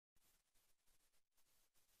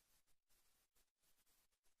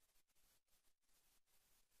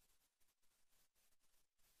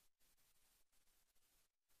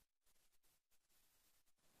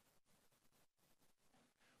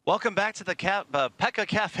Welcome back to the Pekka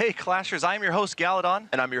Cafe Clashers. I'm your host, Galadon.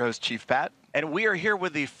 And I'm your host, Chief Pat. And we are here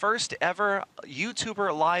with the first ever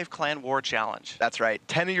YouTuber Live Clan War Challenge. That's right.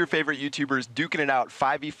 10 of your favorite YouTubers duking it out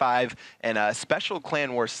 5v5 and a special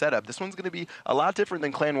Clan War setup. This one's going to be a lot different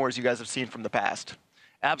than Clan Wars you guys have seen from the past.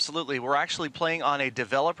 Absolutely. We're actually playing on a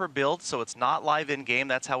developer build, so it's not live in-game.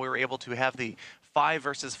 That's how we were able to have the 5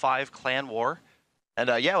 versus 5 Clan War.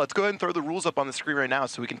 And yeah, let's go ahead and throw the rules up on the screen right now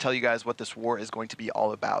so we can tell you guys what this war is going to be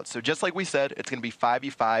all about. So just like we said, it's going to be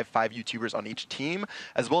 5v5, 5 YouTubers on each team,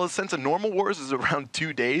 as well as since a normal wars is around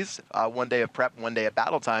 2 days, 1 day of prep, 1 day of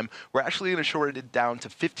battle time, we're actually going to shorten it down to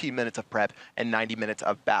 15 minutes of prep and 90 minutes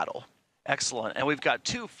of battle. Excellent. And we've got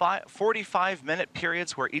two 45-minute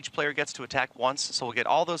periods where each player gets to attack once, so we'll get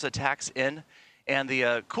all those attacks in. And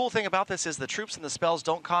the cool thing about this is the troops and the spells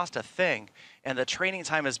don't cost a thing, and the training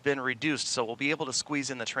time has been reduced, so we'll be able to squeeze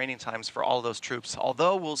in the training times for all those troops,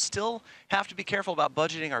 although we'll still have to be careful about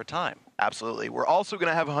budgeting our time. Absolutely. We're also going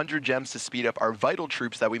to have 100 gems to speed up our vital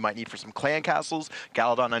troops that we might need for some clan castles.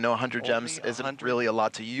 Galadon, I know 100 gems isn't really a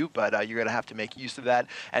lot to you, but you're going to have to make use of that.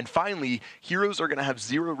 And finally, heroes are going to have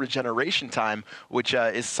 0 regeneration time, which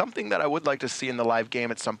is something that I would like to see in the live game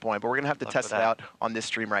at some point, but we're going to have to test it out on this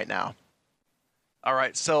stream right now. All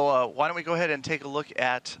right, so why don't we go ahead and take a look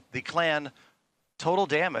at the clan total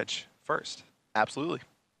damage first. Absolutely.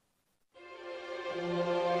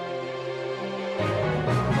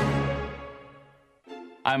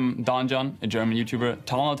 I'm Don John, a German YouTuber,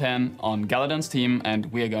 Town Hall 10 on Galadon's team, and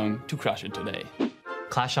we are going to crush it today.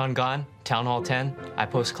 Clash on Gone, Town Hall 10. I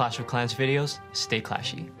post Clash of Clans videos. Stay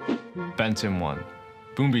clashy. Bentim1,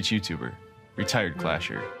 Boom Beach YouTuber, retired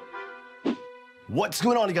clasher. What's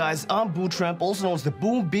going on, guys? I'm Bootramp, also known as the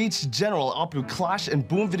Boom Beach General. I upload Clash and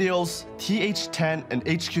Boom videos, TH10 and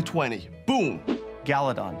HQ20. Boom!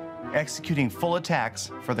 Galadon, executing full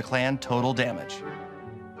attacks for the clan total damage.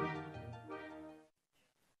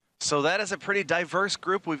 So that is a pretty diverse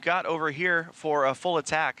group we've got over here for a full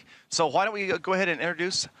attack. So why don't we go ahead and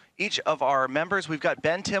introduce each of our members. We've got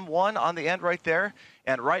Bentim1 on the end right there,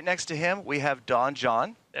 and right next to him we have Don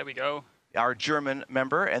John. There we go. Our German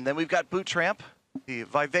member, and then we've got Bootramp, the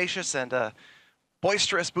vivacious and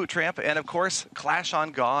boisterous Bootramp, and of course Clash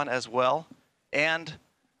on Gone as well, and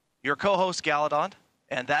your co-host Galadon,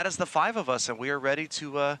 and that is the 5 of us, and we are ready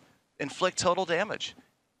to inflict total damage.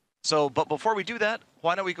 So, but before we do that,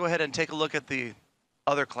 why don't we go ahead and take a look at the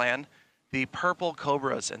other clan, the Purple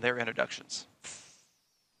Cobras, and their introductions.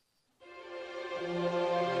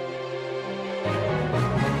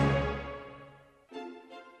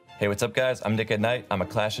 Hey, what's up, guys? I'm Nick at Night. I'm a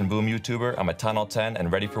Clash and Boom YouTuber. I'm a Town Hall 10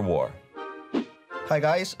 and ready for war. Hi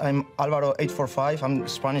guys, I'm Alvaro845. I'm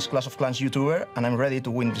Spanish Clash of Clans YouTuber, and I'm ready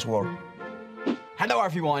to win this war. Hello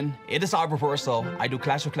everyone, it is Arbor Purcell. I do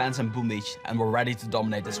Clash of Clans and Boom Beach, and we're ready to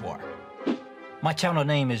dominate this war. My channel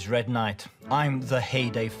name is Red Knight. I'm the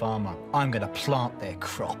Heyday Farmer. I'm gonna plant their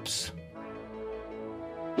crops.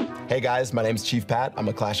 Hey guys, my name's Chief Pat. I'm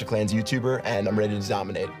a Clash of Clans YouTuber, and I'm ready to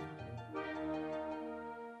dominate.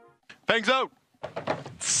 Fangs out!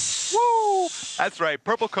 Woo! That's right,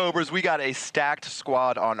 Purple Cobras, we got a stacked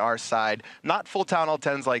squad on our side. Not full Town Hall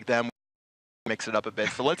 10s like them. Mix it up a bit.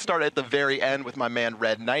 So let's start at the very end with my man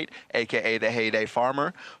Red Knight, aka the Heyday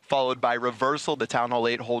Farmer, followed by Reversal, the Town Hall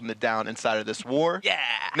 8 holding it down inside of this war. Yeah!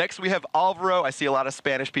 Next we have Alvaro. I see a lot of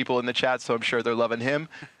Spanish people in the chat, so I'm sure they're loving him.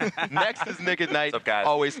 Next is Nick at Night, What's up, guys?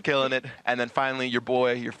 always killing it. And then finally your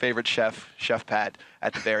boy, your favorite chef, Chef Pat,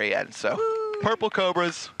 at the very end. So Purple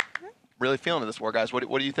Cobras, really feeling this war, guys. What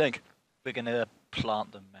do you think? We're gonna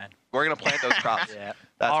plant them, man. We're gonna plant those crops. Yeah.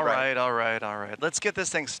 That's all right. All right. Let's get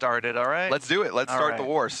this thing started, all right? Let's do it. Let's start the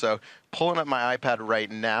war. So pulling up my iPad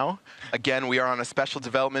right now. Again, we are on a special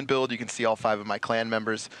development build. You can see all 5 of my clan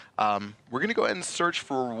members. We're going to go ahead and search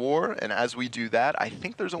for war. And as we do that, I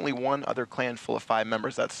think there's only one other clan full of 5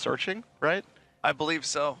 members that's searching, right? I believe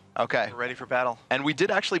so. Okay. We're ready for battle. And we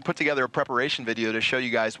did actually put together a preparation video to show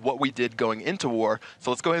you guys what we did going into war.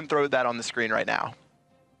 So let's go ahead and throw that on the screen right now.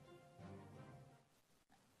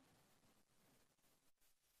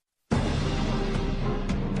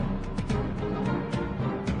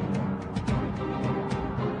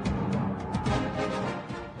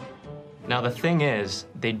 Now the thing is,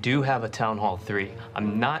 they do have a Town Hall 3.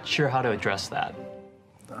 I'm not sure how to address that.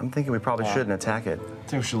 I'm thinking we probably shouldn't attack it. I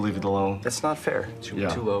think we should leave it alone. It's not fair. Too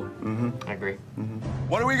low. I agree.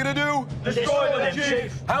 What are we gonna do? Destroy them,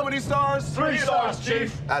 Chief! How many stars? 3 stars,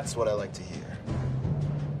 Chief! That's what I like to hear.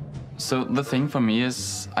 So the thing for me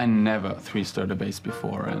is, I never 3-starred a base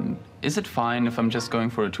before, and is it fine if I'm just going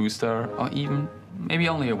for a 2-star, or even maybe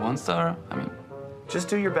only a 1-star? I mean, Just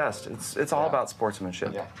do your best. It's all about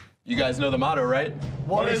sportsmanship. Yeah. You guys know the motto, right?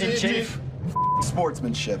 What is it, Chief?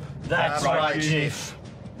 Sportsmanship. That's right, Chief.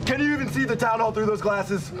 Can you even see the town hall through those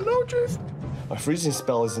glasses? No, Chief. My freezing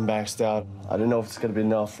spell isn't maxed out. I don't know if it's gonna be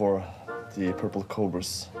enough for the purple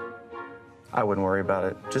cobras. I wouldn't worry about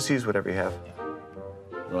it. Just use whatever you have.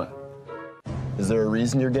 Right. Is there a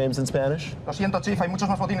reason your game's in Spanish? Lo siento, Chief, hay muchos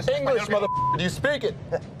más botines. English, motherfucker. Do you speak it?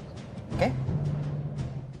 ¿Qué?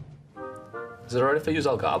 Is it alright if I use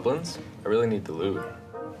all goblins? I really need the loot.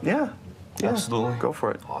 Yeah. Absolutely. Go for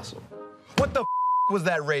it. Awesome. What the was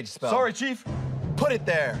that rage spell? Sorry, Chief. Put it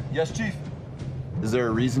there. Yes, Chief. Is there a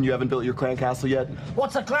reason you haven't built your clan castle yet?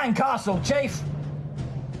 What's a clan castle, Chief?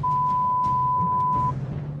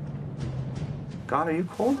 God, are you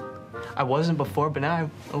cold? I wasn't before, but now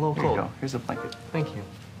I'm a little Here you cold. go. Here's a blanket. Thank you.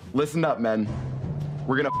 Listen up, men.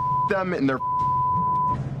 We're gonna them in their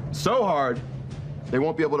so hard, they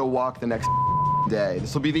won't be able to walk the next day.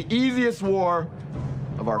 This will be the easiest war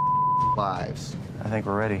of our lives. I think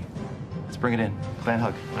we're ready. Let's bring it in. Clan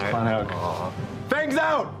hug. All right. Clan hug. Fangs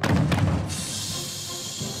out!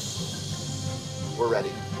 We're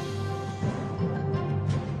ready.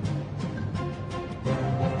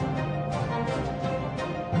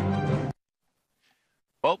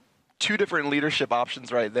 Well, two different leadership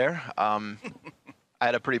options right there. I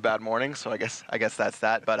had a pretty bad morning, so I guess that's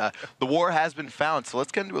that. But the war has been found, so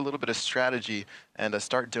let's get into a little bit of strategy and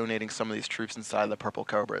start donating some of these troops inside the Purple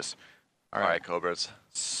Cobras. All right, Cobras.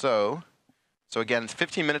 So again, it's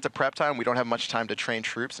 15 minutes of prep time. We don't have much time to train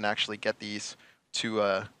troops and actually get these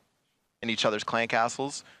to in each other's clan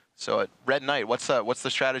castles. So at Red Knight, what's the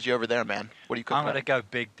strategy over there, man? What are you cooking I'm going to up? go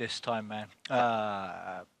big this time, man.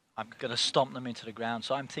 I'm going to stomp them into the ground.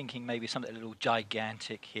 So I'm thinking maybe something a little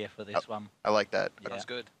gigantic here for this one. I like that. Yeah. That's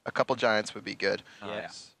good. A couple giants would be good.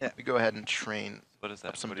 Nice. Yeah. We go ahead and train. What is that?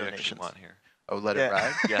 Up some What do you actually donations. want here? Oh, let it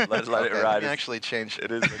ride? Yeah, let it Okay, ride. Let me actually change.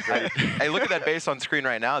 It is great. Hey, look at that base on screen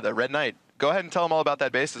right now, the Red Knight. Go ahead and tell them all about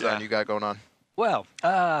that base design you got going on. Well,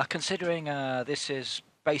 considering this is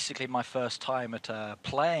basically my first time at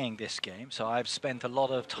playing this game, so I've spent a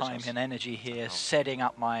lot of time and energy here setting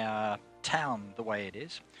up my town the way it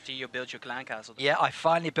is. Do you build your clan castle? Yeah, I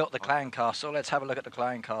finally built the clan castle. Let's have a look at the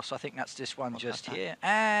clan castle. I think that's this one just here.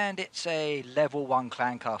 And it's a level 1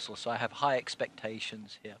 clan castle, so I have high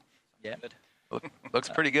expectations here. Yeah. Looks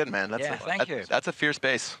pretty good, man. That's thank you. That's a fierce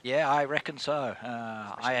base. Yeah, I reckon so.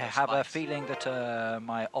 I have a feeling that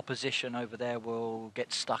my opposition over there will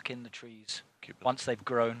get stuck in the trees once they've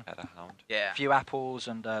grown. At a hound. Yeah. A few apples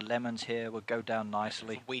and lemons here would go down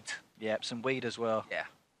nicely. Some wheat. Yeah, some wheat as well. Yeah.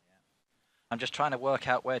 I'm just trying to work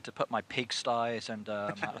out where to put my pigsties and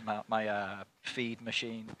my feed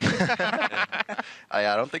machine.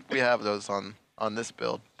 I don't think we have those on this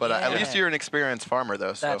build, but at least you're an experienced farmer,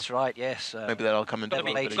 though. So That's right. Yes. maybe that'll come into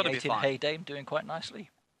play. Late in heyday, doing quite nicely.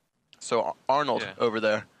 So Arnold over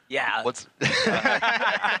there. Yeah. What's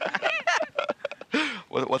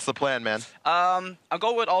what's the plan, man? I'm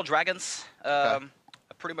going with all dragons. I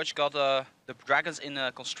pretty much got the dragons in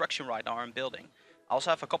construction right now. I'm building. I also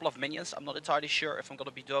have a couple of minions. I'm not entirely sure if I'm going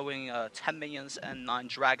to be doing 10 minions and 9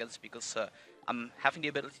 dragons because I'm having the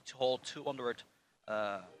ability to hold 200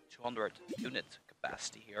 unit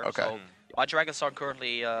capacity here. Okay. So my dragons are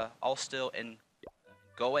currently all still in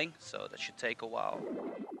going, so that should take a while.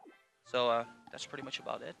 So that's pretty much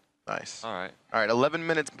about it. Nice. All right. All right. 11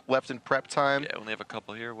 minutes left in prep time. Yeah, only have a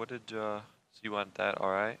couple here. What did so you want that? All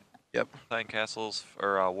right. Yep. Clan castles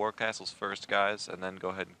or war castles first, guys, and then go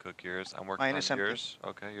ahead and cook yours. I'm working Mine is on empty. yours.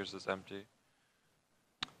 Okay, yours is empty.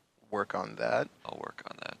 Work on that. I'll work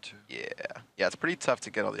on that too. Yeah. Yeah, it's pretty tough to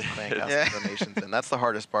get all these clan Yeah. castle donations in. That's the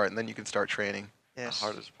hardest part, and then you can start training. The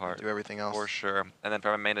hardest part. Do everything else. For sure. And then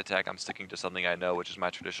for my main attack, I'm sticking to something I know, which is my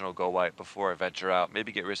traditional go white before I venture out.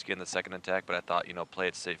 Maybe get risky in the second attack, but I thought, play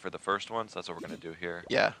it safe for the first one, so that's what we're going to do here.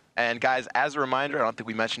 Yeah. And guys, as a reminder, I don't think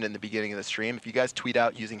we mentioned it in the beginning of the stream, if you guys tweet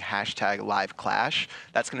out using hashtag #LiveClash,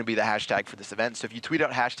 that's going to be the hashtag for this event. So if you tweet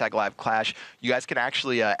out hashtag #LiveClash, you guys can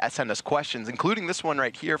actually send us questions, including this one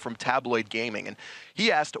right here from Tabloid Gaming. And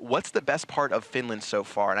he asked, what's the best part of Finland so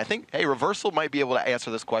far? And I think, hey, Reversal might be able to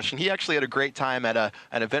answer this question. He actually had a great time at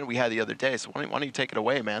an event we had the other day. So why don't you take it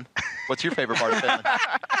away, man? What's your favorite part of Finland?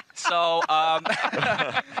 So,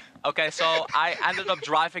 okay, so I ended up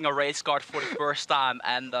driving a race car for the first time,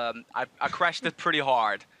 and I crashed it pretty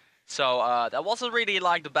hard. So that wasn't really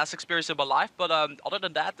like the best experience of my life, but other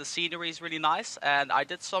than that, the scenery is really nice, and I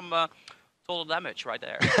did some total damage right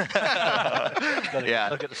there. Yeah.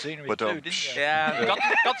 Look at the scenery too, didn't you? Yeah,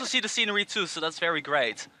 got to see the scenery too, so that's very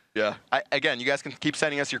great. Yeah. Again, you guys can keep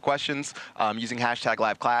sending us your questions using hashtag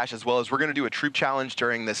 #LiveClash, as well as we're going to do a troop challenge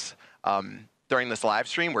during this during this live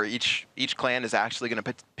stream where each clan is actually going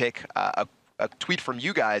to pick a tweet from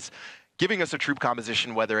you guys giving us a troop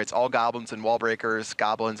composition, whether it's all goblins and wall breakers,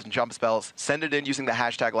 goblins and jump spells. Send it in using the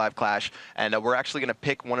hashtag #LiveClash, and we're actually going to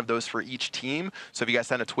pick one of those for each team. So if you guys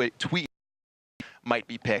send a tweet, might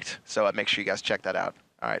be picked. So make sure you guys check that out.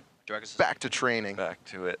 All right, back to training. Back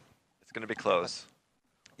to it. It's going to be close.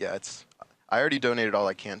 Yeah, I already donated all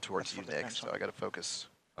I can towards you, Nick, so I got to focus.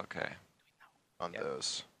 Okay. On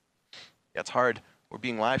those. Yeah, it's hard. We're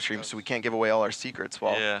being live streamed, so we can't give away all our secrets.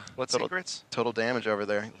 Well, yeah. What secrets? Total damage over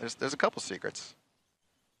there. There's a couple secrets.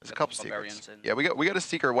 There's a couple secrets. Yeah, we got a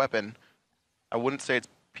secret weapon. I wouldn't say it's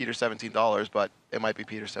Peter $17, but it might be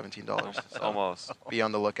Peter $17. So almost. Be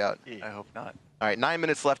on the lookout. I hope not. All right, 9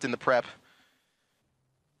 minutes left in the prep.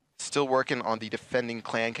 Still working on the defending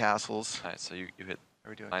clan castles. All right, so you hit. How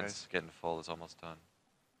are we doing, Mine's guys? getting full. It's almost done.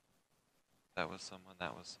 That was someone.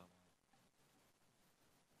 That was someone.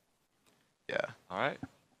 Yeah. All right.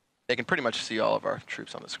 They can pretty much see all of our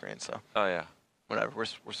troops on the screen, so. Oh yeah. Whatever.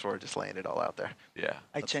 We're sort of just laying it all out there. Yeah.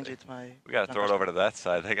 I changed it. My. We gotta throw it over to that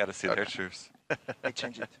side. They gotta see their troops. I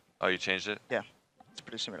changed it. Oh, you changed it? Yeah, it's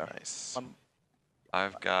pretty similar. Nice.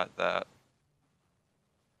 I've got that.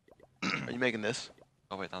 Are you making this?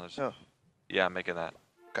 Oh wait, no, there's. Oh. Yeah, I'm making that.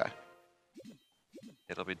 Okay.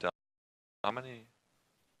 It'll be done. How many?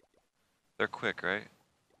 They're quick, right?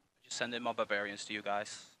 Just send in my barbarians to you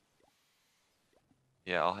guys.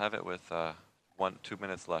 Yeah, I'll have it with 2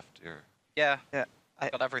 minutes left here. Yeah. Yeah. I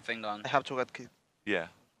got everything done. I have to get key. Yeah.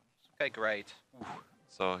 Okay, great.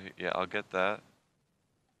 So yeah, I'll get that.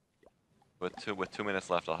 With 2 minutes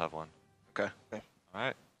left, I'll have one. Okay. All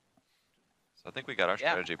right. So I think we got our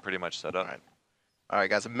strategy pretty much set up. All right,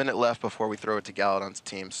 guys, a minute left before we throw it to Galadon's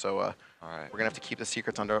team. So all right. we're going to have to keep the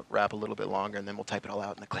secrets under wrap a little bit longer, and then we'll type it all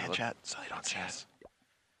out in the clan chat so they don't see us.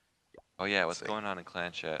 Oh, yeah, what's going on in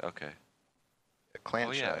clan chat? Okay. The clan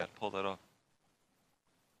oh, chat. yeah, I gotta pull that up.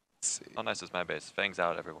 Let's see. How nice is my base? Fangs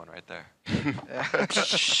out, everyone, right there.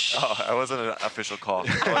 Oh, I wasn't an official call.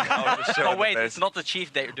 I was just showing Oh, wait, the it's not the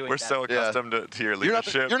chief that you're doing We're that. so accustomed to your You're not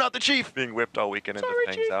leadership. you're not the chief. Being whipped all weekend into Sorry,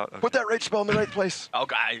 Fangs Chief. out. Okay. Put that rage spell in the right place.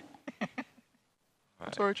 Okay. All I'm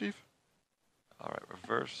right. sorry, Chief. All right,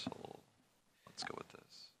 reversal. Let's go with this.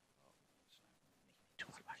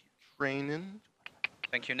 Training.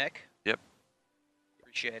 Thank you, Nick. Yep.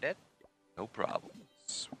 Appreciate it. No problem.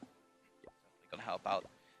 Gonna help out.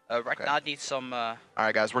 Right now, I need some. All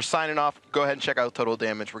right, guys, we're signing off. Go ahead and check out total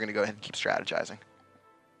damage. We're going to go ahead and keep strategizing.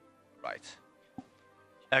 Right.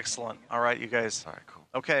 Excellent. All right, you guys. All right, cool.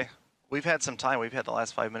 Okay, we've had some time. We've had the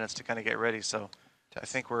last 5 minutes to kind of get ready, so I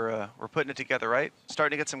think we're putting it together, right?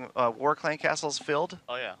 Starting to get some war clan castles filled.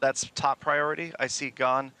 Oh yeah. That's top priority. I see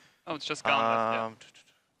Gon. Oh, it's just gone.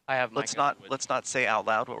 I have my Let's not say out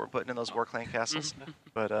loud what we're putting in those war clan castles,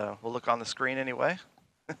 but we'll look on the screen anyway.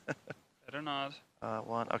 Better not.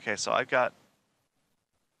 One. Okay, so I've got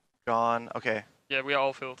Gon. Okay. Yeah, we are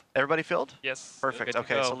all filled. Everybody filled? Yes. Perfect. Good to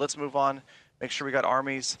Okay, go. so let's move on. Make sure we got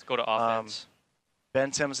armies. Let's go to offense.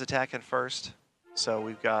 Ben Tim's attacking first. So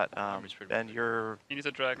we've got Ben, you're He needs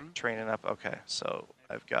a dragon. training up. Okay, so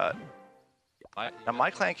I've got. Now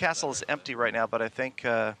my clan castle is empty right now, but I think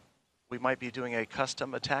we might be doing a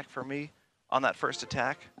custom attack for me on that first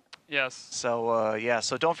attack. Yes. So yeah,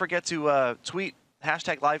 so don't forget to tweet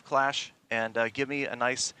 #LiveClash and give me a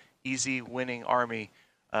nice, easy winning army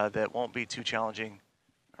that won't be too challenging.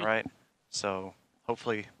 All right. So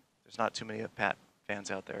hopefully there's not too many Pat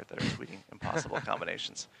fans out there that are tweeting impossible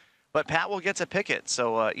combinations. But Pat will get to pick it.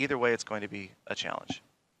 So either way, it's going to be a challenge.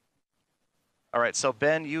 All right. So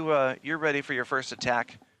Ben, you're ready for your first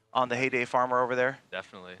attack on the Heyday Farmer over there?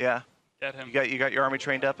 Definitely. Yeah. Get him. You got your army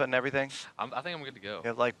trained up and everything? I think I'm good to go. You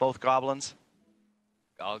have like both goblins?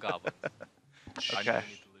 All goblins. Okay.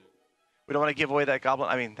 We don't want to give away that goblin.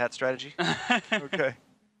 I mean that strategy. Okay.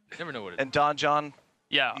 You never know what it is. And Don John.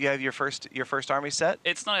 Yeah. You have your first army set.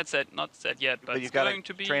 It's not set yet, but you've it's got going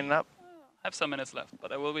to be training up. I have some minutes left,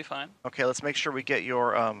 but I will be fine. Okay, let's make sure we get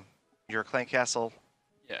your clan castle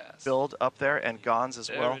Yes. build up there and Gon's as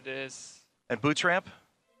well. There it is. And boots ramp.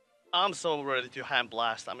 I'm so ready to hand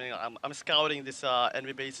blast. I mean, I'm scouting this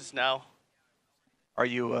enemy bases now. Are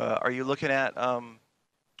you looking at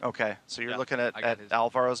Okay, so you're looking at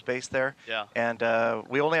Alvaro's base there. Yeah. And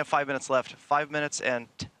we only have 5 minutes left. 5 minutes and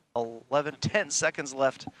 10 seconds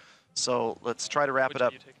left. So let's try to wrap it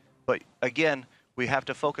up. But again, we have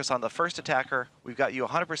to focus on the first attacker. We've got you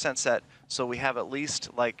 100% set, so we have at least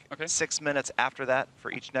like 6 minutes after that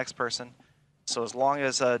for each next person. So as long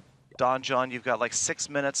as Don John, you've got like 6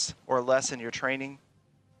 minutes or less in your training.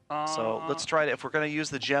 So let's try to, if we're going to use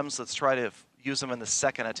the gems, let's try to use them in the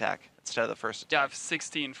second attack instead of the first attack. Yeah, I have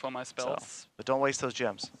 16 for my spells. But don't waste those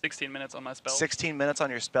gems. 16 minutes on my spells. 16 minutes on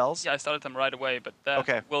your spells? Yeah, I started them right away, but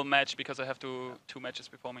that will match because I have two matches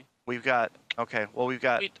before me. We've got, okay, well, we've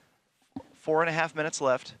got 4.5 minutes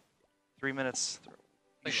left. 3 minutes.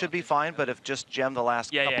 You should be fine, but if just gem the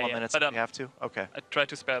last couple of minutes but, if you have to. Okay. I try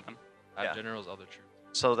to spare them. I have generals, other troops.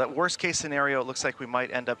 So that worst case scenario, it looks like we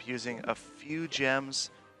might end up using a few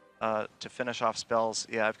gems to finish off spells.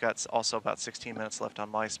 Yeah, I've got also about 16 minutes left on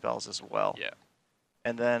my spells as well. Yeah.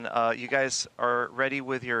 And then you guys are ready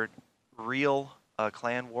with your real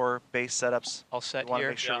clan war base setups. All set we want to here.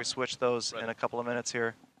 make sure Yeah. we switch those in a couple of minutes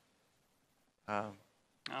here.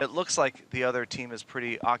 It looks like the other team is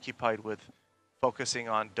pretty occupied with focusing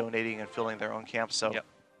on donating and filling their own camps. So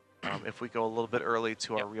if we go a little bit early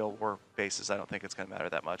to our real war bases, I don't think it's going to matter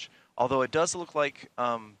that much. Although it does look like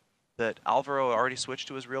that Alvaro already switched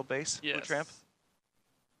to his real base, Yes. Blue Tramp?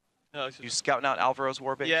 No, You scouting out Alvaro's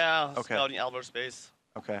war base? Yeah, Okay. scouting Alvaro's base.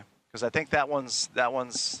 Okay. Because I think that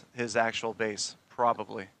one's his actual base,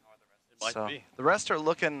 probably. might So be. the rest are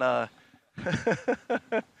looking. I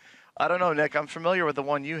don't know, Nick. I'm familiar with the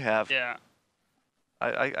one you have. Yeah.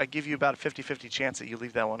 I give you about a 50-50 chance that you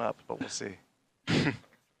leave that one up, but we'll see.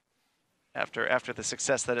 after the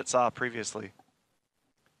success that it saw previously.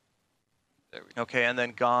 There we go. Okay, and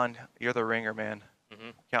then Gon, you're the ringer, man.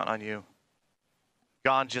 Counting on you.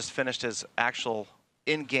 Gon just finished his actual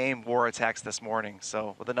in-game war attacks this morning,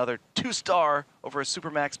 so with another 2-star over a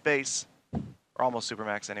Supermax base, or almost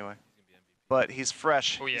Supermax anyway. But he's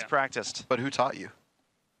fresh. He's practiced. But who taught you?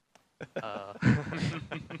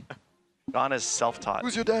 Gon is self-taught.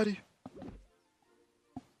 Who's your daddy?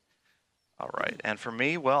 All right, and for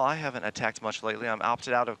me, well, I haven't attacked much lately. I'm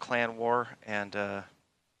opted out of clan war, and you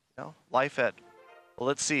know, life at, well,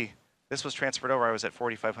 let's see. This was transferred over. I was at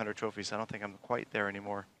 4,500 trophies. I don't think I'm quite there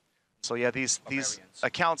anymore. So yeah, these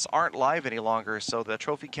accounts aren't live any longer, so the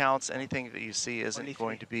trophy counts, anything that you see isn't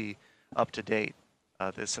going to be up to date.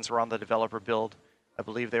 Since we're on the developer build, I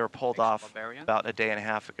believe they were pulled off about a day and a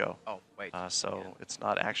half ago. Oh, wait. So it's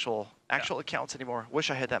not actual accounts anymore. Wish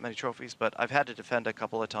I had that many trophies, but I've had to defend a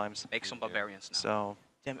couple of times. Make some barbarians now.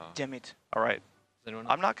 So, Damn it. all right.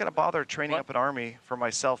 I'm not going to bother training up an army for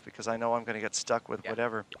myself because I know I'm going to get stuck with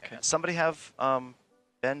whatever. Somebody have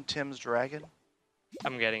Ben Tim's dragon?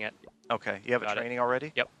 I'm getting it. Okay, you have a training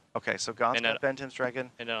already? Yep. Okay, so Gon's And got then- Ben Tim's dragon.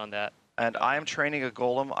 And then on that. And I am training a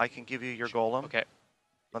golem. I can give you your golem. Okay.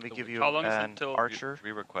 Let me give you How long is it an till- archer.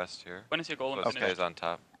 Request here. When is your golem So it finished? stays on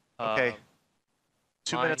top. Okay.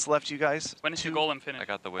 2 minutes left, you guys. When is your golem finished? I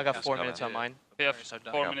got the I got 4 minutes on mine. We have 4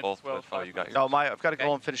 minutes both as well. with, oh, you got Oh, I've got a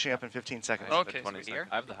golem finishing up in 15 seconds. Okay. 20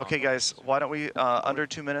 seconds. Okay, guys, why don't we, under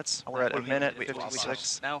 2 minutes, we're at a minute we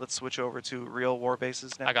 56. now. Let's switch over to real war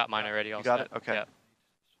bases now. I got mine already. You got it? Okay. Yeah.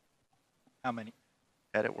 How many?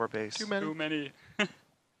 Edit war base. Too many.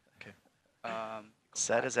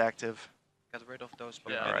 Set is active. Get rid of those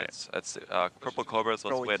Yeah, barbarians. it's Purple Cobras.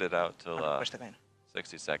 Let's wait it out till Push them in.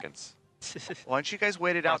 60 seconds. Why don't you guys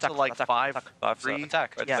wait it out Attack, to like attack, 5, attack. 3?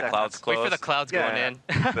 Attack. Right, Yeah. the clouds close. Wait for the clouds going in.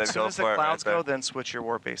 Then As soon go as the for it right clouds go, there. then switch your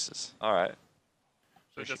war bases. All right.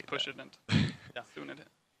 So just push it and soon it.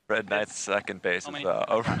 Red Knight's second base How is many?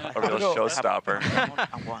 a real showstopper.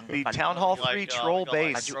 The Town Hall 3 Like, troll we got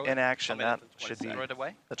base like in action, minute that and should 20 be Right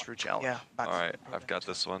away. a true challenge. Yeah, All right, I've got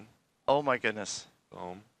this one. Oh my goodness.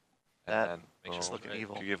 Boom. That And then is boom. looking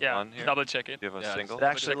evil. Do you give Yeah, one here? double check it. Do you have a Yeah, single? It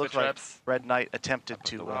actually Check the looked like traps. Red Knight attempted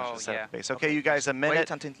to Oh, set yeah. up base. Okay, you guys, a minute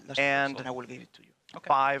Wait until last and and I will give it to you.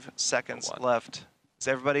 5 seconds One. left. Is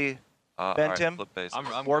everybody All Ben right, Tim? flip base.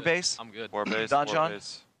 I'm war good. base? I'm good. War base. Don war John?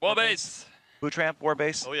 base. War base. Bootramp, war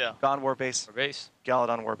base? Oh, yeah. Gone, war base? For base.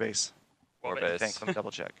 Galadon, war base? War base. base. Thanks, let me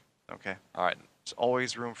double check. Okay. All right. There's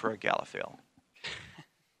always room for a Galafail.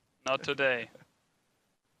 Not today.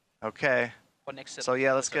 Okay. What next step? So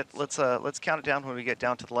yeah, let's count it down when we get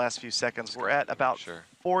down to the last few seconds. We're at about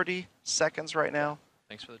 40 seconds right now.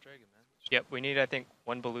 Thanks for the dragon, man. Yep. We need, I think,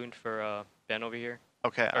 1 balloon for Ben over here.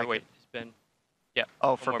 Okay. Or wait, is Ben? Yeah. Oh,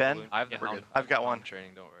 one for more Ben? balloon. I have the Yeah. hound. I've got hound one.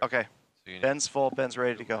 Training, don't worry. Okay. So you need Ben's full. Ben's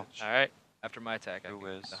ready to go. All right. After my attack, I Who can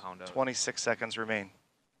get is? the hound out. 26 seconds remain.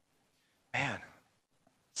 Man,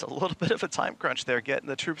 it's a little bit of a time crunch there, getting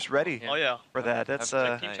the troops ready Oh, yeah. for that. That's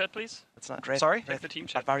Team chat, please. that's not. Red, Sorry, Check the team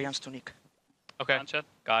chat. Barbarians tunic. Okay. Clan chat.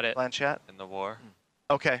 Got it. plan chat. In the war.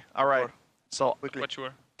 Okay, all right. So What you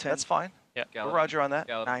were? that's fine. Yeah. We're Roger on that.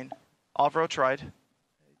 Gallup. 9. Alvaro tried.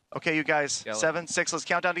 Okay, you guys. Gallup. 7, 6. Let's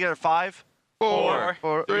count down together. 5, 4,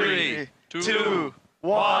 3, 2, 2,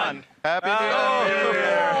 1. Happy New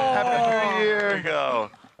Year! Happy New Year! There we go.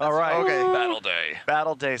 All right. Okay. Battle day.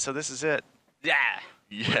 Battle day. So this is it. Yeah.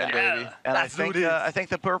 Yeah, baby. And Let's do this. I think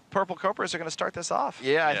the Purple Cobras are going to start this off.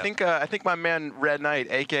 Yeah, I think my man Red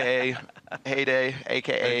Knight, aka Heyday,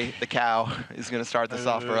 aka the Cow, is gonna start this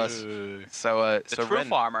off for us. So, The true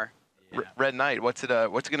farmer. Red Knight, what's it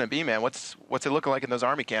gonna be, man? What's it looking like in those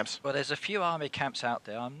army camps? Well, there's a few army camps out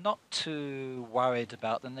there. I'm not too worried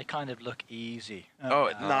about them. They kind of look easy.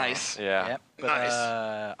 Nice. Yeah. Yep. But,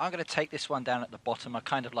 Nice. I'm going to take this one down at the bottom. I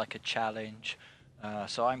kind of like a challenge.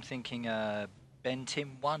 So I'm thinking Ben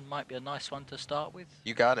Tim 1 might be a nice one to start with.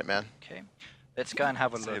 You got it, man. Okay. Let's go and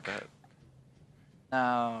have a look.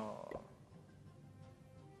 Now...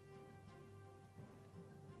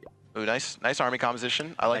 Ooh, nice army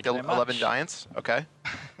composition. I like the Thank you very 11 much. giants. Okay.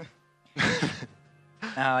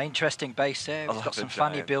 Now, interesting base there. We've 11 got some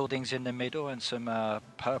funny giants. buildings in the middle and some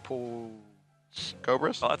purple...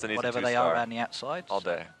 Cobras? Oh, that's an easy whatever they two-star. are around the outside. All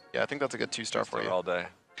day. Yeah, I think that's a good 2-star for you. All day.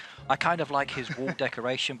 I kind of like his wall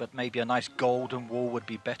decoration, but maybe a nice golden wall would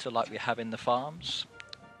be better like we have in the farms.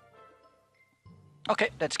 Okay,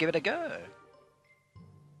 let's give it a go.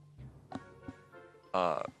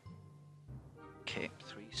 Okay,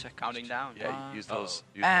 3 seconds. Counting down. Yeah, use those.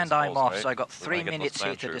 use And those I'm holes, off, right? so I got We 3 might get those minutes here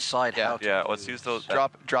clan to troops. decide how to... Yeah, let's use those.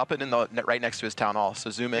 Drop it in the right next to his town hall. So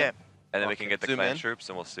zoom in. Yeah. And then we can get the Zoom clan in. troops,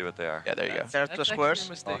 and we'll see what they are. Yeah, there you go. That's actually a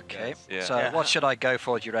mistake, Okay, guys. Yeah. so what should I go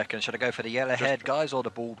for, do you reckon? Should I go for the yellow-haired guys or the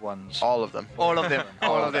bald ones? All of them. All of them.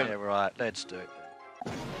 All of them. Okay, right, let's do it.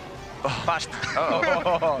 Fast.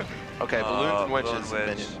 Oh. Okay, balloons and balloon witches. witch.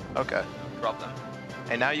 Minion. Okay. Drop them.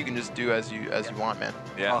 And now you can just do as you want, man.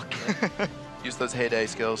 Yeah. Okay. Use those heyday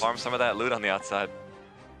skills. Farm some of that loot on the outside.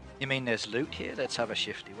 You mean there's loot here? Let's have a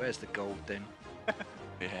shifty. Where's the gold then?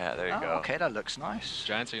 Yeah, there you Oh, go. okay, that looks nice.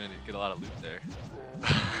 Giants are gonna get a lot of loot there.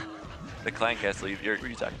 The clan castle, you're What are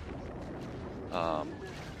you talking?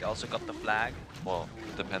 You also got the flag. well,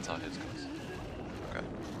 it depends how his goes. Okay.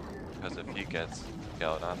 Because if he gets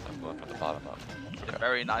Galadon, I'm going from the bottom up. Okay.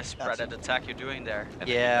 Very nice spreaded attack you're doing there. And if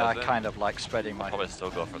he Yeah, I doesn't, kind of like spreading I'll my... probably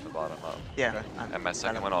still go from the bottom up. Yeah. And my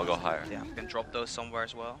second one, I'll go higher. Yeah. You can drop those somewhere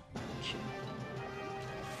as well.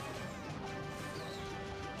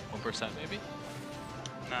 1% maybe.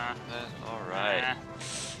 Nah. All right.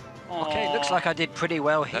 Okay, looks like I did pretty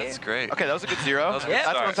well here. That's great. Okay, that was a good 0. That was a good That's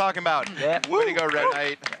what I'm start. talking about. Yep. Way to go, Red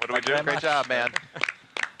Knight. What do we do? Great job, man.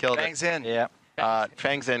 Killed it. Bangs in. Yeah.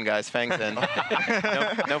 Fangs in, guys. Fangs in.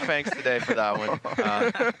 no fangs today for that one.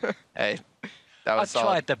 Hey, that I was solid.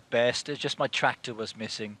 tried the best, it's just my tractor was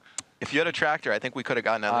missing. If you had a tractor, I think we could have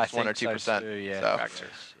gotten at I least 1 or think 2%. so too, yeah. So. Tractors.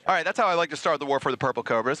 All right, that's how I like to start the war for the Purple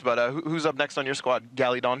Cobras. But who's up next on your squad,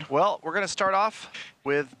 Galidon? Well, we're going to start off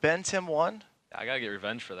with Ben Tim 1, I gotta get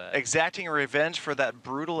revenge for that. exacting revenge for that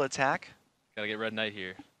brutal attack. Gotta get Red Knight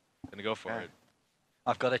here. Gonna go for it.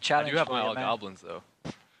 I've got a I challenge do have for my you, all man. goblins though.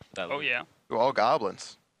 That Oh loot. yeah. Ooh, all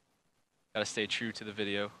goblins. Gotta stay true to the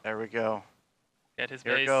video. There we go. Get his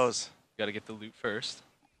Here base. it goes. Gotta get the loot first.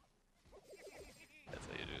 That's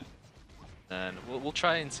how you do it. Then we'll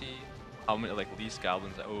try and see how many like least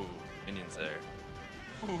goblins. Oh, minions there.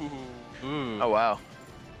 Ooh. Oh, wow.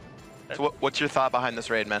 So what's your thought behind this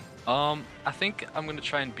raid, man? I think I'm gonna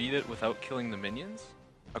try and beat it without killing the minions.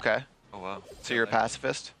 Okay. Oh, wow. So you're a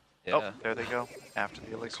pacifist? Yeah. Oh, there they go. After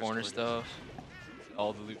the elixir. Corner storages. stuff.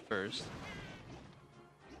 All the loot first.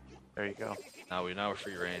 There you go. Now we're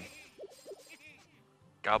free reign.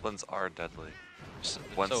 Goblins are deadly. So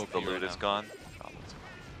Once OP the right loot is now. gone, goblins.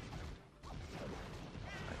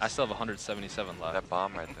 I still have 177 left. That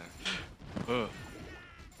bomb right there. Ugh.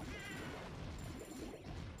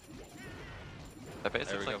 That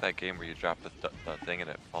basically There we like go. that game where you drop the thing and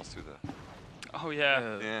it falls through the. Oh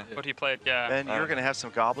yeah. Yeah. What he played, yeah. Ben, you're going to have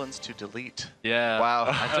some goblins to delete. Yeah. Wow.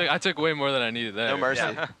 I took way more than I needed there. No mercy.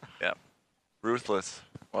 Yeah. Ruthless.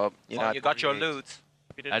 Well, you know, Well, you got your loot.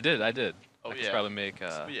 We did. I did. Oh I could yeah. probably make.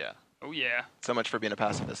 Yeah. Oh yeah. so much for being a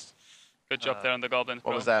pacifist. Good job there on the goblins,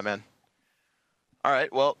 bro. What was that, man? All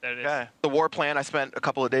right, well, There it is. Okay. the war plan I spent a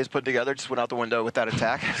couple of days putting together just went out the window with that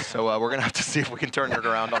attack. So we're going to have to see if we can turn it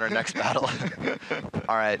around on our next battle.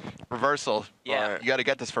 All right, reversal. Yeah. You got to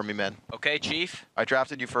get this for me, man. Okay, Chief. I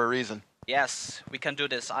drafted you for a reason. Yes, we can do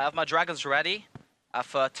this. I have my dragons ready. I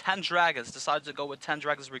have 10 dragons. Decided to go with 10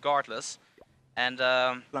 dragons regardless. And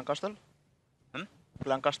Clan Castle? Hmm?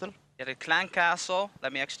 Clan Castle? yeah, the clan castle.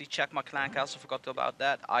 Let me actually check my clan castle. Forgot about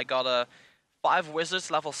that. I got 5 wizards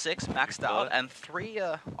level 6 maxed out and 3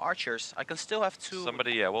 archers. I can still have 2.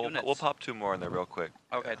 Somebody, yeah, we'll units. pop 2 more in there real quick.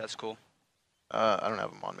 Okay, that's cool. I don't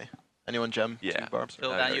have them on me. Anyone, Gem? Yeah. 2 barbs? Till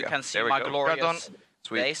Oh, then, there you go. can see There we my go. glorious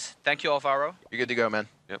Sweet. base. Thank you, Alvaro. You're good to go, man.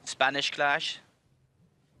 Spanish clash.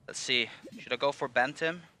 Let's see. Should I go for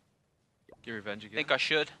Bentham? Get revenge I again. think I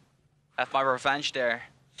should have my revenge there.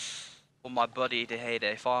 for my buddy, the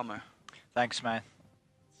Heyday Farmer. Thanks, man.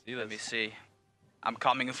 Let me see. I'm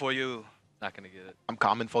coming for you. Not gonna get it. I'm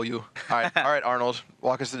coming for you. All right, Arnold.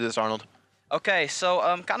 Walk us through this, Arnold. Okay, so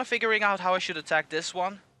I'm kind of figuring out how I should attack this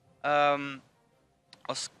one. I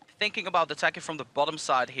was thinking about attacking from the bottom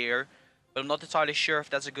side here, but I'm not entirely sure if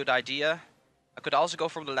that's a good idea. I could also go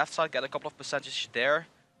from the left side, get a couple of percentage there.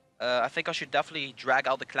 I think I should definitely drag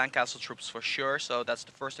out the clan castle troops for sure, so that's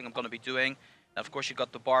the first thing I'm going to be doing. And of course you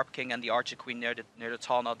got the Barb King and the Archer Queen near the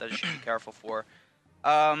tunnel that you should be careful for.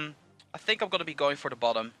 I think I'm going to be going for the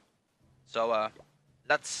bottom. So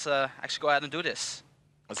let's actually go ahead and do this.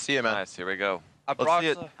 Let's see it, man. Nice, here we go. I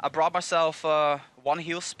brought myself 1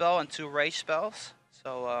 heal spell and 2 rage spells.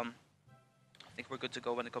 So I think we're good to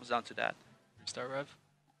go when it comes down to that. 3-star rev?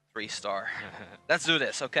 3-star. Let's do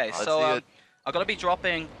this. Okay, Let's so see it. I'm going to be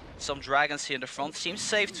dropping some dragons here in the front. Seems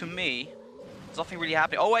safe to me. There's nothing really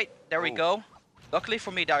happening. Oh, wait. There we go. Luckily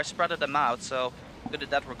for me, I spread them out, so good in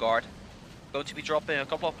that regard. Going to be dropping a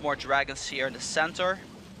couple of more dragons here in the center.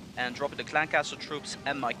 And dropping the clan castle troops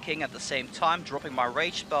and my king at the same time. Dropping my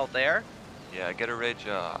rage spell there. Yeah, get a rage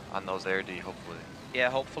on those ARD, hopefully. Yeah,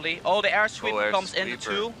 hopefully. Oh, the air sweeper air comes in sweeper.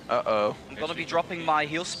 too. Uh-oh. I'm going to be dropping my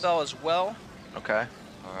heal spell as well. Okay.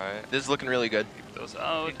 All right. This is looking really good. Keep those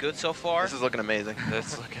out. Good so far. This is looking amazing.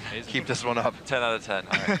 This is looking amazing. Keep this one up. 10 out of 10.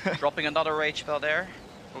 All right. Dropping another rage spell there.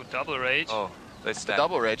 Oh, double rage. Oh, they The stack.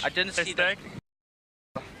 double rage. I didn't They see stack.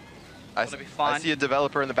 that. I Gonna be fine. see a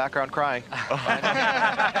developer in the background crying.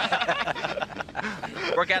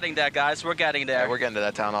 We're getting there, guys. We're getting there. Yeah, we're getting to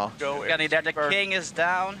that town hall. We're getting there. The king is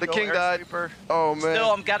down. The king died. Oh, man.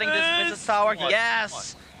 Still, I'm getting this wizard tower.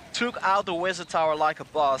 Yes! Took out the wizard tower like a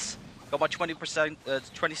boss. Got my 20%,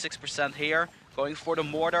 26% here. Going for the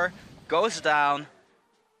mortar. Goes down.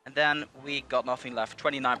 And then we got nothing left.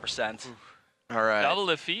 29%. All right. Double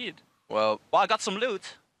the feed. Well, I got some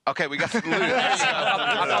loot. Okay, we got some loot.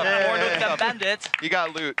 I got more loot than bandit. You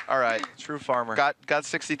got loot. All right. True farmer. Got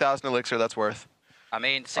 60,000 elixir. That's worth. I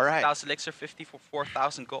mean, All right. 60,000 elixir, 50 for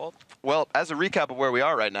 4,000 gold. Well, as a recap of where we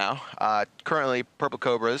are right now, currently Purple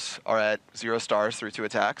Cobras are at 0 stars through 2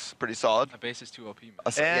 attacks. Pretty solid. My base is 2 OP, man.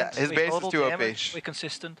 Yeah, his base is 2 OP. We're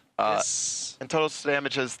consistent. Yes. And total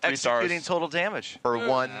damage is 3 stars. Executing total damage. For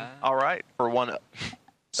one. All right. For one.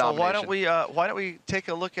 So why don't we take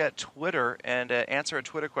a look at Twitter and answer a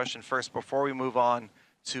Twitter question first before we move on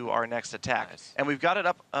to our next attack. Nice. And we've got it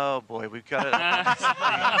up. Oh boy, we've got it up.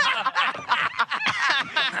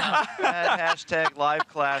 Hashtag live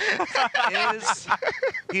clash. Is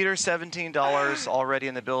Peter $17 already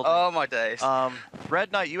in the building? Oh my days.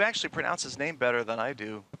 Red Knight, you actually pronounce his name better than I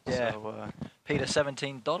do. Yeah. So, Peter,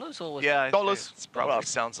 $17 or was yeah, it? Dollars. It probably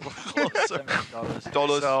sounds a little closer. $17.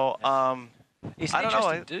 Dollars. So, He's I an don't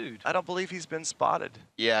know. interesting dude. I don't believe he's been spotted.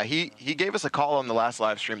 Yeah, he gave us a call on the last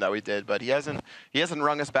live stream that we did, but he hasn't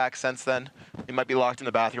rung us back since then. He might be locked in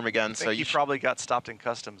the bathroom again. I So think he probably got stopped in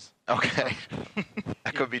customs. Okay.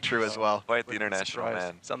 That could be true as well. Quite the international Surprised.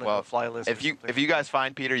 man. Something Well, on the fly list. if you guys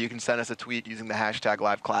find Peter, you can send us a tweet using the hashtag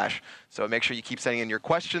 #LiveClash. So make sure you keep sending in your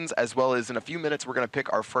questions, as well as in a few minutes we're going to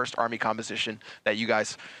pick our first army composition that you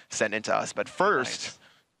guys sent into us. But first,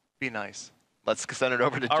 be nice. Let's send it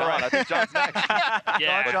over to All John. right. I think John's next.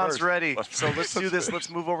 Yeah. John's ready. So let's do this. Let's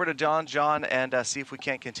move over to John, and see if we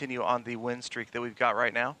can't continue on the win streak that we've got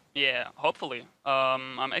right now. Yeah, hopefully.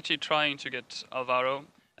 I'm actually trying to get Alvaro.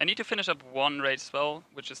 I need to finish up 1 raid spell,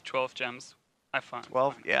 which is 12 gems. I found.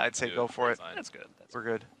 12? Yeah, I'd say go for it. That's good. We're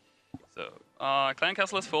good. So, clan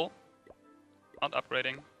castle is full. Not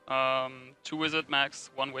upgrading. 2 wizard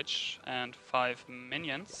max, 1 witch, and 5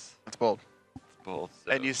 minions. That's bold. Bold.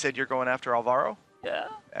 And you said you're going after Alvaro? Yeah.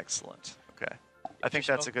 Excellent. Okay. I think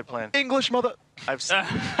that's a good plan. English mother. I've seen,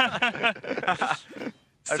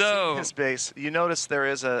 seen his base. You notice there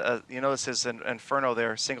is you notice his Inferno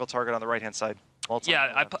there, single target on the right hand side.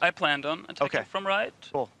 Yeah, I planned on attacking from right.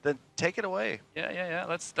 Cool. Then take it away. Yeah.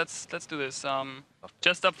 Let's do this.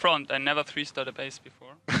 Just up front, I never 3-starred a base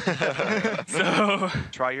before. So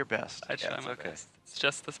try your best. I try my best. It's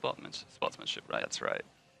just the sportsmanship, right? That's right.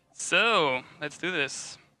 So let's do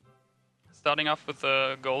this. Starting off with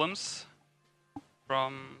the golems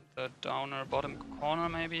from the downer bottom corner,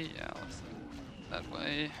 maybe. Yeah, let's that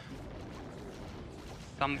way.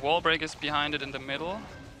 Some wall breakers behind it in the middle.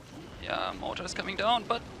 Yeah, mortar is coming down,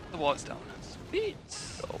 but the wall is down. Sweet.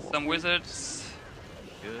 Some wizards.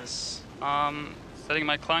 Yes. Setting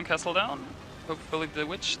my clan castle down. Hopefully the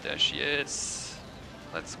witch, there she is.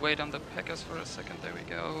 Let's wait on the packers for a second. There we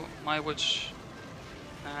go. My witch.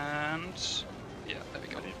 And Yeah, there we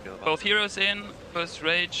go. How do you feel about Both heroes in, first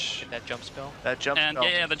rage. that jump spell? That jump And spell.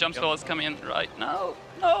 yeah, the jump spell is coming in right now.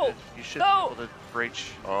 No! You should No! be able to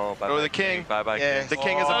breach. Oh, bye Oh, bye the king. Bye bye Yeah, king. the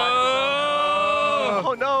king is a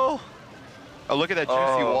Oh no! Oh, look at that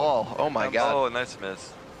juicy wall. Oh my god. Oh, nice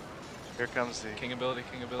miss. Here comes the King ability,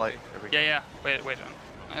 king ability. light. There we go. Yeah. Wait.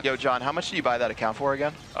 Yo, John, how much did you buy that account for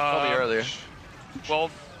again? Told me earlier.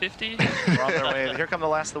 1250. We're on their way. Here come the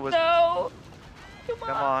last of the wizards. No! Come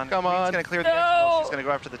on. Come Queen's on. gonna clear the next spell. She's gonna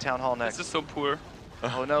go after the town hall next. This is so poor.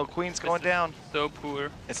 Oh no, Queen's going down. So poor.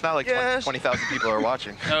 It's not like Yes. 20,000 people are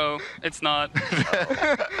watching. No, it's not.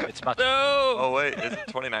 It's much. No! Oh wait, is it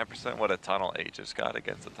 29% what a tunnel 8 just got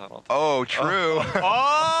against a tunnel 2? Oh, true.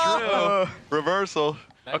 Oh! True. Reversal.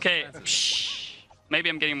 Okay. Maybe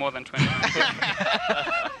I'm getting more than 20.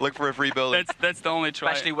 Look for a free building. That's the only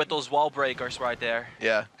try. Especially with those wall breakers right there.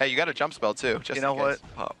 Yeah. Hey, you got a jump spell too. Just You know in case.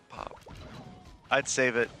 what? Pop, pop. I'd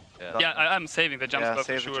save it. Yeah, I'm saving the jump spell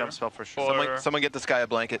save for sure. the jump spell for sure. Someone get this guy a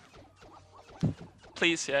blanket.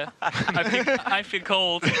 Please, yeah. I feel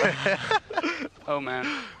cold. Oh man.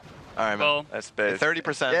 All right, man. Well, That's space.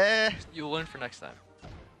 30%. Yeah. You'll learn for next time.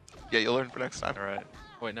 Yeah, you'll learn for next time. All right.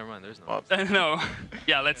 Wait, never mind. There's no. Well, no.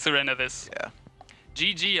 Yeah, let's surrender this. yeah.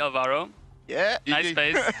 GG, Alvaro. Yeah. Nice GG.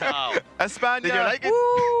 face. Wow. España. Did you like it?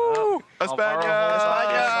 Woo! Alvaro.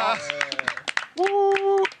 España.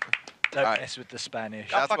 Woo! Don't Alright. mess with the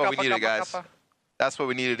Spanish. That's what we needed, guys. That's what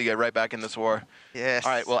we needed to get right back in this war. Yes.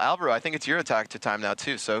 All right, well, Alvaro, I think it's your attack to time now,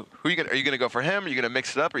 too. So are you gonna go for him? Are you going to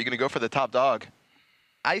mix it up? Or are you going to go for the top dog?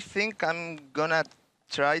 I think I'm gonna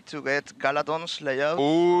try to get Galadon's layout.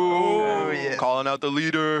 Ooh, yeah. calling out the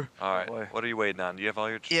leader. All right. What are you waiting on? Do you have all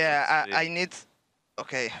your? Yeah, I need.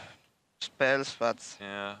 Okay, spells, but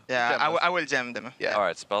Yeah. yeah, I will gem them. Yeah. All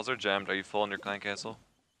right. Spells are gemmed. Are you full in your clan castle?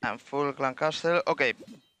 I'm full clan castle. Okay,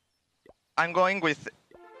 I'm going with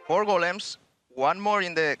 4 golems, 1 more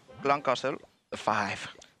in the clan castle. The 5.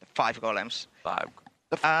 5 golems. 5.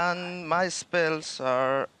 And my spells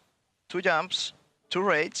are 2 jumps, 2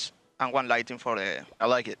 rage, and 1 lighting for the. I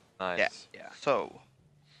like it. Nice. Yeah. So,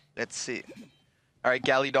 let's see. All right,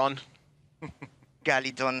 Galidon.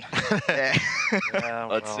 Galidon. Yeah. Yeah,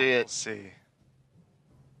 Let's see it. We'll see.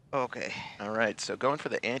 Okay. All right, so going for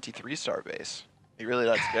the anti 3-star base. You really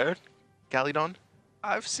that scared, Galidon?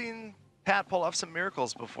 I've seen Pat pull off some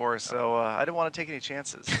miracles before, so I didn't want to take any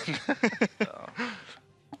chances. So,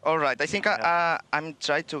 All right. I think I'm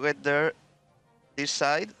trying to get there this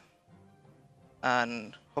side,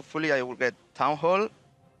 and hopefully I will get Town Hall,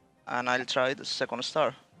 and I'll try the 2nd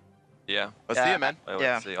star. Yeah. Let's see it, man. Wait,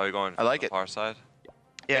 Yeah. let's see. Are you going I like the it. far side?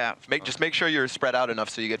 Yeah. Just make sure you're spread out enough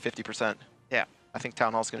so you get 50%. Yeah. I think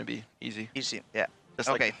Town Hall's going to be easy. Easy. Yeah.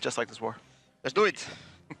 Just like this war. Let's do it.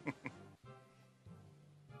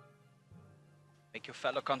 Make your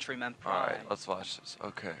fellow countrymen All proud. right. Let's watch this.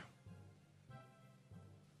 Okay.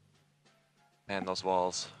 Man, those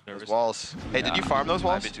walls. Those walls. Hey, did you farm those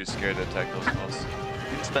walls? I'd be too scared to attack those walls.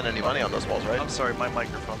 You didn't spend any money on those walls, right? I'm sorry, my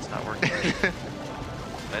microphone's not working.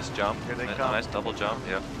 Nice jump. Here they Nice- come. Nice double jump.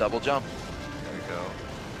 Yeah. Double jump. There we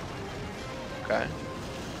go. Okay.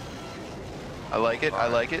 I like it. I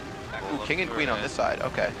like it. Ooh, Golem king and queen on turret. this side.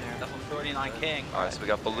 Okay. Level 39 king. All right. So we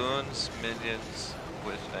got balloons, minions,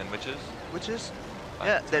 and witches. Witches?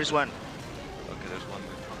 Yeah, there's one. Okay. There's one.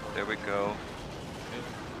 There we go.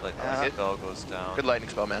 Lightning Like it. spell goes down. Good lightning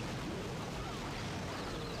spell, man.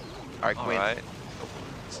 All right, All queen. right. Here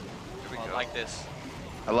we I go. like this.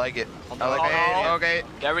 I like it. On I the like it. wall. Okay.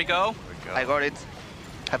 There we go. Here we go. I got it.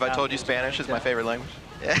 Have I told you Spanish is my favorite language?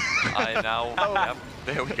 Yeah. I now. Yep.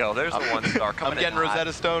 There we go. There's the 1 star I'm coming getting in hot.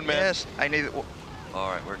 Rosetta Stone, man. Yes, I need. All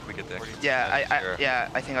right. Where can we get the extra? Yeah, Sure.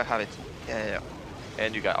 I think I have it. Yeah.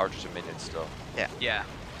 And you got archers and minions still. Yeah.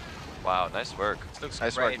 Wow. Nice work. This looks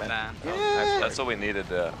Nice work, great, man. man. That's what we needed.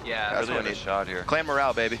 Yeah. That's Really what had we a need. shot here. Clan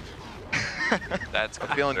morale, baby. That's I'm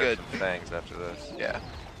feeling good. Thanks after this. Yeah.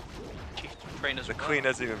 Chief trainers. The queen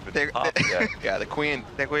hasn't even been The- popped yet. Yeah, the queen.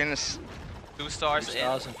 The queen's. 2 stars 2 in.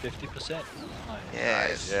 stars and 50%.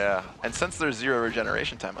 Yes. Yeah. And since there's 0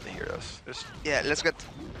 regeneration time on the heroes, Yeah, let's get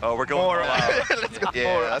Oh, we're going more. all out. Let's get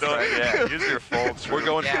yeah, more. that's Don't- right. Yeah, use your full. We're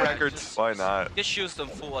going for Yeah, records. Why not? Just use them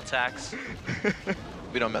full attacks.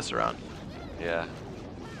 We don't mess around. Yeah.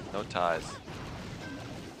 No ties.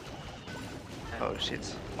 Oh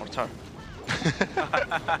shit, mortar.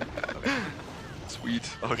 Sweet.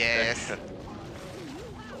 Okay. Yes.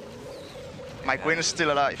 My queen is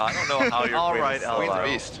still alive. I don't know how your All queen right, is still Queen's a alive.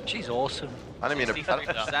 beast. She's awesome. I don't mean to,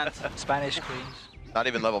 63%. Spanish queens. not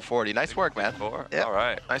even level 40. Nice work, man. Four? Yeah. All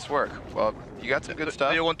right. Nice work. Well, you got some good Do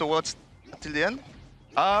stuff. you want to watch till the end?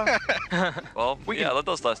 Well, let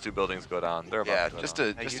those last 2 buildings go down. They're about to go just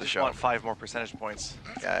down. to you just to just show. want 5 more percentage points.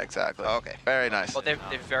 Yeah, exactly. Okay. Very nice. But they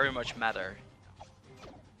very much matter.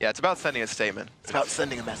 Yeah, it's about sending a statement. It's about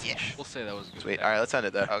sending a message. We'll say that was a good. Sweet. All right, let's end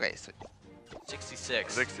it there. Okay. So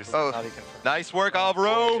 66. 66. Oh, nice work,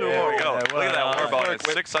 Alvaro. There we go. Look at that war bonus.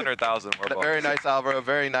 Work. 600,000 war bonus. Very nice, Alvaro.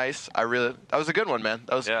 Very nice. That was a good one, man.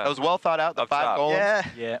 That was well thought out. The Up 5 top. goals.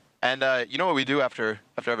 Yeah. And you know what we do after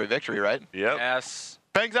every victory, right? Yep. Yes.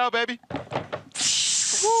 Bangs out, baby.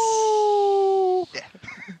 Woo! Yeah.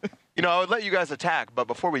 You know, I would let you guys attack, but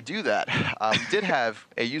before we do that, we did have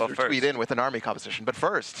a user tweet in with an army composition. But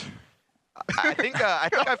first, I think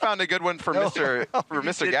I found a good one for Mr.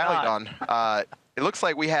 Galidon. It looks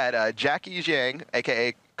like we had Jackie Jiang,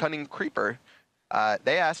 aka Cunning Creeper.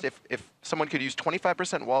 They asked if someone could use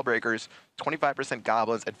 25% wall breakers, 25%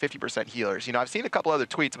 goblins, and 50% healers. You know, I've seen a couple other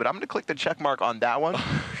tweets, but I'm going to click the check mark on that one.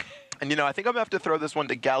 And, you know, I think I'm going to have to throw this one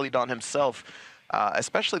to Galidon himself,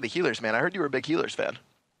 especially the healers, man. I heard you were a big healers fan.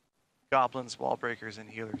 Goblins, wall breakers, and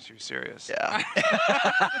healers. You're serious? Yeah.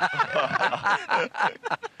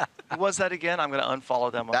 Who was that again? I'm going to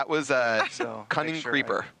unfollow them. That was so Cunning make sure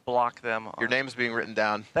Creeper. I block them. Your name's being written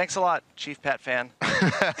down. Thanks a lot, Chief Pat fan,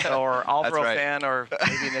 or Alvaro right. fan, or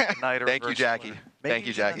maybe Nick Knight. Or Thank you, Jackie. Thank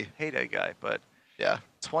you, Jackie. Heyday guy, but yeah.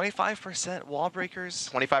 25% wall breakers.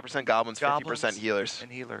 25% goblins, 50% healers.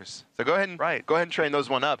 And healers. So go ahead and train those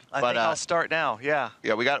one up. I think I'll start now. Yeah.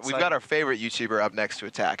 Yeah, we've got our favorite YouTuber up next to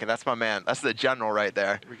attack, and that's my man. That's the general right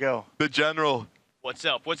there. Here we go. The general. What's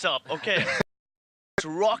up? What's up? Okay. To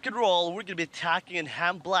rock and roll, we're gonna be attacking and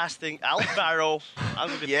hand blasting Alvaro. I'm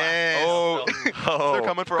gonna be blasting. Oh, they're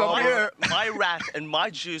coming for all of you. My wrath and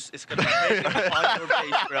my juice is gonna be raining upon your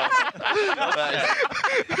face, bro.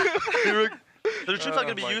 So the troops I'm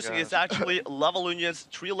gonna be using is actually level unions,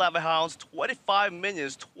 3 lava hounds, 25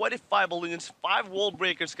 minions, 25 balloons, 5 wall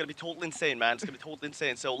breakers. It's gonna be totally insane, man. It's gonna be totally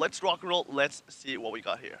insane. So let's rock and roll. Let's see what we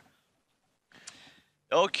got here.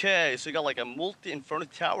 Okay, so you got like a multi-inferno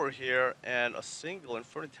tower here and a single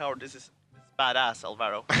inferno tower. This is badass,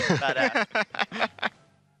 Alvaro. Badass.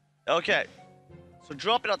 Okay, so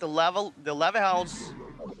dropping out the lava hounds,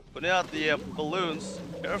 putting out the balloons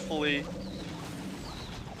carefully.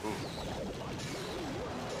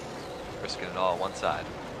 Risking it all on one side.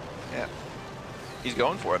 Yeah. He's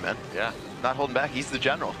going for it, man. Yeah. Not holding back. He's the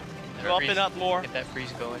general. Dropping out more. Get that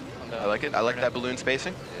freeze going. On the I like it. I like that balloon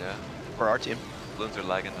spacing. Yeah. For our team. Balloons are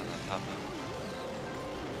lagging on the top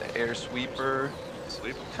now. The air sweeper.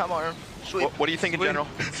 Sweep. Come on. Sweep. What do you think, General?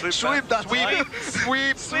 Sweep.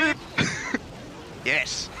 Sweep. Sweep.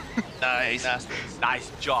 Yes. Nice.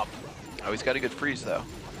 Nice job. Oh, he's got a good freeze, though.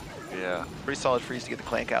 Yeah. Pretty solid freeze to get the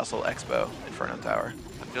Clan Castle Expo Inferno Tower.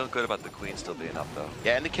 I feel good about the queen still being up, though.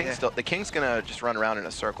 Yeah, and the king the king's gonna just run around in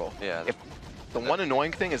a circle. Yeah. If the one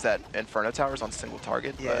annoying thing is that Inferno Tower's on single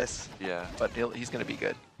target. Yes. But he's gonna be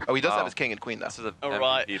good. Oh, he does have his king and queen though. This is a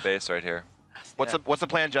Alright. MVP base right here. What's the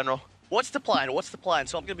plan, General? What's the plan?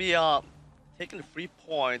 So I'm gonna be taking the 3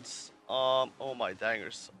 points. Oh my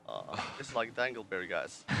dangers. This is like Dangleberry,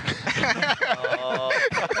 guys.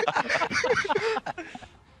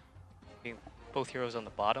 Both heroes on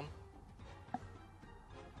the bottom.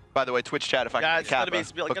 By the way, Twitch chat, if I can get Kappa,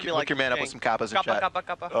 hook your man up with some Kappas in chat.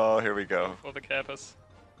 Kappa. Oh, here we go. For the Kappas.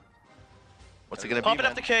 What's it gonna be? Popping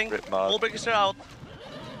up the king. Wall breakers are out.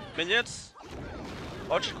 Minions.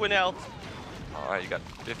 Archer Queen out. Alright, you got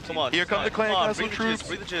 15. Come on. Here come the Clan Castle troops.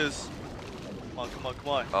 Breathe the jizz. Come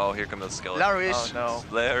on. Oh, here come the skeletons. Larry. Oh no.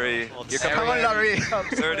 Larry. Here come Come on, Larry.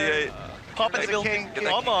 38. Pop it, Bill.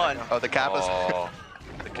 Come on. Oh, the Kappas. Oh,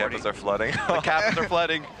 the Kappas are flooding. The Kappas are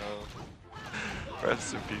flooding.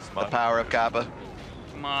 Rest in peace, The mod. power of Kappa.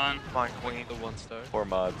 Come on. Come on, Queen. The 1-star. Poor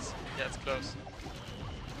mods. Yeah, it's close.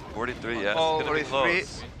 43, yeah. Oh, It's gonna be 43.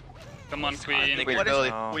 close. Come on, Queen. Wait, What Billy.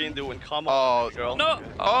 is Queen doing? Come on, girl. No!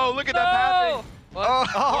 Oh, look at that passing.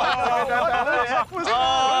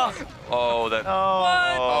 Oh, that.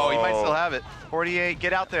 Oh, he might still have it. 48.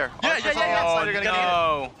 Get out there. Yeah, Archers yeah, on the yeah. outside are gonna get it.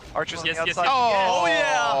 No. Archers on Yes, the yes, outside. yes. Oh, yeah.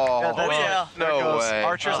 Yeah, Oh, yeah. There it No goes. way.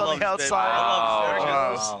 Archers I on love the this, baby. outside. I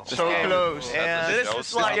love So Game. close. And This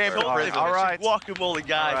is like game so hard. All right. guacamole,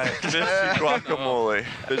 guys. Guacamole.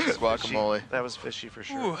 This is guacamole. That was fishy for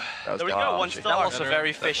sure. That was There we go, 1 That star. was a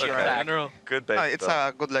very fishy okay. attack. Good base. No, it's though.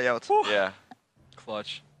 a good layout. Yeah.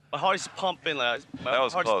 Clutch. My heart is pumping, guys. My That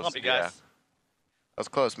was heart close, is pumping, yeah. guys. That was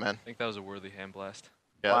close, man. I think that was a worthy hand blast.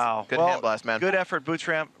 Yeah, Wow. Good Well, hand blast, man. Good effort,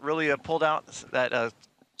 Bootramp. Really pulled out that,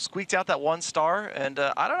 squeaked out that 1 star. And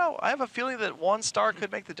I don't know. I have a feeling that 1 star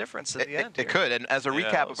could make the difference in the end. It could. And as a Yeah,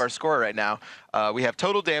 recap that of was- our score right now, we have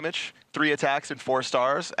total damage, 3 attacks and 4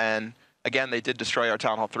 stars, and Again, they did destroy our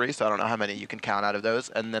Town Hall 3, so I don't know how many you can count out of those.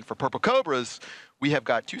 And then for Purple Cobras, we have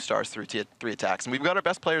got 2 stars through 3 attacks, and we've got our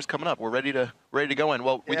best players coming up. We're ready to go in.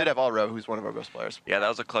 Well, we did have Alro, who's one of our best players. Yeah, that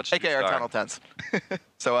was a clutch. AKA our two-star. Town Hall 10s.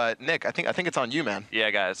 So Nick, I think it's on you, man.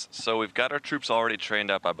 Yeah, guys. So we've got our troops already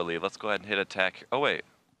trained up, I believe. Let's go ahead and hit attack here. Oh wait,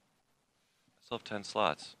 I still have 10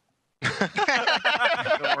 slots.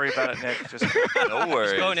 Don't worry about it, Nick. Just No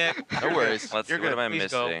worries. Go, Nick. No worries. Let's see, what am I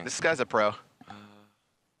missing? This guy's a pro.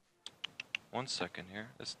 1 second here.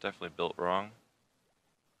 This is definitely built wrong.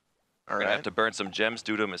 All We're gonna right. have to burn some gems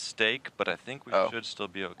due to a mistake, but I think we should still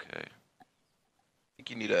be okay. I think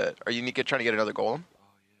you need are you trying to get another golem? Oh,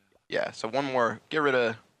 yeah. So one more. Get rid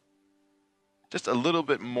of just a little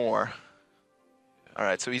bit more. All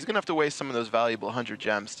right, so he's going to have to waste some of those valuable 100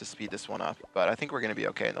 gems to speed this one up, but I think we're going to be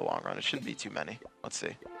okay in the long run. It shouldn't be too many. Let's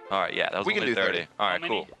see. All right, yeah, that was We can only do 30. All right, How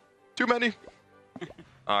cool. many? Too many.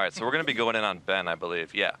 All right, so we're going to be going in on Ben, I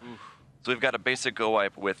believe. Yeah. So we've got a basic go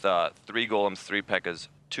wipe with 3 golems, 3 P.E.K.K.A.s,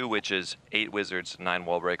 2 witches, 8 wizards, 9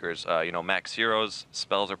 wall breakers. You know, max heroes.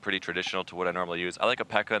 Spells are pretty traditional to what I normally use. I like a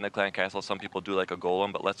P.E.K.K.A. in the clan castle. Some people do like a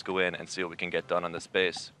golem, but let's go in and see what we can get done on this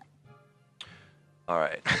base. All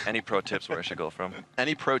right. Any pro tips where I should go from?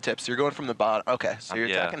 Any pro tips? You're going from the bottom. Okay, so you're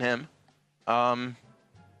Yeah. attacking him. I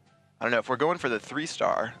don't know. If we're going for the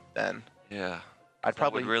 3-star, then Yeah. I'd That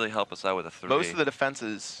probably would really help us out with a 3. most of the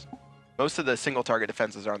defenses, most of the single target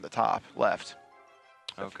defenses are on the top left.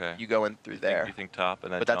 So if Okay. you go in through there. You think top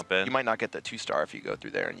and then But that's, jump in? you might not get the 2-star if you go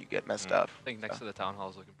through there and you get messed up. I think next to the town hall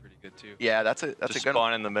is looking pretty good too. Yeah, that's a Just good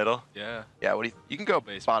spawn in the middle. Yeah. Yeah, what do you can go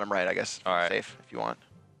bottom right, I guess. All right. Safe if you want.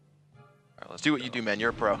 All right, Let's do what you do, man. You're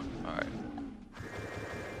a pro. All right.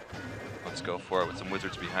 Let's go for it with some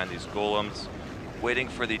wizards behind these golems. Waiting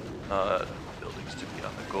for the buildings to be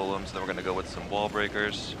on the golems. Then we're going to go with some wall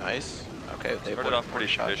breakers. Nice. Okay, they Started off pretty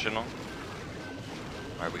traditional.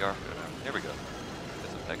 All right, we are good. Here we go.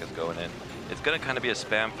 This attack is going in. It's going to kind of be a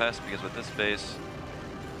spam fest because with this base...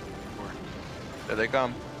 There they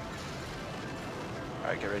come. All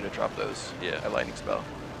right, get ready to drop those. Yeah. A lightning spell.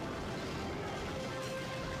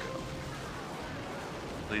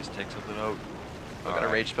 Please take something out. I got a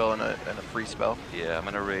rage spell and a free spell. Yeah, I'm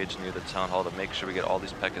going to rage near the town hall to make sure we get all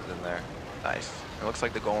these P.E.K.K.A.s in there. Nice. It looks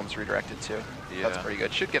like the golem's redirected too. Yeah. That's pretty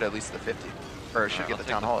good. Should get at least the 50. Or should get the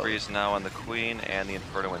town hall. Freeze now on the Queen and the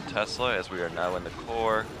Inferno and Tesla as we are now in the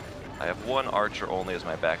core. I have 1 Archer only as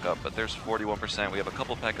my backup, but there's 41%. We have a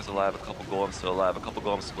couple P.E.K.K.A.s alive, a couple golems still alive, a couple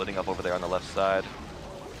golems splitting up over there on the left side.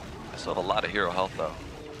 I still have a lot of hero health though.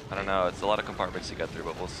 I don't know, it's a lot of compartments to get through,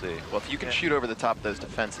 but we'll see. Well, if you can shoot over the top of those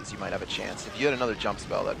defenses, you might have a chance. If you had another jump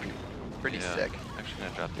spell, that'd be pretty sick. Actually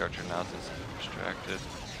gonna drop the Archer now since I'm distracted.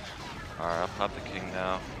 Alright, I'll pop the King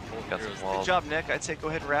now. Got some walls. Good job, Nick. I'd say go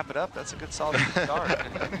ahead and wrap it up. That's a good solid start.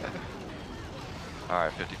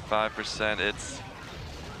 Alright, 55%. It's...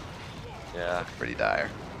 Yeah. Pretty dire.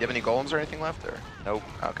 Do you have any golems or anything left, or? Nope.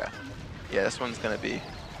 Okay. Yeah, this one's gonna be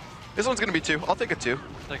 2. I'll take a 2.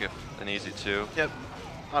 Take an easy 2. Yep.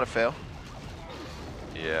 Not a fail.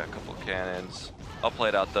 Yeah, a couple cannons. I'll play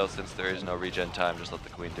it out though since there is no regen time. Just let the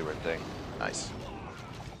Queen do her thing. Nice.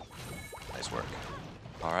 Nice work.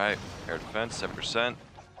 All right, air defense, 7%.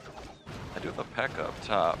 I do have a P.E.K.K.A. up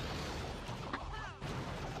top.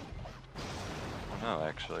 Oh no,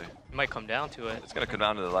 actually. It might come down to it. It's gonna come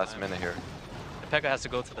down to the last minute here. The P.E.K.K.A. has to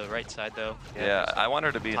go to the right side though. Yeah, I want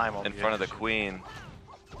her to be time will in be front of an the Queen.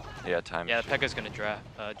 Yeah, time. Yeah, the issue. P.E.K.K.A.'s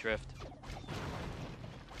gonna drift.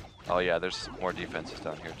 Oh yeah, there's more defenses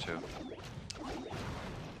down here too.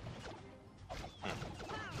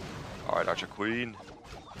 All right, Archer Queen.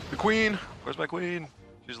 The Queen. Where's my Queen?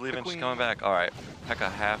 She's leaving. She's Queen. coming back. All right, P.E.K.K.A.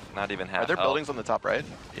 half, not even half. Are there health. buildings on the top right?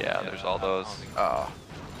 Yeah, there's all those.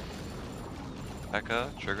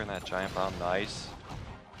 P.E.K.K.A. triggering that giant bomb. Nice.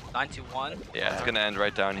 91. Yeah, it's gonna end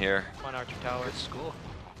right down here. One Archer Tower. Good school.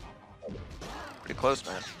 Pretty close,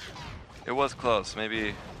 man. It was close.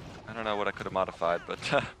 Maybe, I don't know what I could have modified, but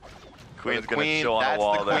Queen's The gonna Queen, show on that's the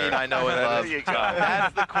wall the there. Queen I know and love.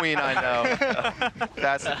 That's the Queen I know.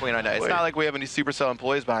 That's the Queen I know. It's not like we have any Supercell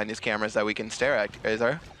employees behind these cameras that we can stare at, is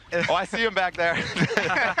there? Oh, I see him back there.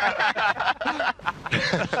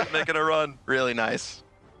 Making a run. Really nice.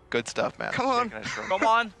 Good stuff, man. Come on. Come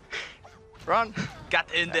on. Run.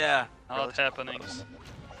 Got in there. Not happening.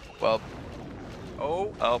 Well.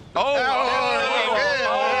 Oh. Oh. Oh.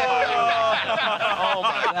 Oh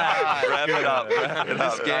my God. Wrap it up. Wrap it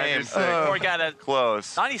up. This game. We got a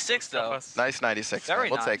Close. 96 though. Nice 96. Very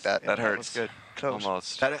We'll nice. take that. That hurts. Good. Close.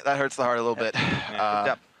 Almost. That hurts the heart a little bit.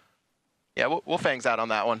 Yeah, we'll fangs out on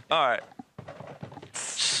that one. All right.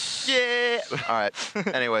 Yeah. All right.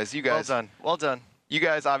 Anyways, you Well guys. done. Well done. You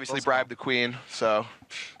guys obviously bribed the Queen, so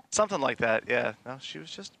Something like that, yeah. No, she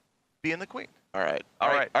was just being the queen. All right. All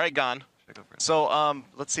All right. right. All right, Gone. So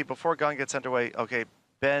let's see, before Gon gets underway, okay,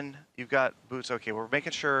 Ben, you've got boots. Okay, we're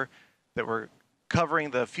making sure that we're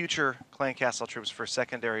covering the future clan castle troops for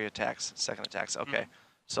secondary attacks, second attacks. Okay,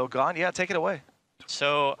 so Gon, yeah, take it away.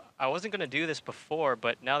 So I wasn't going to do this before,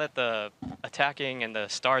 but now that the attacking and the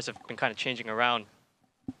stars have been kind of changing around,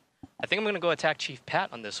 I think I'm going to go attack Chief Pat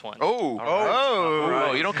on this one.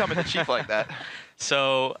 Oh, you don't come at the Chief like that.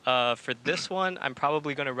 So for this one, I'm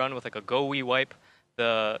probably going to run with like a go wee wipe.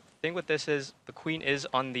 The thing with this is the queen is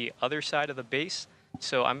on the other side of the base,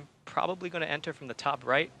 so I'm probably going to enter from the top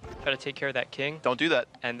right, try to take care of that king. Don't do that.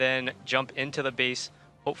 And then jump into the base,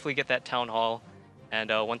 hopefully get that town hall. And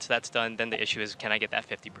once that's done, then the issue is, can I get that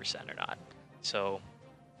 50% or not? So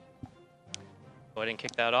go ahead and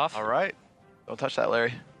kick that off. All right. Don't touch that,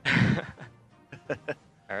 Larry.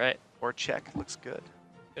 All right. Or check. Looks good.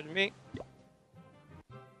 Good to me.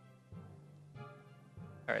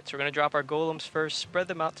 All right, so we're going to drop our golems first, spread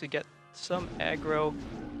them out to get some aggro.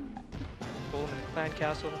 Golem in the clan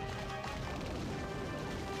castle.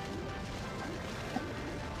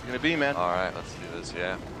 You're going to be, man. All right, let's do this,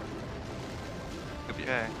 yeah. Could be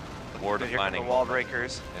Okay. war Here come defining the wall moment.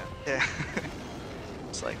 breakers. Yeah.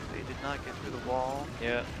 Looks like they did not get through the wall.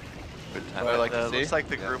 Yeah. Good But, time. I like to see. looks like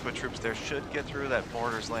the group of troops there should get through. That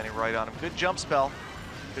mortar's landing right on them. Good jump spell.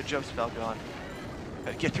 Good jump spell going.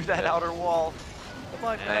 Gotta get through that outer wall. Come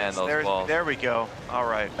on, Man, guys. those walls. There we go. All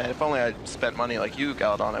right. Man, if only I spent money like you,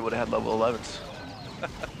 Galadon, I would have had level 11s.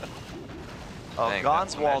 Oh, Dang,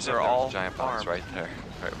 Gon's imagine walls if are there was all giant box farmed. right there.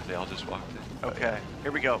 Right where they all just walked in. Okay,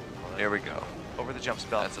 here we go. Here we go. Over the jump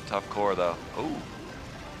spell. That's a tough core, though. Ooh.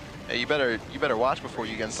 Hey, you better watch before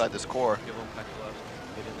you get inside this core. Get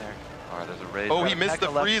in there. All right, there's a raid. Oh, he missed the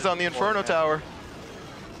freeze on the Inferno Tower.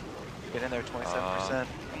 Get in there, 27%.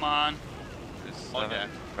 Come on. Okay.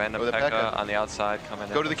 Random Go to P.E.K.K.A. P.E.K.A. on the outside coming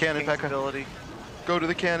in. Go to the cannon, King's P.E.K.K.A. ability. Go to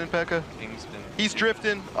the cannon, P.E.K.K.A. King's been He's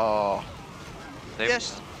drifting. Oh.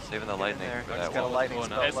 saving the lightning. There. for He's that got a wall. lightning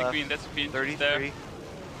spell That's the left. queen, that's the queen. 33. There.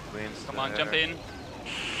 Queen's Come on, there. jump in.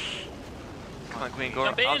 Come on, Queen, go.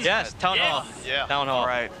 Jump in. Oh, Yes, town hall. Yeah. Town hall.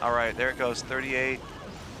 All right, there it goes. 38.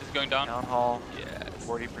 It's going down. Town hall. Yes.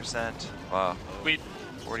 40%. Wow. Sweet.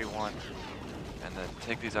 41. And then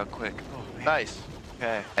take these out quick. Nice.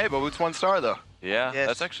 Okay. Hey, but it's 1 star, though. Yeah, Yes.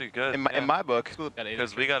 that's actually good. In my book.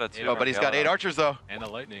 Because we got a 2. Oh, but he's got 8 archers, though. And a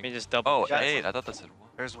lightning. Let me just double Oh, check. 8. I thought that said 1.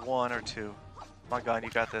 There's 1 or 2. Come on, Gon, you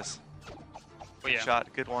got this. Oh, Good yeah.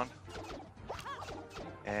 shot. Good one.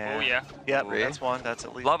 And Oh, yeah. Yep, Three. that's 1. That's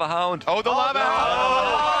at least. Lava Hound. Oh, the lava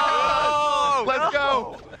hound! Let's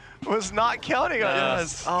go. Was not counting on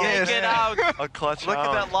this. Oh, Yes. man. Get out. A clutch Look at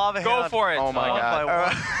hound. that lava Go hand. for it. Oh, my One God. by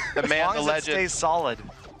one. The As man, long the as legend. it stays solid.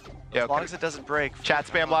 Yeah, As long okay. as it doesn't break. Chat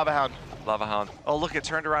spam lava hound. Lava Hound. Oh, look, it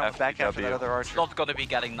turned around with back half FTW. another It's archer. not going to be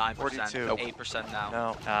getting 9%, 42. 8% now.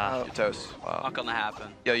 No. You're toast. Wow. Not going to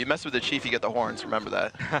happen. Yo, you mess with the chief, you get the horns. Remember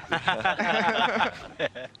that.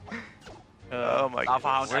 Oh my Lava god.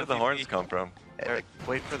 Hound Where did the MVP. horns come from?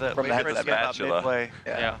 Wait for the From wait the for it head to of get about spatula. midway.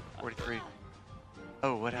 Yeah. 43.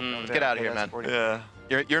 Oh, what happened? over Get there? out of Okay, here, that's man. 40.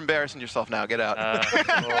 Yeah. You're embarrassing yourself now. Get out. All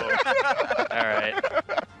right.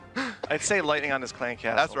 I'd say lightning on his clan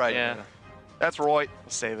castle. That's right. Yeah. That's right. We'll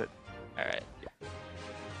save it. All right.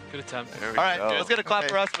 Good attempt. There we All right, go. let's get a clap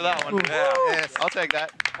for us for that one. Yeah. Yes, I'll take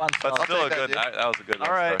that. One But star. still a take that, good. dude. That was a good one.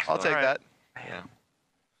 All right. I'll take that. Yeah.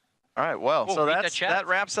 All right, well. So read the that's, chat. that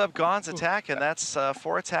wraps up Gon's attack, and that's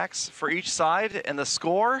 4 attacks for each side. And the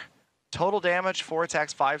score, total damage, 4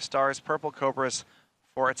 attacks, 5 stars. Purple Cobras,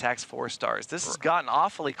 4 attacks, 4 stars. This has gotten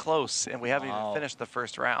awfully close, and we haven't even finished the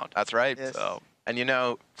first round. That's right. Yes. So, and you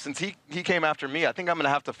know, since he came after me, I think I'm going to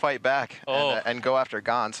have to fight back and go after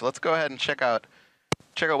Gon. So let's go ahead and check out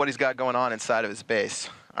what he's got going on inside of his base.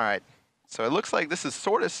 All right. So it looks like this is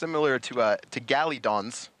sort of similar to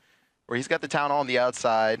Galladon's, where he's got the town hall on the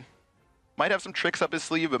outside. Might have some tricks up his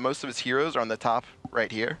sleeve, but most of his heroes are on the top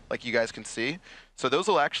right here, like you guys can see. So those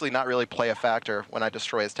will actually not really play a factor when I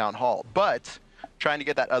destroy his town hall. But trying to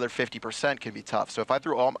get that other 50% can be tough. So if I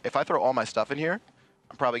throw all my stuff in here,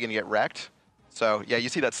 I'm probably going to get wrecked. So yeah, you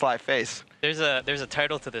see that sly face. There's a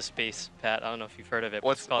title to this base, Pat. I don't know if you've heard of it. But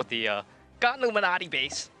What's it's called the Gon Illuminati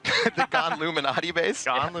base. The Gon Illuminati base.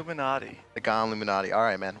 Gon Illuminati. The Gon Illuminati. All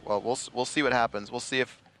right, man. Well, we'll see what happens. We'll see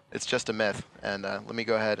if it's just a myth. And let me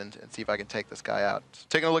go ahead and see if I can take this guy out. So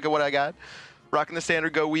taking a look at what I got. Rocking the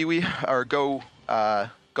standard go wee wee or go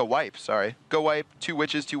wipe. Sorry. Go wipe. 2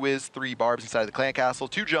 witches, 2 whiz, 3 barbs inside of the clan castle,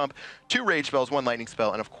 2 jump, 2 rage spells, 1 lightning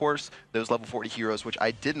spell, and of course those level 40 heroes, which I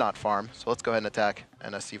did not farm. So let's go ahead and attack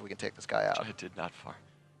and see if we can take this guy out. I did not farm.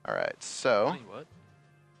 All right. So What?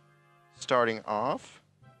 starting off,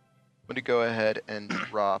 going to go ahead and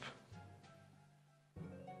drop.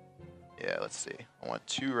 Yeah, let's see. I want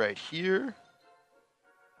 2 right here.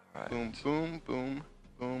 All right. Boom, boom, boom,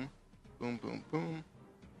 boom, boom, boom, boom.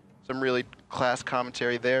 Some really class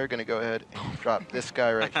commentary there. Going to go ahead and drop this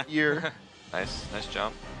guy right here. Nice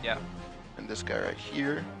jump. Yeah. And this guy right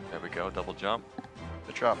here. There we go, double jump.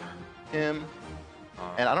 To drop him.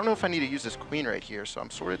 And I don't know if I need to use this queen right here, so I'm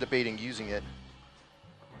sort of debating using it.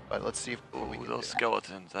 But let's see if we can those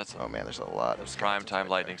skeletons. That's oh man, there's a lot of prime time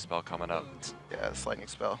lightning spell coming up. Yeah, this lightning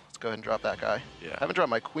spell. Let's go ahead and drop that guy. Yeah. I haven't dropped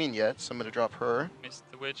my queen yet, so I'm gonna drop her. Missed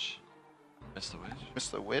the witch. Missed the witch.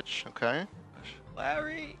 Missed the witch. Okay.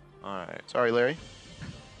 Larry. All right. Sorry, Larry.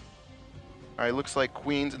 All right, looks like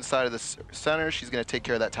queen's inside of the center. She's gonna take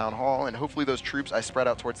care of that town hall, and hopefully those troops I spread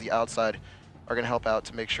out towards the outside are gonna help out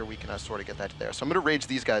to make sure we can sort of get that there. So I'm gonna rage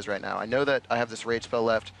these guys right now. I know that I have this rage spell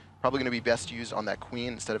left. Probably gonna be best used on that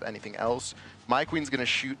queen instead of anything else. My queen's gonna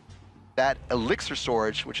shoot that elixir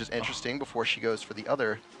storage, which is interesting, before she goes for the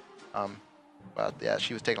other. Well, yeah,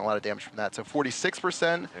 she was taking a lot of damage from that. So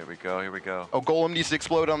 46%. Here we go, here we go. Oh, Golem needs to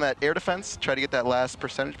explode on that air defense. Try to get that last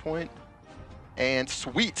percentage point. And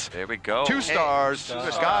sweet. There we go. 2 stars. Hey,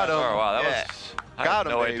 Got him. Oh, wow, that Yeah. was. I Got had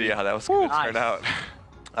him, no baby. idea how that was going to turn Nice. out.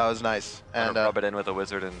 That was nice. And rub it in with a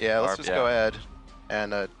wizard and yeah, let's ARP, just go ahead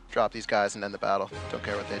and drop these guys and end the battle. Don't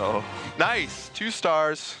care what they do. Oh. Nice. 2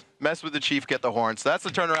 stars. Mess with the chief, get the horns. So that's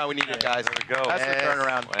the turnaround we needed, guys. There we go. That's the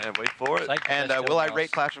turnaround. And wait for it. And will I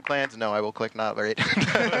rate Clash of Clans? No, I will click not rate.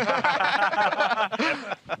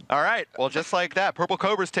 All right. Well, just like that, Purple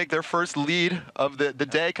Cobras take their first lead of the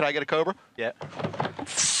day. Can I get a Cobra? Yeah.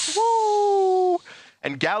 Woo!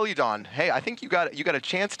 And Galidon, hey, I think you got a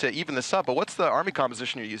chance to even this up, but what's the army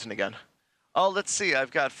composition you're using again? Oh, let's see.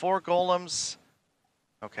 I've got 4 golems.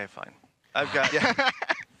 Okay, fine. I've got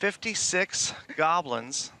 56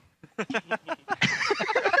 goblins.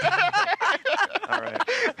 All right.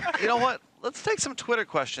 You know what? Let's take some Twitter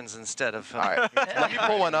questions instead of. All right. Let me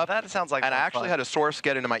pull one up. That sounds like. And I actually had a source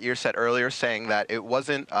get into my ear set earlier saying that it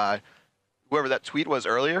wasn't whoever that tweet was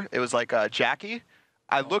earlier. It was like Jackie.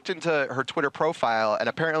 I looked into her Twitter profile, and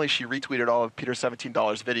apparently she retweeted all of Peter's $17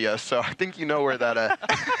 videos. So I think you know where that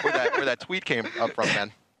where that tweet came up from,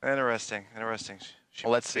 man. Interesting. She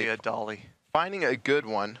Well, let's must be see. a dolly. Finding a good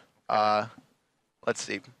one. Let's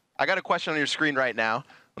see. I got a question on your screen right now.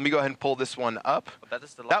 Let me go ahead and pull this one up. That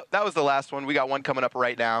is the That was the last one. We got one coming up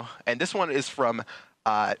right now. And this one is from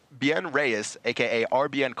Bien Reyes, a.k.a.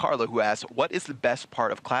 RBN Carlo, who asks, what is the best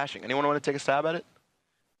part of clashing? Anyone want to take a stab at it?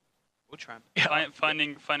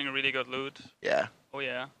 Finding a really good loot. Yeah. Oh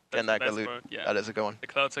yeah. Getting That's that the good best loot. part, yeah. That is a good one. The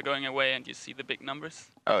clouds are going away and you see the big numbers.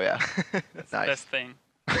 Oh, yeah. That's Nice. the best thing.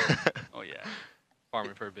 Oh yeah.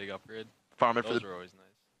 Farming for a big upgrade. Farming for Those the- are always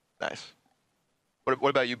nice. Nice. What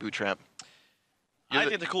about you, Boot Tramp? I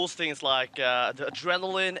think the coolest thing is like the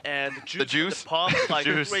adrenaline and the juice. juice? The pump, like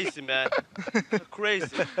Juice. crazy, man.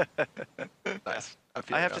 Crazy. Nice.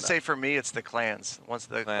 I have to say, for me, it's the clans. Once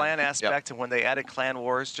the clan aspect, and when they added clan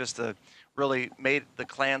wars, just to really made the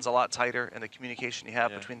clans a lot tighter, and the communication you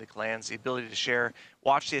have between the clans, the ability to share,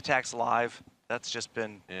 watch the attacks live. That's just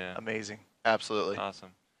been amazing. Absolutely.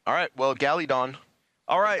 Awesome. All right. Well, Galidon.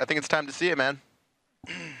 All right. I think it's time to see it, man.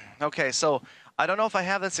 Okay, so I don't know if I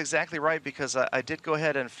have this exactly right because I did go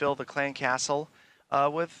ahead and fill the clan castle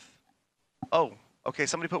with. Oh, okay.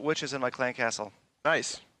 Somebody put witches in my clan castle.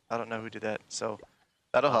 Nice. I don't know who did that, so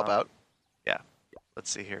that'll help out. Yeah. Let's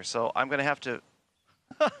see here. So I'm gonna have to.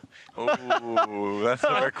 Ooh, that's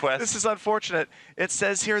a request. This is unfortunate. It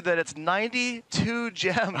says here that it's 92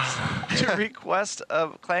 gems to request a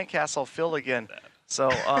clan castle filled again. So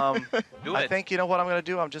I think, you know what I'm going to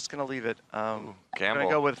do? I'm just going to leave it. I'm going to gamble.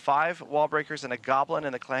 go with 5 wall breakers and a goblin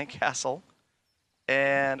in the clan castle.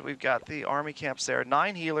 And we've got the army camps there.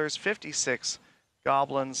 9 healers, 56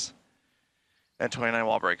 goblins, and 29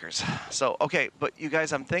 wall breakers. So, okay, but you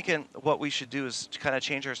guys, I'm thinking what we should do is kind of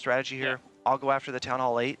change our strategy here. I'll go after the Town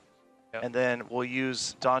Hall 8, and then we'll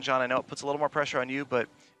use Don John. I know it puts a little more pressure on you, but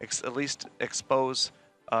at least expose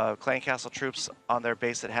clan castle troops on their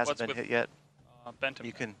base that hasn't been hit yet. Benton.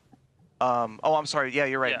 You can. Oh, I'm sorry. Yeah,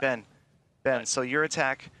 you're right, Yeah. Ben. Ben. So your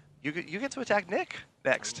attack, you get to attack Nick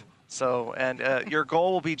next. So your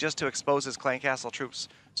goal will be just to expose his clan castle troops,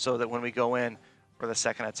 so that when we go in for the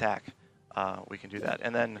second attack, we can do that.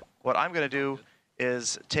 And then what I'm going to do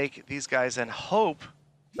is take these guys and hope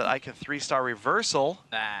that I can 3-star reversal.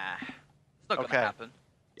 Nah, it's not gonna happen.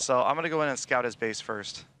 So I'm going to go in and scout his base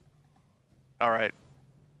first. All right.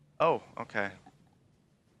 Oh, okay.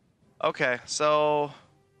 Okay, so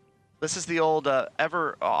this is the old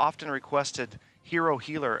ever often requested hero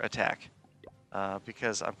healer attack.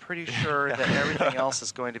 because I'm pretty sure that everything else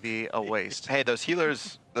is going to be a waste. Hey, those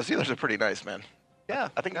healers are pretty nice, man. Yeah.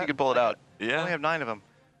 I think you could pull it out. We only have 9 of them.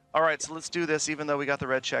 All right, so let's do this, even though we got the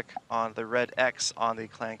red check on the red X on the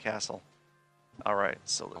clan castle. All right,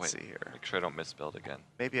 so let's see here. Make sure I don't misbuild again.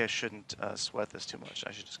 Maybe I shouldn't sweat this too much.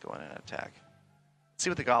 I should just go in and attack. Let's see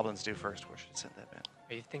what the goblins do first. Where should I send that in?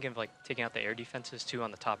 Are you thinking of like taking out the air defenses too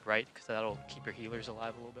on the top right? Because that'll keep your healers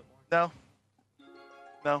alive a little bit more. No.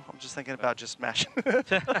 No, I'm just thinking about just smashing.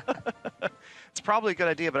 It's probably a good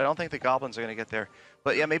idea, but I don't think the goblins are going to get there.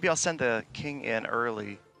 But yeah, maybe I'll send the king in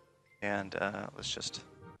early, and let's just...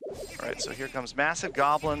 All right, so here comes massive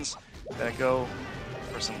goblins. Gonna go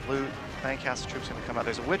for some loot. Clan castle troops gonna come out.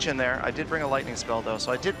 There's a witch in there. I did bring a lightning spell though,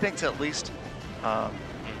 so I did think to at least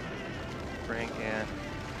bring in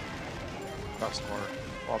some more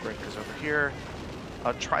wall breakers over here.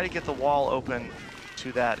 I'll try to get the wall open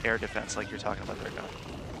to that air defense like you're talking about there, Gun.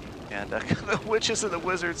 And the witches and the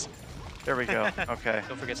wizards. There we go. Okay.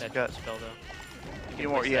 Don't forget that got spell though. few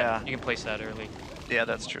more, yeah. You can place that early. Yeah,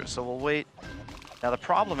 that's true. So we'll wait. Now the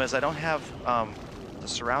problem is I don't have the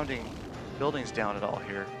surrounding buildings down at all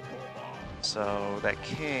here. So that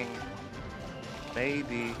king may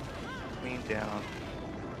be queen down.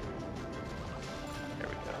 There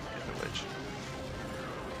we go. Get the witch.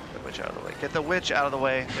 Get the witch out of the way. Get the witch out of the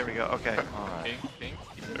way. There we go. Okay. All right.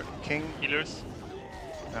 King. Healers.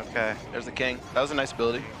 Okay. There's the king. That was a nice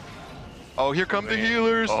ability. Oh, here come the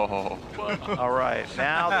healers. Oh. All right.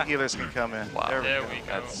 Now the healers can come in. Wow. There we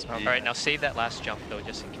go. All right, now save that last jump though,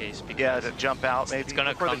 just in case. Because yeah, to jump out maybe. It's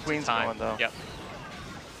gonna before come the queen's to time. going though. Yep.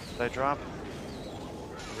 Did I drop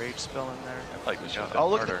a rage spell in there? Like we should have Oh,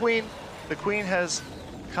 look at harder. the queen. The queen has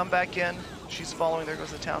come back in. She's following. There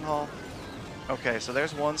goes the town hall. Okay, so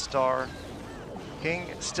there's 1 star. King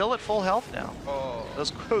still at full health now. Oh.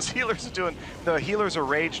 Those healers are doing. The healers are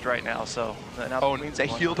raged right now. So now the queen's they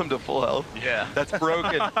going. healed him to full health. Yeah. That's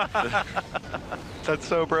broken. That's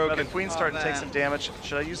so broken. The queen's starting to take some damage.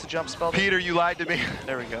 Should I use the jump spell? Peter, you lied to me.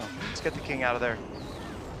 There we go. Let's get the king out of there.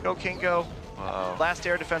 Go, king, go. Wow. Last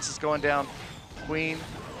air defense is going down. Queen.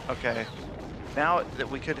 Okay. Now that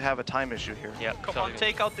we could have a time issue here. Yep. Come on,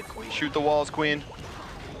 take out the queen. Shoot the walls, queen.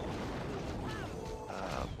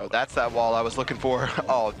 Oh, that's that wall I was looking for.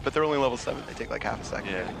 Oh, but they're only level 7. They take like half a second.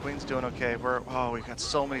 Yeah, the queen's doing okay. We've got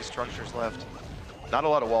so many structures left. Not a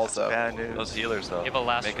lot of walls, though. Bad news. Those healers, though. You have a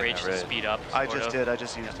last making rage that to raid. speed up. I sort just of. did. I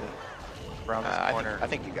just used it. Around this corner. I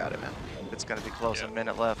think you got it, man. It's going to be close. Yeah. A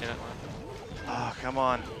minute left. Yeah. Oh, come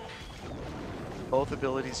on. Both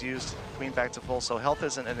abilities used. Queen back to full. So health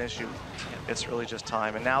isn't an issue. It's really just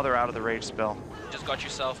time. And now they're out of the rage spell. Just got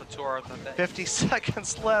yourself a tour of the day. 50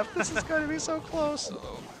 seconds left. This is going to be so close.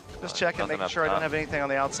 Just checking, making sure I don't have anything on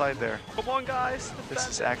the outside there. Come on, guys. This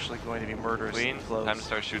is actually going to be murderous. Queen, close. time to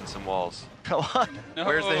start shooting some walls. Come on. No.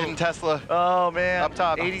 Where's the hidden Tesla? Oh, man. Up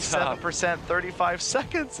top. 87%, 35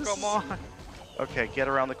 seconds. Come on. Okay, get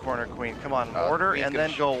around the corner, queen. Come on, Oh, order, Queen's and gonna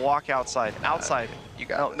then go walk outside. Outside. You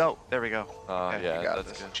got No, there we go. Yeah, you got that's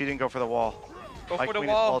this. good. She didn't go for the wall. Go My for the queen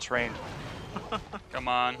wall. is well trained. Come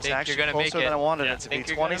on. It's Think actually you're gonna make closer than it. I wanted Yeah, it to be. think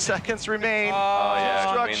you're 20 gonna- seconds remain. Oh,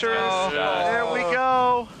 yeah, Structures. Queen's gonna- There we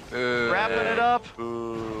go. Ooh. Wrapping it up.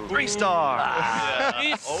 Ooh. 3 star.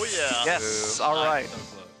 Yeah. Oh yeah. Yes. All right.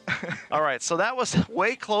 All right. So that was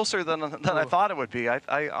way closer than I thought it would be.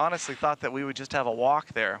 I honestly thought that we would just have a walk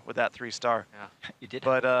there with that 3 star. Yeah. You did.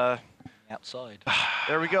 But Outside.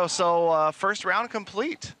 there we go. So first round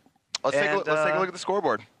complete. Let's take a look And, at the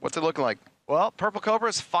scoreboard. What's it looking like? Well, Purple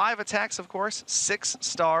Cobra's 5 attacks, of course, 6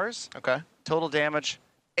 stars. Okay. Total damage,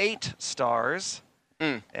 8 stars.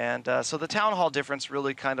 And so the Town Hall difference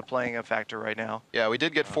really kind of playing a factor right now. Yeah, we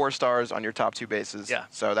did get 4 stars on your top 2 bases. Yeah.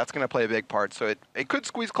 So that's going to play a big part. So it could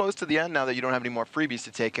squeeze close to the end now that you don't have any more freebies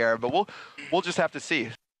to take care of. But we'll just have to see.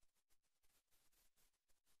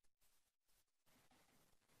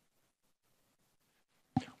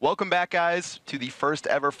 Welcome back, guys, to the first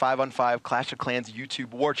ever 5-on-5 Clash of Clans YouTube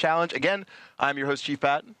War Challenge. Again, I'm your host, Chief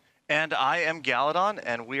Pat. And I am Galadon,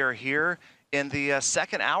 and we are here in the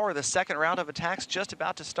second hour, the second round of attacks just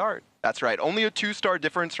about to start. That's right. Only a 2-star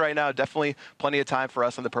difference right now. Definitely plenty of time for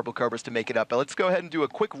us on the Purple Cobras to make it up. But let's go ahead and do a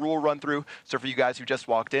quick rule run through. So for you guys who just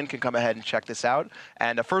walked in, can come ahead and check this out.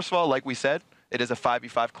 And first of all, like we said, it is a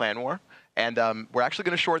 5v5 clan war. And we're actually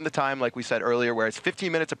going to shorten the time, like we said earlier, where it's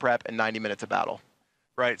 15 minutes of prep and 90 minutes of battle.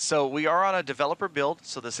 Right, so we are on a developer build,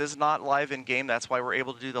 so this is not live in-game. That's why we're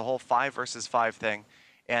able to do the whole 5 versus 5 thing.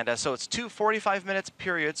 And so it's 2 45-minute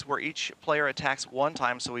periods where each player attacks 1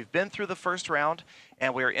 time. So we've been through the first round,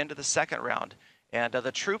 and we are into the second round. And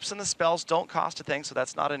the troops and the spells don't cost a thing, so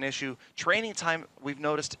that's not an issue. Training time, we've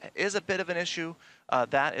noticed, is a bit of an issue.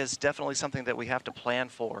 that is definitely something that we have to plan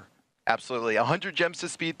for. Absolutely. 100 gems to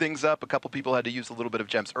speed things up. A couple people had to use a little bit of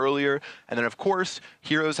gems earlier. And then, of course,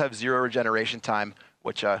 heroes have 0 regeneration time,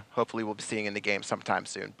 which hopefully we'll be seeing in the game sometime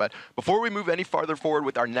soon. But before we move any farther forward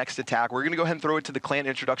with our next attack, we're going to go ahead and throw it to the clan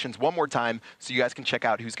introductions one more time so you guys can check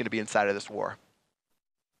out who's going to be inside of this war.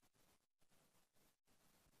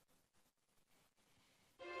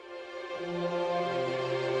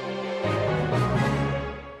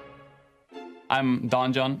 I'm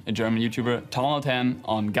Don John, a German YouTuber, Town Hall 10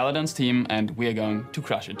 on Galadon's team, and we are going to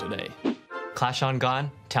crush it today. Clash on Gone,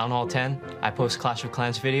 Town Hall 10. I post Clash of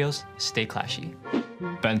Clans videos. Stay clashy.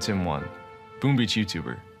 Benton1, Boom Beach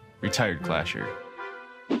YouTuber, retired clasher.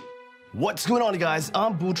 What's going on, guys?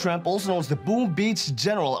 I'm Bootramp, also known as the Boom Beach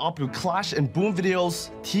General. I upload Clash and Boom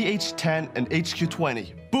videos, TH10 and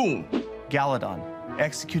HQ20. Boom! Galadon,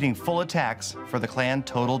 executing full attacks for the clan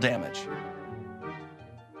total damage.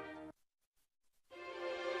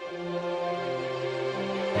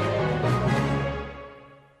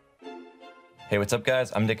 Hey, what's up,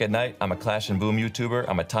 guys? I'm Nick at Night. I'm a Clash and Boom YouTuber.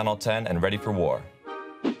 I'm a Town Hall 10 and ready for war.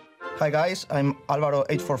 Hi guys, I'm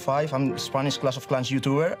Alvaro845. I'm Spanish Clash of Clans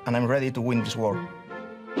YouTuber, and I'm ready to win this war.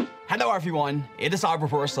 Hello everyone, it is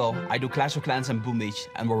Arborporso. I do Clash of Clans and Boom Beach,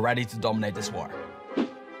 and we're ready to dominate this war.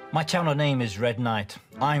 My channel name is Red Knight.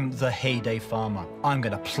 I'm the heyday farmer. I'm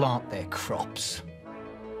gonna plant their crops.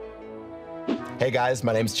 Hey guys,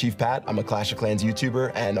 my name's Chief Pat. I'm a Clash of Clans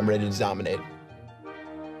YouTuber, and I'm ready to dominate.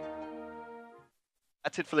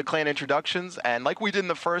 That's it for the clan introductions, and like we did in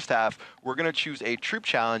the first half, we're going to choose a troop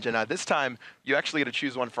challenge, and this time, you actually get to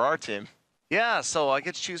choose one for our team. Yeah, so I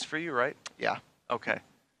get to choose for you, right? Yeah. Okay.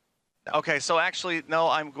 Okay, so actually, no,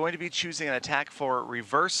 I'm going to be choosing an attack for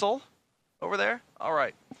reversal over there. All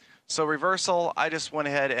right. So reversal, I just went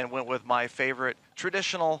ahead and went with my favorite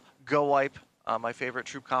traditional go wipe, my favorite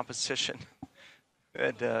troop composition.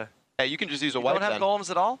 And hey, you can just use a you wipe. Don't have golems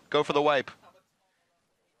at all? Go for the wipe.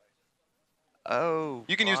 Oh.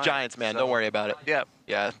 You can use fine. giants, man. Don't worry about it. Yeah.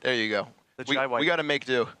 Yeah, there you go. We got to make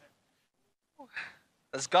do.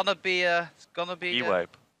 It's gonna be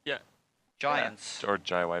E-wipe. Yeah. Giants. Or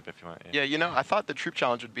Giant wipe if you want. Yeah, you know, I thought the troop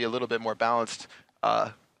challenge would be a little bit more balanced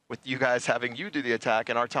with you guys having you do the attack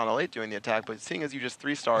and our Town Hall 8 doing the attack, but seeing as you just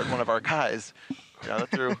 3-starred one of our guys, you know, that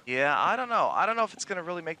threw. Yeah, I don't know. I don't know if it's going to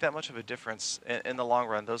really make that much of a difference in the long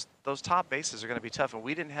run. Those top bases are going to be tough, and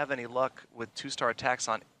we didn't have any luck with 2-star attacks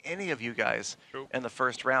on any of you guys in the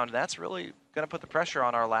first round. And that's really going to put the pressure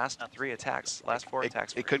on our last 4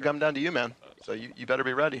 attacks. It could come down to you, man. So you better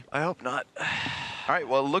be ready. I hope not. All right,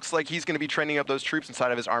 well, it looks like he's going to be training up those troops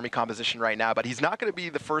inside of his army composition right now, but he's not going to be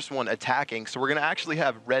the first one attacking. So we're going to actually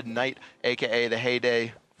have Red Knight, a.k.a. the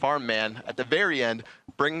Heyday Farm Man, at the very end,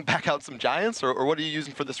 bring back out some giants, or what are you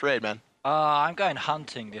using for this raid, man? I'm going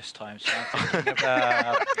hunting this time, so I'm thinking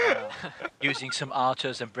of using some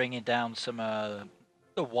archers and bringing down some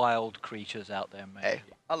the wild creatures out there, maybe. Hey,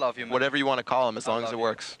 I love you, man. Whatever you want to call them, as long as it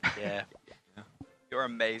works. Yeah. You're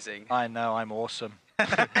amazing. I know, I'm awesome.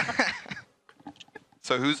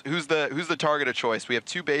 So who's the target of choice? We have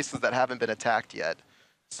 2 bases that haven't been attacked yet,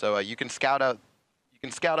 so you can scout out. You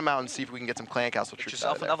can scout them out and see if we can get some clan castle troops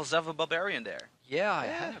yourself out of there. a level 7 barbarian there. Yeah, I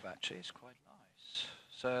have actually. It's quite nice.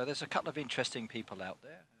 So there's a couple of interesting people out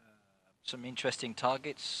there. Some interesting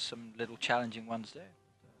targets, some little challenging ones there.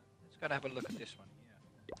 Let's go and have a look at this one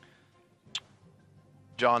here.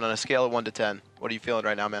 John, on a scale of 1 to 10, what are you feeling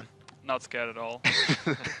right now, man? Not scared at all.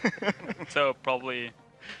 So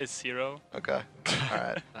it's 0. Okay. All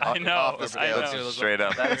right. I know. Off the scale. I know. Straight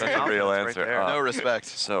up. That's a real answer. Right no respect.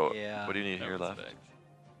 So, Yeah. what do you need No here left? respect.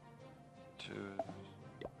 2.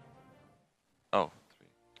 Oh,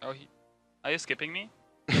 3. Oh, are you skipping me?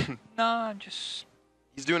 No, I'm just.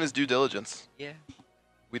 He's doing his due diligence. Yeah.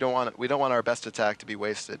 We don't want our best attack to be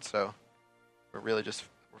wasted, so we're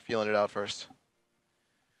feeling it out first.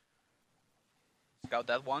 Scout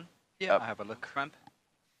that one. Yeah, I'll have a look. Tramp.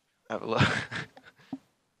 Have a look.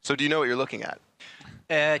 So do you know what you're looking at?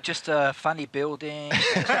 Just a funny building,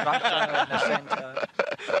 structure in the center.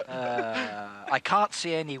 I can't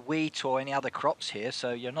see any wheat or any other crops here,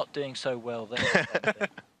 so you're not doing so well there.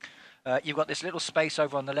 You've got this little space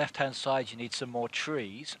over on the left-hand side. You need some more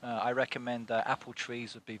trees. I recommend apple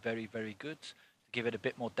trees would be very, very good to give it a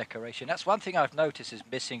bit more decoration. That's one thing I've noticed is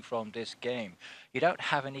missing from this game. You don't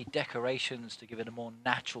have any decorations to give it a more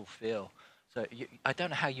natural feel. So I don't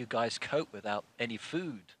know how you guys cope without any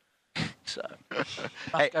food. So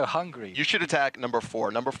must go hungry. You should attack number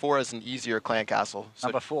 4. Number 4 is an easier clan castle. So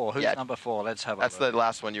Number 4. Who's number 4? Let's have a That's look. the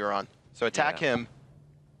last one you were on. So attack him.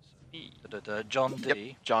 John D.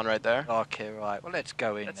 Yep, John right there. Okay, right. Well, let's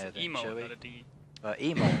go in That's there then, emo, shall we? not a D.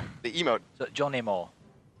 Emo. The emote. So John Emo.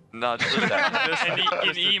 No, just attack. Just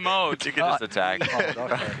in emote. You can just attack. Okay. All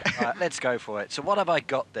right, let's go for it. So what have I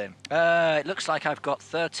got then? It looks like I've got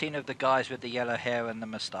 13 of the guys with the yellow hair and the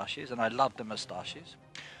moustaches, and I love the moustaches.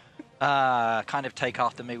 Kind of take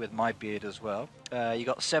after me with my beard as well. You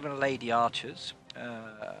got 7 lady archers,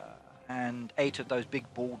 and 8 of those big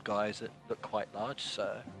bald guys that look quite large.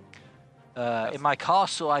 So in my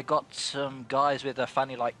castle, I got some guys with a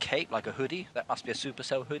funny like cape, like a hoodie. That must be a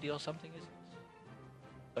Supercell hoodie or something, is it?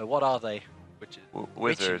 So what are they? Witches.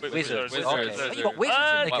 Wizards. Wizards. Okay. Wizards. Oh, you got wizards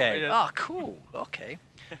in the What? game. Oh, cool. Okay.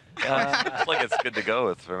 Looks like it's good to go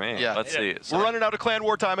with for me. Yeah. Let's see. So, We're running out of clan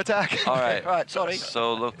wartime attack. all right. Right. Sorry.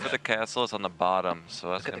 So look for the castle. It's on the bottom.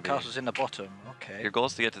 So that's Look at the gonna be. castles in the bottom. Okay. Your goal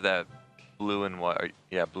is to get to that blue and white. Or,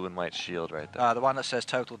 yeah, blue and white shield right there. The one that says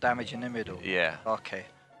total damage in the middle. Yeah. Okay.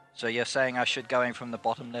 So you're saying I should go in from the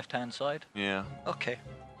bottom left-hand side? Yeah. Okay.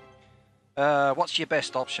 What's your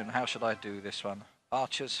best option? How should I do this one?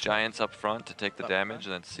 Archers. Giants up front to take the damage,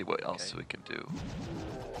 and then see what else we can do.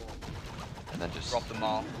 And then just Drop them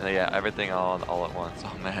all. And then, yeah, everything all at once.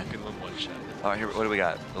 Oh man. Good one shot. All right, here. What do we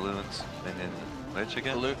got? Balloons, minions, witch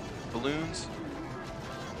again. Balloons. Is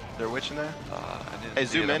there a witch in there? I didn't Hey,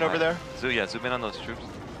 see zoom it in on over my- there. Zoom in on those troops.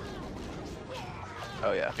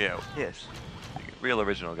 Oh yeah. Yeah. Yes. Real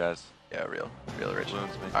original, guys. Yeah, real original.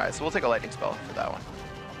 Balloons, man. All right, so we'll take a lightning spell for that one.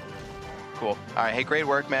 Cool. All right, hey, great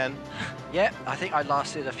work, man. Yeah, I think I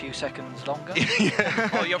lasted a few seconds longer.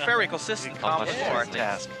 Oh, you're very consistent. Calm before.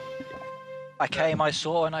 Task. I came, I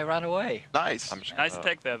saw, and I ran away. Nice. Nice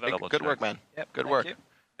tech there, though. Good work, man. Yep, Good thank work. you.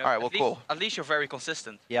 All right, well, cool. At least you're very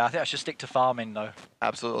consistent. Yeah, I think I should stick to farming, though.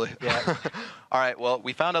 Absolutely. Yeah. All right, well,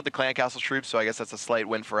 we found out the clan castle troops, so I guess that's a slight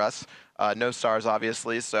win for us. No stars,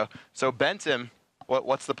 obviously. So Benton,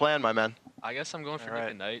 what's the plan, my man? I guess I'm going for Nick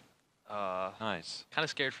at Night. Nice. Kind of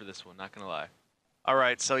scared for this one, not gonna lie. All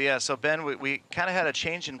right, so yeah, so Ben, we kind of had a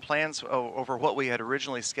change in plans over what we had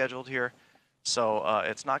originally scheduled here. So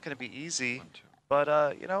it's not going to be easy,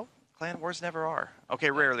 but you know, clan wars never are.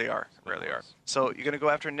 Okay, rarely are. So you're going to go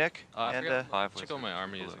after Nick? I and forgot check out my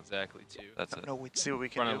army is exactly too. That's it. No, we see what we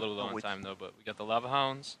can Running do. a little low on time though, but we got the lava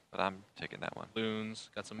hounds. But I'm taking that one.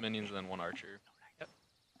 Balloons, got some minions, and then 1 archer. Yep.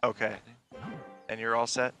 Okay. And you're all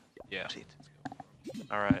set? Yeah.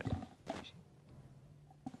 All right.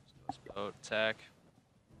 Boat attack.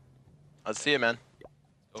 Let's see it, man.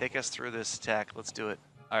 Take us through this attack. Let's do it.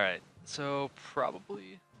 All right. So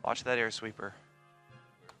probably. Watch that air sweeper.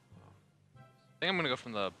 I think I'm gonna go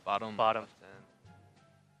from the bottom. Bottom.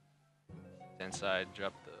 Left-hand side.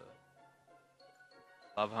 Drop the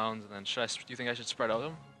lava hounds, and then do you think I should spread out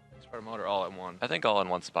them? Spread them out or all at one? I think all in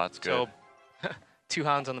one spot's good. So 2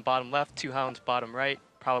 hounds on the bottom left, 2 hounds bottom right.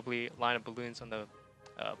 Probably line of balloons on the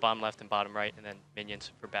bottom left and bottom right, and then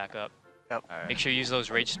minions for backup. Yep. All right. Make sure you use those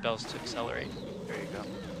rage spells to accelerate. There you go.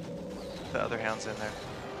 The other hound's in there.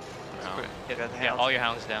 Get, got the yeah, hounds. all your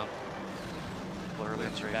hounds down. Early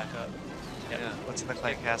Balloons for three. backup. Yep. Yeah. What's in the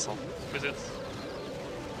clan castle? Wizards.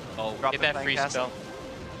 Oh, Drop Get the that clan free castle.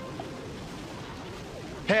 spell.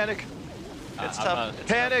 Panic. It's I'm tough. not-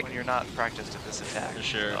 It's Panic. tough when you're not practiced at this attack. For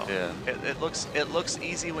sure. So Yeah. It looks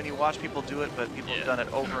easy when you watch people do it, but people have done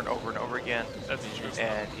it over and over and over again, That's true.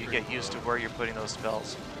 and you get used to where you're putting those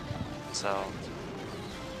spells. So.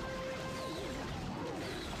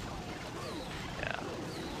 Yeah.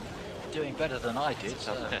 Doing better than I did,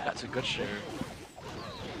 so that's a good thing.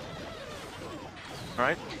 All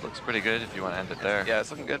right. Looks pretty good if you want to end it there. Yeah, it's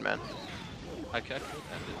looking good, man. I could end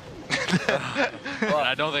it. Well,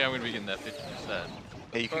 I don't think I'm gonna be getting that 50%.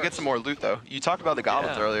 Yeah, you can get some more loot though. You talked about the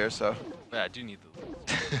goblins Yeah. earlier, so. Yeah, I do need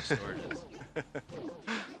the storages.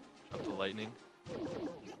 Drop the lightning.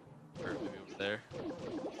 Or maybe over there.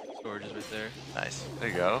 Storages right there. Nice. There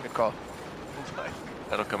you go. Good call.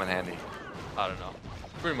 That'll come in handy. I don't know.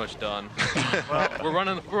 Pretty much done. we're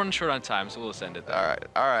running short on time, so we'll just end it there.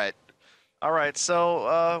 All right.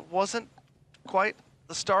 So wasn't quite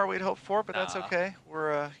the star we'd hoped for, but that's Nah. okay.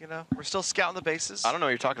 We're we're still scouting the bases. I don't know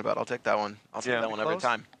what you're talking about. I'll take that one. I'll take Yeah. that one every Close?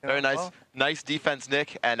 time. Yeah, Very nice. well. Nice defense,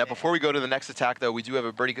 Nick. And before we go to the next attack, though, we do have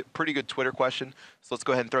a pretty good Twitter question. So let's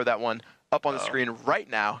go ahead and throw that one up on the screen right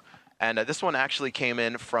now. And this one actually came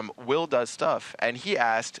in from Will Does Stuff. And he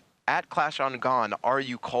asked, at Clash on Gone, are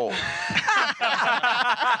you cold?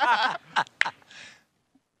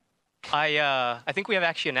 I think we have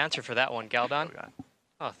actually an answer for that one, Galdon.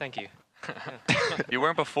 Oh, thank you. You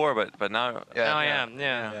weren't before, but now. Now I am.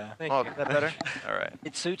 Yeah. Thank Oh, you. that better? All right.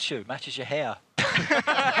 It suits you, matches your hair.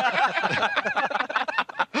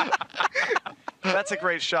 That's a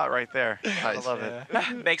great shot right there. I love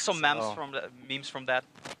it. Make some memes from that.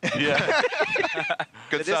 Yeah.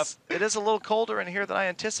 Good stuff. It is a little colder in here than I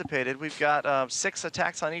anticipated. We've got 6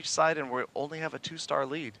 attacks on each side, and we only have a 2-star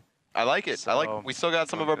lead. I like it. So, We still got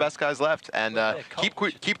some of our best guys left, and keep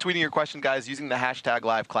tweeting your question, guys, using the hashtag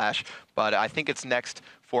LiveClash. But I think it's next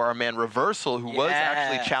for our man Reversal, who was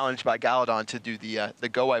actually challenged by Galadon to do the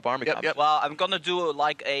Go Wipe army comp. Well, I'm gonna do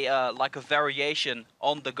like a variation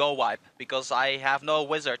on the Go Wipe because I have no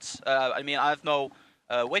wizards. I mean, I have no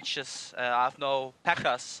witches. I have no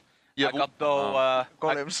P.E.K.K.A.s. I got no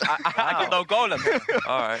golems. I got no golem.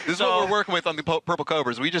 All right. This is what we're working with on the Purple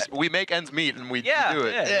Cobras. We make ends meet and we do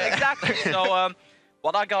it. Yeah, exactly. So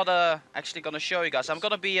what I got actually gonna show you guys, I'm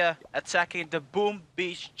gonna be attacking the Boom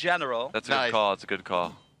Beach General. That's a good call. It's a good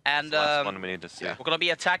call. And Last one we need to see. we're gonna be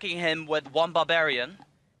attacking him with 1 barbarian,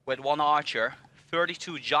 with 1 archer,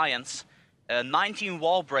 32 giants, 19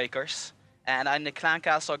 wall breakers, and in the clan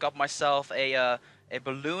castle I got myself a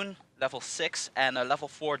balloon level 6 and a level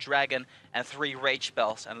 4 dragon and 3 rage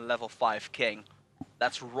spells and a level 5 king.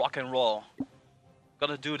 That's rock and roll.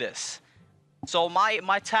 Gonna do this. So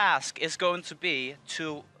my task is going to be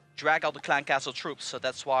to drag out the clan castle troops. So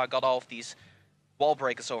that's why I got all of these wall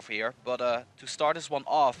breakers over here. But to start this one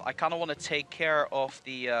off, I kind of want to take care of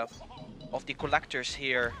the collectors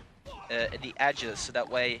here at the edges, so that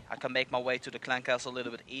way I can make my way to the clan castle a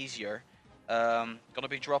little bit easier. Gonna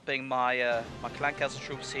be dropping my my clan castle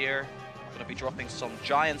troops here. Gonna be dropping some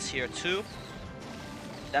giants here too.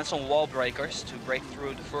 Then some wall breakers to break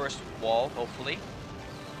through the first wall, hopefully.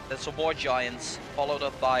 Then some more giants, followed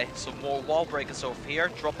up by some more wall breakers over here.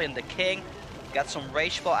 Drop in the king. Got some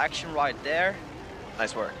rage spell action right there.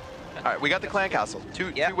 Nice work. All right, we got the clan castle.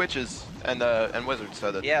 Two witches and wizards,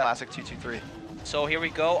 so the classic 2-2-3. So here we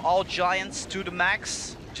go, all giants to the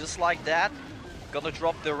max, just like that. Gonna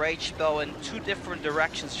drop the rage spell in 2 different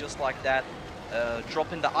directions, just like that.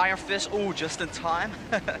 Drop in the iron fist, ooh, just in time.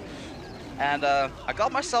 And I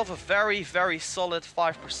got myself a very, very solid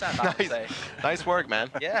 5%, I would say. Nice work, man.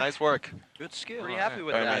 Yeah. Nice work. Good skill. Pretty happy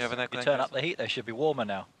with that. You turn up the heat, they should be warmer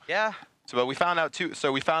now. Yeah. So, but we found out too.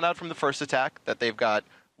 So we found out from the first attack that they've got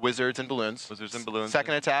wizards and balloons. Wizards and balloons.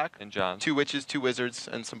 Second attack, and John. 2 witches, 2 wizards,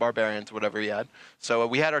 and some barbarians, whatever he had. So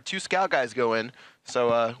we had our 2 scout guys go in.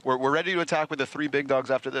 So we're ready to attack with the 3 big dogs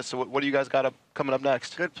after this. So what do you guys got coming up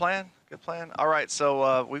next? Good plan. Good plan. All right,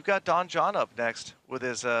 so we've got Don John up next with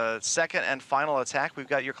his second and final attack. We've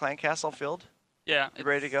got your clan castle filled. Yeah. You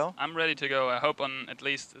ready to go? I'm ready to go. I hope on at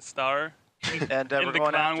least a star. And in we're the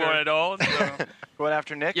going clan after war at all. So. Going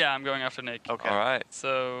after Nick? Yeah, I'm going after Nick. Okay. All right.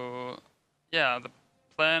 So, yeah, the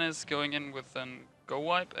plan is going in with an Go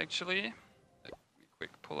Wipe, actually. Let me quick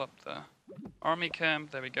pull up the army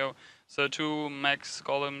camp. There we go. So 2 max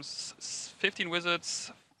golems, 15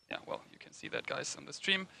 wizards. Yeah, well, you can see that, guys, on the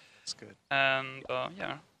stream. That's good. And,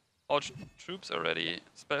 yeah, all troops are ready.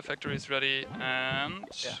 Spell factory is ready. And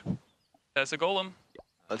there's a golem.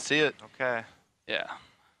 Let's see it. Okay. Yeah.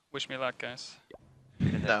 Wish me luck, guys.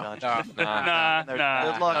 No. Nah, Good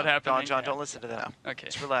luck, not happening. Don John. Don't listen to them. Okay.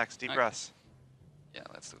 Just relax. Deep breaths. Yeah,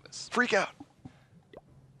 let's do this. Freak out.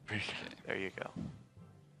 Okay. There you go.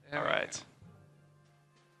 There All we right. go.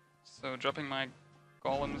 So dropping my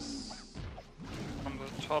golems from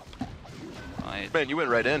the top right. Man, you went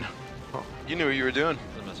right in. You knew what you were doing.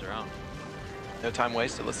 Doesn't mess around. No time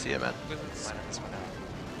wasted. Let's see it, man.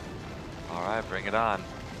 All right, bring it on.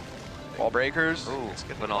 Wall breakers. Ooh,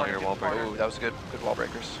 put all your wall breakers. Ooh, that was good. Good wall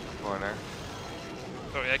breakers. Corner.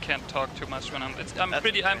 Sorry, I can't talk too much when I'm I'm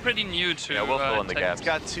pretty new to. Yeah, we'll fill in the gaps.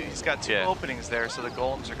 He's got two openings there, so the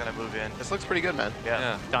golems are going to move in. This looks pretty good, man.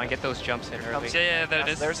 Yeah. Don, get those jumps in early. Yeah, there it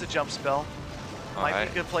is. There's a jump spell. Might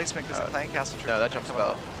be a good placement because the clan castle. No, that jump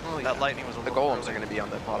spell. That lightning was a The little golems are going to be on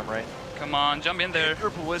the bottom right. Come on, jump in there.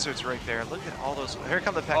 Purple wizards right there. Look at all those. Here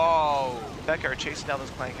come the P.E.K.K.A. Oh. P.E.K.K.A. are chasing down those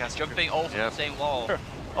clan castle. Jumping over the same wall.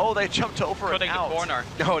 Oh, they jumped over Cutting and out. the corner.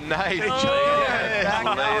 Oh, nice. They jumped back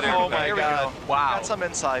out. Oh my Here we God. go. Wow. Got some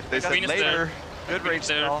inside. They said later. Good rage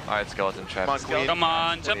spell. All right, skeleton trap. Come on, Queen. Come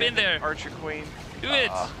on, jump in there. Archer Queen. Do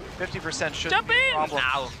it. 50% should Jump be a in. problem.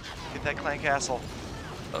 Ow. Get that clan castle.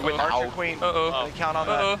 Uh-oh. Archer Queen. Uh-oh. They count on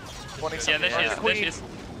that. 20 Yeah, there she is. There she is.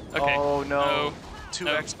 Okay. Oh no. No. Two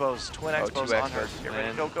No. expos. Twin Oh, expos two on her. expos. Get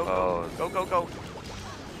ready. Go, go, Oh. go. Go, go, go.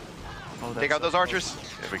 Oh, Take out those archers.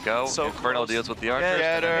 Here we go. So Infernal close. deals with the archers.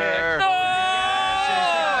 Get her.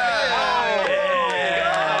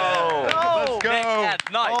 Let's go.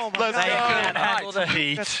 Nice. Oh my Let's God. go. Can't handle the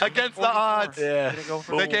heat. Against the odds. Yeah.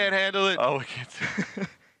 They can't handle it. Oh, we can't.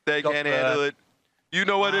 They can't handle it. You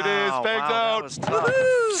know what it is. Wow, Fangs wow, out. That was tough.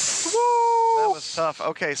 That was tough.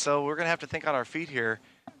 Okay, so we're going to have to think on our feet here.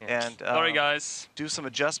 and Sorry, guys. do some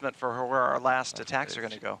adjustment for where our last attacks are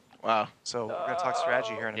going to go. Wow. So we're going to talk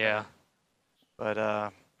strategy here in a minute. But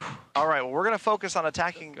all right, well, we're going to focus on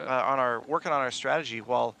attacking, working on our strategy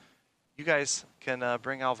while you guys can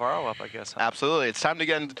bring Alvaro up, I guess. Huh? Absolutely. It's time to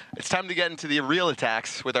get into the real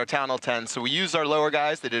attacks with our Town Hall 10. So we used our lower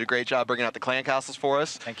guys. They did a great job bringing out the clan castles for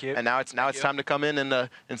us. Thank you. And now it's time to come in and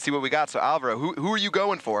see what we got. So Alvaro, who are you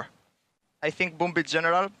going for? I think Boom Beach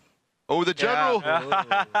General. Oh, the general.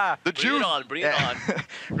 The Bring it on, bring it on.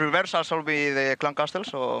 Reversals will be the clan castle,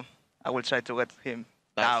 so I will try to get him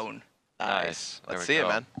down. Nice. Let's see it,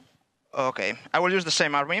 man. Okay, I will use the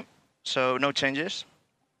same army, so no changes.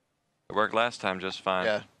 It worked last time just fine.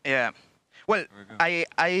 Yeah. Yeah. Well,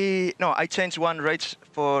 I changed one rage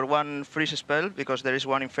for one freeze spell because there is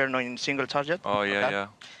one Inferno in single target. Oh, yeah,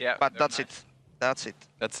 Yeah. But that's it. That's it.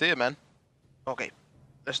 Let's see it, man. Okay,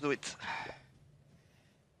 let's do it.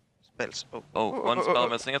 Spells. Oh, one spell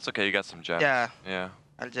missing. It's okay. You got some gems. Yeah. Yeah.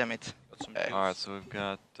 I'll gem it. Okay. All right, so we've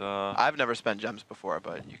got... I've never spent gems before,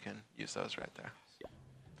 but you can use those right there.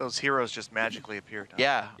 Those heroes just magically appeared. Huh?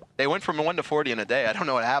 Yeah, they went from 1 to 40 in a day. I don't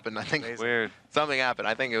know what happened. I think weird. Something happened.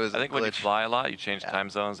 I think it was. I think when you fly a lot, you change time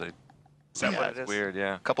zones. Is that what it is? Weird,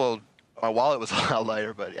 yeah. My wallet was a lot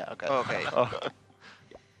lighter, but yeah, okay. Okay. All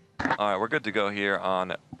right, we're good to go here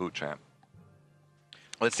on Boot Tramp.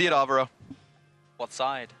 Let's see it, Alvaro. What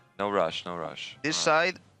side? No rush, no rush. This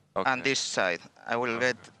side Okay. and this side. I will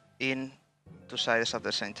get in 2 sides at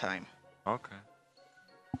the same time. Okay.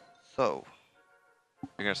 So.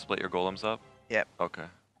 You're gonna split your golems up? Yep. Okay.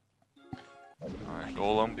 All right,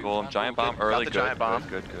 golem, giant bomb early. Got the giant bomb.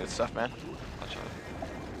 Good. Good stuff, man. Watch out.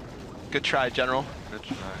 Good try, General. Good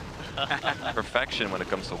try. Perfection when it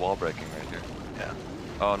comes to wall breaking right here. Yeah.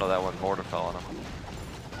 Oh no, that one mortar fell on him.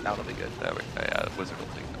 That'll be good. There we go. Yeah, wizard will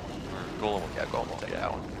take that one. Or golem will. Yeah, golem will take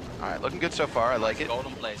that one. All right, looking good so far. I like it.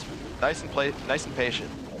 Golem placement. Nice and patient.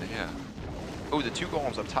 Yeah. Oh, the 2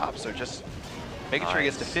 golems up top, so just making sure he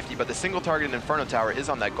gets to 50. But the single targeted Inferno Tower is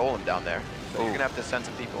on that golem down there, so you're gonna have to send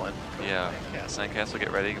some people in. Yeah. Sandcastle,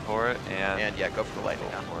 get ready for it, and yeah, go for the lightning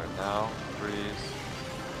now. For it now. Freeze.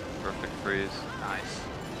 Perfect freeze. Nice.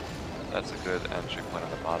 That's a good entry point on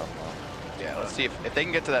the bottom one. Yeah, let's see if they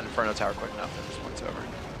can get to that Inferno Tower quick enough, then this one's over.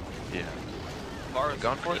 Yeah. Varus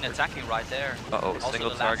Going for queen it? attacking right there. Uh-oh, Also single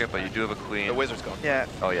the target, last but you do have a queen. The wizard's going. Yeah.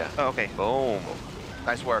 Oh, yeah. Oh, okay. Boom.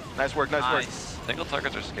 Nice work. Nice work. Nice work. Single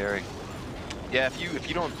targets are scary. Yeah, if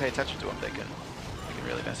you don't pay attention to them, they can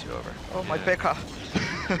really mess you over. Oh, my P.E.K.K.A.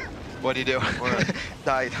 What do you do?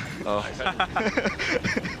 Died. Oh.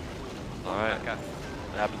 All right.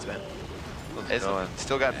 What happens, man? Let's go in.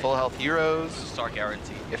 Still got full health heroes. Start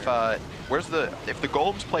guarantee. If the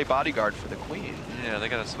golems play bodyguard for the queen? Yeah, they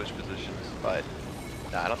gotta switch positions. But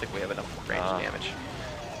I don't think we have enough range damage.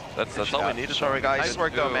 That's all we needed. Sorry, guys. Nice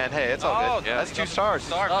work, though, man. Hey, it's all good. Yeah, that's 2 stars.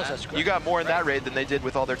 That's You got more in that raid than they did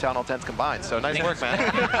with all their Town Hall 10s combined. So nice work, man.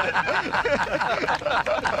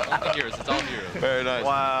 Heroes, it's all heroes. Very nice.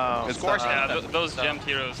 Wow. Good Of course, stuff. yeah, those gemmed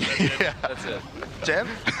heroes. That's it. Yeah. That's it. Gem?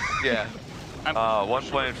 Yeah.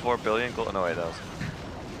 1.4 billion gold. No, wait, that was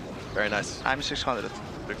Very nice. I'm 600.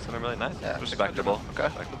 600 million. Nice. Yeah, Respectable. Okay.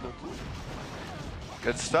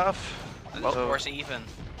 Good stuff. Well, of course, even.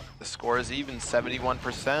 The score is even,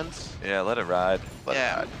 71%. Yeah, let it ride. Let it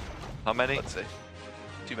ride. How many? Let's see.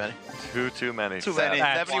 Too many. Too many. Too many. 71%.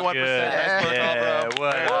 Nice work, Yeah,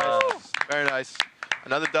 Alvaro. Very nice.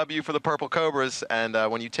 Another W for the Purple Cobras. And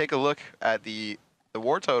when you take a look at the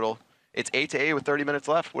war total, it's 8-8 with 30 minutes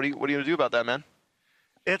left. What are you gonna do about that, man?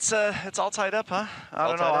 It's all tied up, huh? I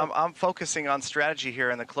don't know. tied up? I'm focusing on strategy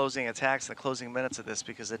here in the closing attacks and the closing minutes of this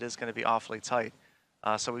because it is going to be awfully tight.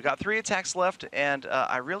 So we've got 3 attacks left, and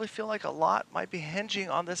I really feel like a lot might be hinging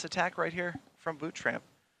on this attack right here from Boot Tramp.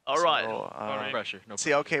 All right. No pressure. No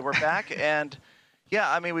See, okay, we're back, and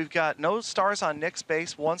yeah, I mean, we've got no stars on Nick's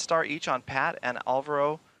base, 1 star each on Pat and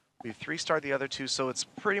Alvaro. We've 3-starred the other 2, so it's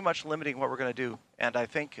pretty much limiting what we're going to do. And I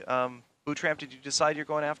think, Boot Tramp, did you decide you're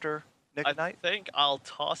going after Nick I Knight? think I'll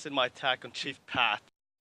toss in my attack on Chief Pat.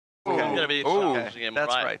 Ooh. It's gonna be challenging him,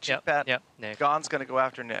 That's right. Chief Pat. Yep. Nick. Gon's going to go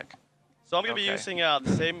after Nick. So I'm gonna be using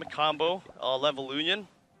the same combo, Level Union,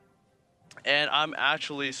 and I'm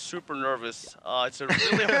actually super nervous. It's a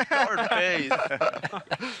really hard base.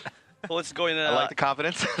 So let's go in. I like the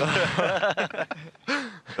confidence.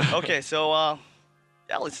 Okay, so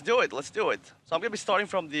yeah, let's do it. Let's do it. So I'm gonna be starting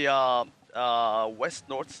from the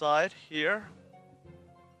west-north side here,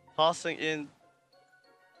 tossing in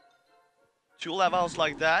 2 levels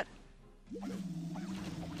like that.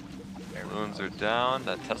 Balloons are down.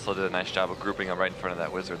 That Tesla did a nice job of grouping them right in front of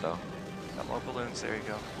that wizard, though. Got more balloons. There you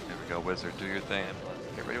go. There we go, wizard. Do your thing.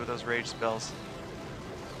 Get ready with those rage spells.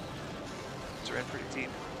 These are in pretty deep.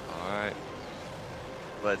 All right.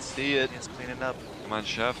 Let's see it. He's cleaning up. Come on,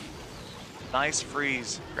 Chef. Nice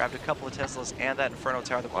freeze. Grabbed a couple of Teslas and that Inferno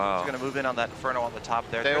Tower. The Wow. He's going to move in on that Inferno on the top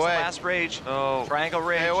there. Stay There's away. the last rage. No. Triangle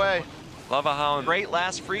rage. Stay away. Lava Hound. Great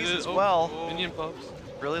last freeze as well. Minion pups.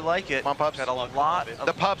 Really like it. Come on, pups. Got a lot of,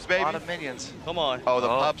 The pups, baby. lot of minions. Come on. Oh, the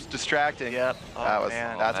pups distracting. Yep. Oh, That was,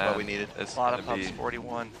 man. that's man. what we needed. It's A lot of gonna pups, be-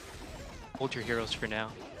 41. Hold your heroes for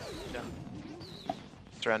now.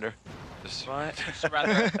 Surrender. Just What?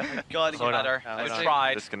 Surrender. God, Hold on. better. Hold Good on.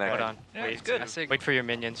 try. disconnect. Hold on. Yeah, Wait. it's good. I say wait for your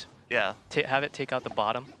minions. Yeah, Have it take out the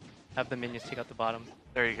bottom. Have the minions take out the bottom.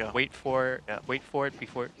 there you go. Wait for it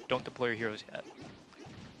before. Don't deploy your heroes yet.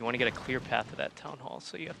 You want to get a clear path to that town hall,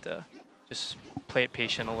 so you have to just play it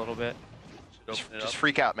patient a little bit. Just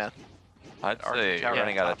freak out, man. I'd Archer say tower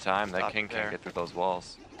running out of top- time. That top king there. can't get through those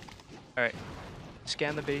walls. All right.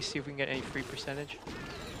 Scan the base. See if we can get any free percentage.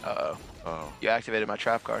 Uh-oh. Oh. You activated my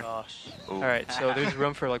trap card. Gosh. Ooh. All right. So there's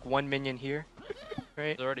room for like one minion here,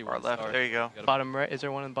 right? There's already Or one left. star. There you go. gotta- Bottom right. Is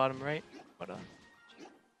there one in the bottom right? Hold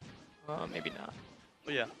on. Maybe not.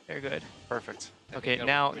 Oh, yeah. Very good. Perfect. Okay,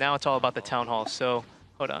 gotta now it's all about the town hall. So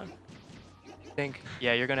hold on.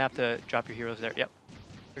 Yeah, you're gonna have to drop your heroes there. Yep.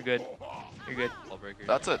 You're good. You're good. Wall breakers.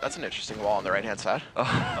 That's an interesting wall on the right hand side.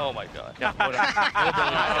 Oh my god. Yeah, hold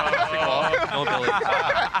on. No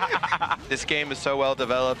ability. This game is so well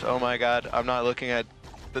developed. Oh my god. I'm not looking at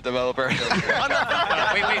the developer. Wait,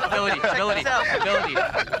 ability.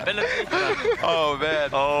 Oh man.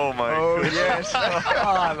 Oh my goodness.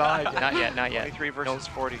 yes. Not yet. 23 versus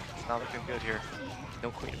 40. It's not looking good here.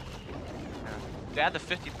 No queen. They had the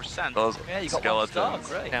 50%. Those yeah, you got one star. skeletons.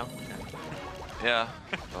 Great. Now. Yeah,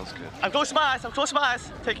 that was good. I'm close to my eyes. I'm close to my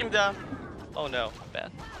eyes. Take him down. Oh no.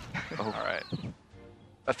 Bad. Oh. All right.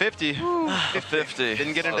 A 50. A 50.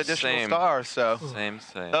 Didn't get an So additional same. star, so Same.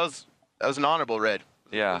 that was an honorable raid.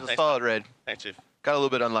 Yeah. It was a solid raid. Thanks, Chief. Got a little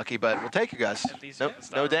bit unlucky, but we'll take it, guys.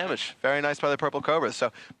 No damage. Very nice by the Purple Cobras.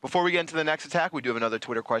 So before we get into the next attack, we do have another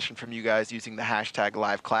Twitter question from you guys using the hashtag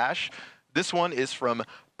 #LiveClash. This one is from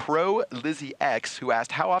Pro Lizzie X, who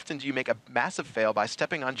asked, how often do you make a massive fail by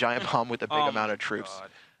stepping on Giant Bomb with a big amount of troops?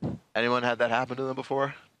 Anyone had that happen to them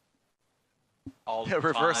before? All the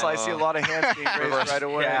Reverse, time. I see a lot of hands being raised right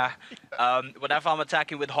away. Yeah. Whenever I'm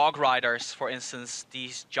attacking with Hog Riders, for instance,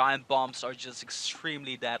 these giant bombs are just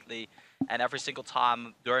extremely deadly. And every single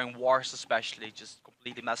time, during wars especially, just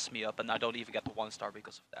completely mess me up. And I don't even get the 1 star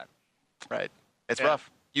because of that. Right. It's Yeah.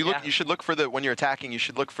 rough. You Yeah. should look for when you're attacking, you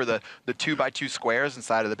should look for the 2x2 squares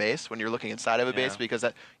inside of the base when you're looking inside of a base, because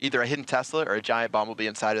either a hidden Tesla or a giant bomb will be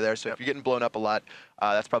inside of there. So if you're getting blown up a lot,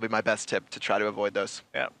 that's probably my best tip to try to avoid those.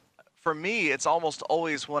 Yeah. For me, it's almost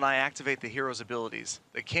always when I activate the hero's abilities.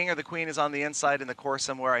 The king or the queen is on the inside in the core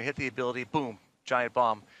somewhere. I hit the ability, boom, giant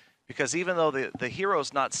bomb. Because even though the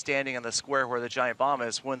hero's not standing in the square where the giant bomb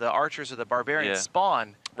is, when the archers or the barbarians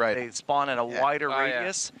spawn, they spawn in a wider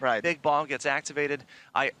radius. Right. Big bomb gets activated.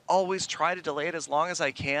 I always try to delay it as long as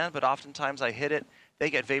I can, but oftentimes I hit it. They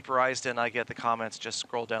get vaporized, and I get the comments, just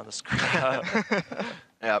scroll down the screen.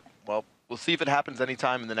 Yeah, well, we'll see if it happens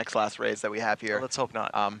anytime in the last raids that we have here. Let's hope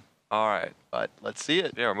not. All right. But let's see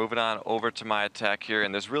it. Yeah, we're moving on over to my attack here,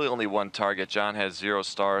 and there's really only one target. John has 0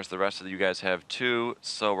 stars. The rest of you guys have 2.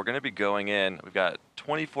 So we're going to be going in. We've got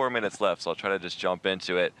 24 minutes left, so I'll try to just jump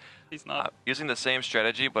into it. He's not. Using the same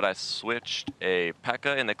strategy, but I switched a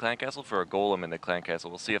P.E.K.K.A. in the clan castle for a golem in the clan castle.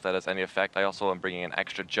 We'll see if that has any effect. I also am bringing an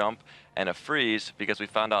extra jump and a freeze because we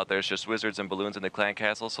found out there's just wizards and balloons in the clan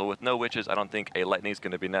castle. So with no witches, I don't think a lightning is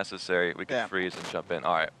going to be necessary. We can freeze and jump in.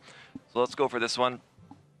 All right. So let's go for this one.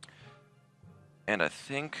 And I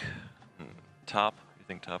think top. You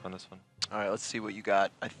think top on this one? All right, let's see what you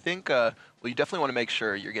got. I think, well, you definitely want to make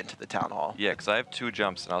sure you're getting to the town hall. Yeah, because I have 2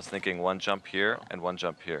 jumps, and I was thinking 1 jump here and 1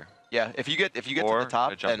 jump here. Yeah, if you get to Or the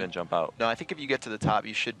top, I jump in, jump out. No, I think if you get to the top,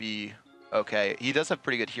 you should be okay. He does have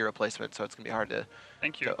pretty good hero placement, so it's gonna be hard to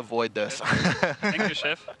avoid this. Thank you,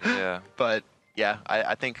 Chef. Yeah. But yeah,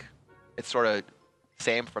 I think it's sort of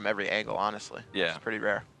same from every angle, honestly. Yeah. It's pretty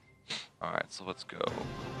rare. All right, so let's go.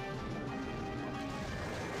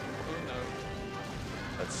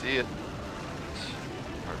 Let's see it.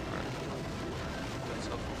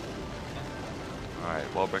 All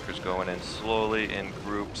right, wall breakers going in slowly in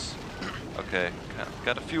groups. Okay,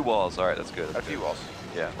 got a few walls. All right, that's good. A few walls.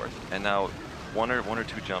 Yeah. And now one or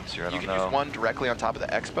 2 jumps here. I You don't can know. use 1 directly on top of the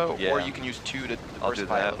expo, Yeah. or you can use 2 to I'll do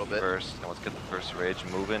diversify that a little bit. first. Now let's get the first rage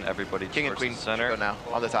moving. Everybody King and towards queen the center. go now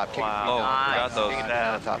on the top. King Wow. and queen. Got those. King and queen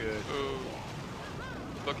on the top.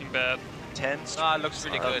 Ooh. Looking bad. 10. It looks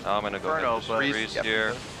really good. I'm gonna go Inferno, ahead and but- freeze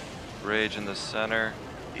here. Rage in the center.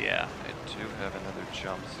 Yeah. to have another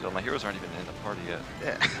jump still. My heroes aren't even in the party yet.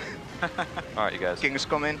 Yeah. All right, you guys. King's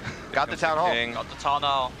coming. Got the town hall. Got the town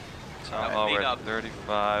hall. Town hall, we're at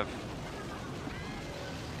 35.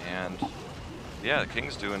 And yeah, the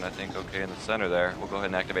King's doing, I think, okay in the center there. We'll go ahead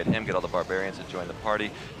and activate him, get all the barbarians to join the party.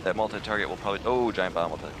 That multi-target will probably, oh, giant bomb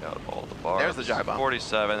will take out all the bars. There's the giant bomb.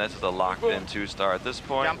 47, this is a locked-in 2-star at this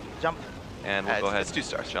point. Jump, jump. And we'll go ahead it's 2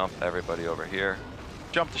 stars. Jump everybody over here.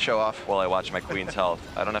 Jump to show off. While I watch my queen's health.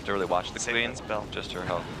 I don't have to really watch the queen, just her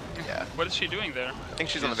health. Yeah. What is she doing there? I think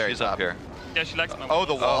she's on the very top. top. Here. Yeah, she likes my Oh,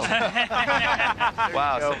 the wall.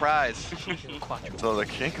 Wow, go. surprise. So the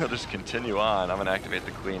king will just continue on. I'm going to activate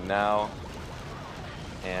the queen now.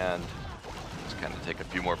 And just kind of take a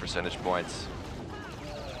few more percentage points.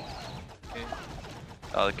 Okay.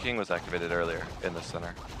 The king was activated earlier in the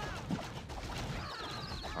center.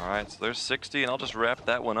 All right, so there's 60, and I'll just wrap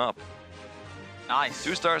that one up. Nice.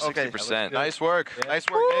 2 stars, 60%. Nice work. Yeah. Nice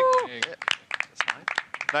work, Nick.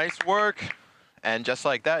 Nice work. And just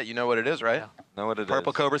like that, you know what it is, right? Know what it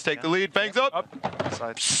Purple is. Cobras take the lead. Fangs up.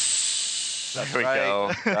 There we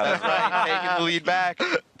go. That's right. Taking the lead back.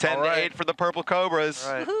 10 to 8 for the Purple Cobras.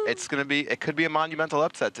 Right. It's gonna be. It could be a monumental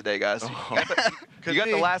upset today, guys. You got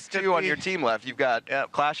the last two on your team left. You've got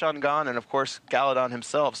Clash on Gone and of course Galadon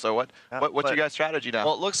himself. So what's your guys' strategy now?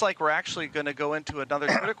 Well, it looks like we're actually going to go into another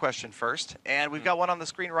Twitter question first, and we've got one on the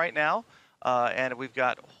screen right now. And we've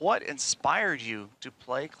got, what inspired you to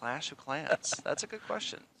play Clash of Clans? That's a good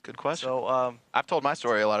question. Good question. So I've told my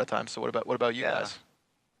story a lot of times. So what about you guys?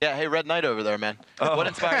 Yeah, hey, Red Knight over there, man. What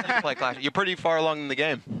inspired you to play Clash? You're pretty far along in the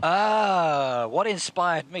game. What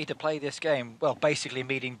inspired me to play this game? Well, basically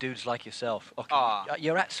meeting dudes like yourself. Okay,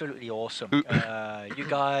 you're absolutely awesome. You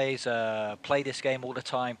guys play this game all the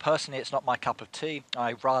time. Personally, it's not my cup of tea.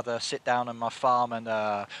 I'd rather sit down on my farm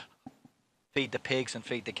and feed the pigs and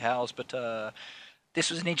feed the cows. But this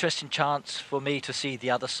was an interesting chance for me to see the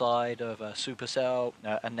other side of Supercell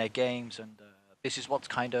and their games. And this is what's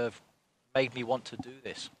kind of made me want to do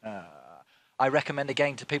this. I recommend the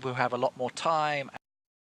game to people who have a lot more time,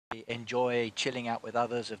 and enjoy chilling out with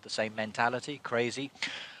others of the same mentality, crazy.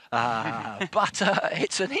 But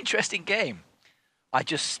it's an interesting game. I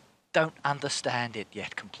just don't understand it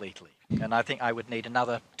yet completely. And I think I would need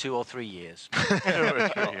another 2 or 3 years.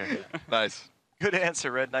 Nice. good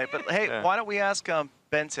answer, Red Knight. But hey, why don't we ask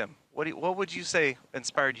Bentim? What would you say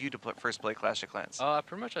inspired you to first play Clash of Clans?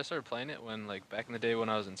 Pretty much I started playing it when, like, back in the day when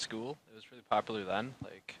I was in school. It was really popular then.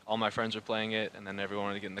 Like, all my friends were playing it, and then everyone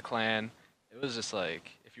wanted to get in the clan. It was just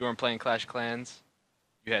like, if you weren't playing Clash of Clans,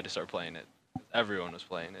 you had to start playing it. Everyone was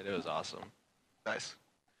playing it. It was awesome. Nice.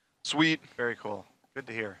 Sweet. Very cool. Good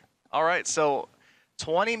to hear. All right, so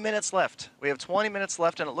 20 minutes left. We have 20 minutes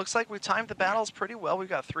left, and it looks like we've timed the battles pretty well. We've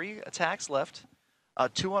got 3 attacks left,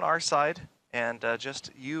 2 on our side. And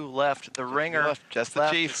just you left, the ringer just the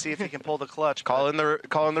chief. To see if he can pull the clutch. Call in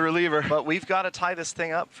the reliever. But we've got to tie this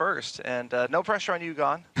thing up first, and no pressure on you,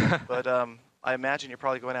 Gon. But I imagine you're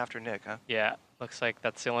probably going after Nick, huh? Yeah, looks like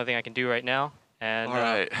that's the only thing I can do right now. And all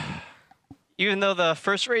right. Even though the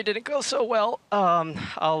first raid didn't go so well,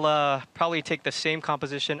 I'll probably take the same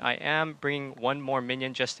composition. I am bringing 1 more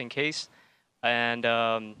minion just in case, and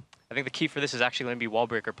I think the key for this is actually going to be wall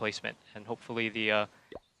breaker placement, and hopefully the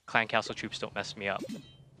Clan Castle troops don't mess me up.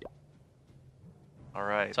 All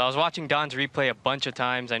right. So I was watching Don's replay a bunch of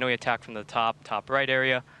times. I know he attacked from the top right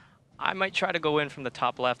area. I might try to go in from the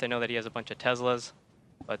top left. I know that he has a bunch of Teslas,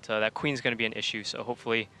 but that queen's going to be an issue. So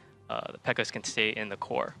hopefully the P.E.K.K.A.s can stay in the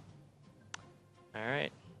core. All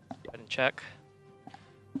right. Go ahead and check.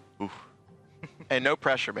 Oof. Hey, no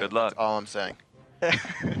pressure, man. Good luck. That's all I'm saying.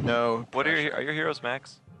 No. What are your heroes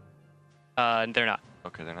max? They're not.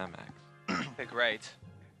 Okay, they're not max. Okay, great.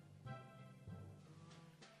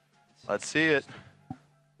 Let's see it.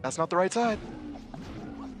 That's not the right side.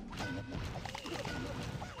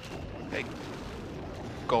 Hey.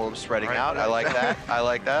 Golem spreading out. I like that. I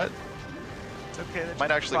like that. It's okay. Might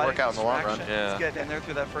actually work out in the long run. Yeah. Let's get in there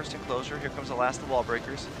through that first enclosure. Here comes the last of the wall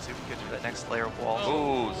breakers. Let's see if we can get to that next layer of walls.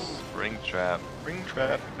 Ooh, spring trap. Spring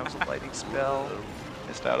trap. Here comes the lightning spell.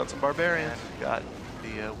 Missed out on some barbarians. And we've got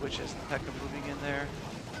the witches and P.E.K.K.A. moving in there.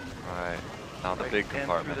 Right. Now the big In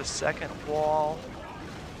compartment. through the second wall.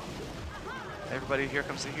 Everybody, here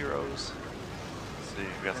comes the heroes. Let's see,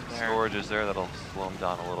 we got some storages there that'll slow them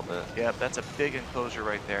down a little bit. Yep, that's a big enclosure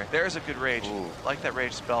right there. There's a good rage. Ooh. Like that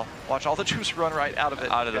rage spell. Watch all the troops run right out of it.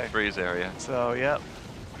 Out of the freeze area. So, yep.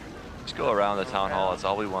 Just go around the town hall. That's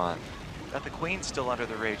all we want. Got the queen still under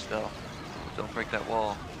the rage, though. Don't break that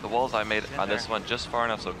wall. The walls I made on this one just far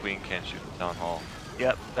enough so queen can't shoot the town hall.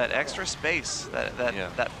 Yep, that extra space,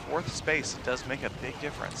 that fourth space does make a big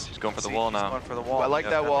difference. She's going for the wall now. Going for the wall. I like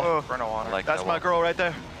that wall. Inferno on her. I like That's that my wall. girl right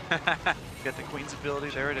there. Get the queen's ability.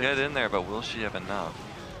 There it is. Get in there, but will she have enough?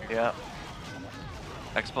 Yeah.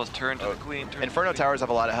 Expo's turn to the queen. Turn Inferno towers have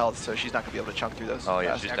a lot of health, so she's not gonna be able to chunk through those. Oh yeah,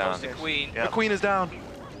 fast. she's There down. goes the queen. The queen is down.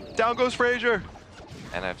 Down goes Frazier.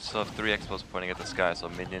 And I still have 3 Expos pointing at the sky, so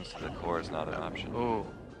minions to the core is not an option. Ooh.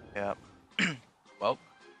 Yeah. Well.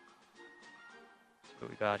 What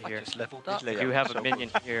we got here? Just leveled up. We do have a minion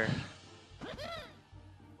here.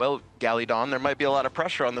 Well, Galidon, there might be a lot of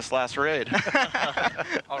pressure on this last raid.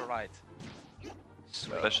 All right.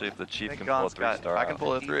 Especially if the chief Thank can God's pull a 3-star I can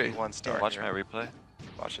pull a 3. 1-star. Watch here. my replay.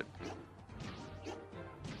 Watch it.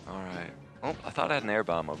 All right. Oh, I thought I had an air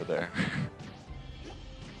bomb over there.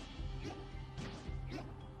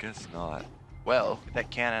 Guess not. Well, Get that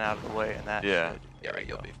cannon out of the way, and that Yeah. should, yeah, right,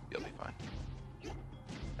 you'll be fine.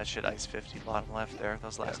 that should ice 50 bottom left there.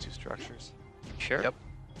 Those last 2 structures. Sure. Yep.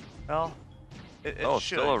 Well, it Oh,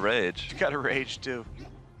 should. still a rage. You got a rage too.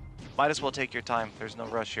 Might as well take your time. There's no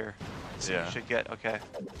rush here. So Yeah. you should get okay.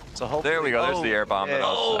 So hopefully. There we go. There's the air bomb. That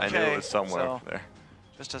I knew okay. it was somewhere So, up there.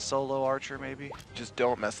 Just a solo archer, maybe. Just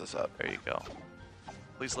don't mess this up. There you go.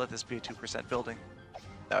 Please let this be a 2% building.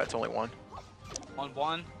 No, it's only 1. On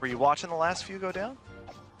 1. Were you watching the last few go down?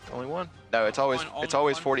 Only 1. No, it's always Only it's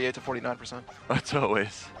always one? 48 to 49%. That's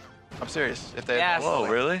always. I'm serious. If they Yes. Whoa,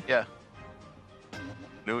 really? Yeah.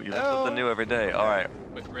 New. You learn something new every day. All right.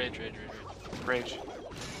 Wait, rage. Rage.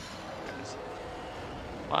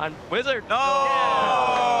 Come on, wizard. No!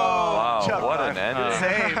 Wow, Chuck, what an ending.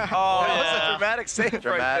 Save. Oh, that was yeah. a dramatic save right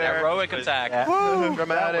Dramatic. there. Heroic attack. Woo,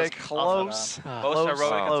 Dramatic. That was close. Most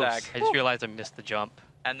heroic close. attack. I just realized I missed the jump.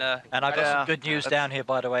 And And I've got Yeah, some good news that's- down here,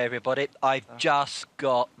 by the way, everybody. I've just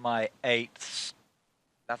got my 8th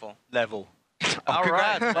level. level. Oh,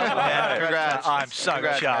 congrats. Yeah, Congrats. I'm so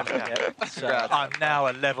Congrats, chuffed. man. Yeah. So Congrats. I'm now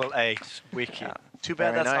a level 8. Wicked. Yeah. Too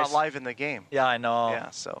bad Very that's nice. not live in the game. Yeah, I know.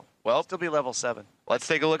 Yeah, so Well, still be level 7. let's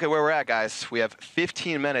take a look at where we're at, guys. We have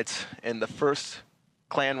 15 minutes in the first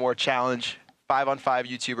Clan War Challenge 5-on-5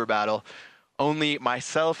 YouTuber battle. Only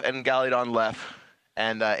myself and Galidon left,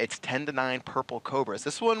 and it's 10-9 Purple Cobras.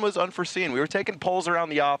 This one was unforeseen. We were taking polls around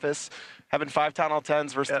the office, having 5 Town Hall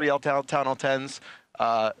 10s versus 3 Town Hall 10s,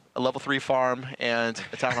 a level 3 farm, and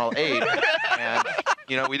a Town Hall 8. And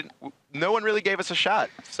you know, no one really gave us a shot.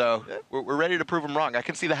 So we're ready to prove them wrong. I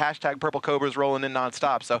can see the hashtag Purple Cobras rolling in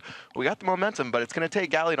nonstop. So we got the momentum, but it's going to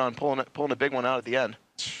take Galidon pulling a big one out at the end.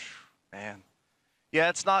 Man. Yeah,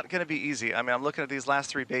 it's not going to be easy. I mean, I'm looking at these last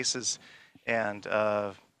 3 bases, and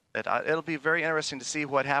it'll be very interesting to see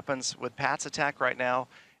what happens with Pat's attack right now.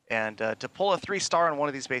 And to pull a 3-star on one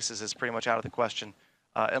of these bases is pretty much out of the question.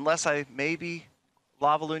 Unless I maybe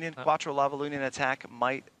Quattro Lava Lunian attack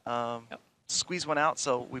might squeeze one out.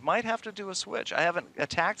 So we might have to do a switch. I haven't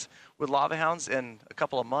attacked with Lava Hounds in a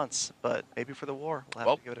couple of months, but maybe for the war, we'll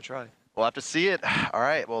have to give it a try. We'll have to see it. All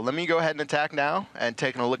right, well, let me go ahead and attack now and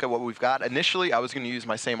taking a look at what we've got. Initially, I was going to use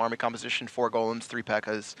my same army composition, 4 golems, 3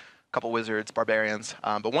 P.E.K.K.A.s, a couple wizards, barbarians.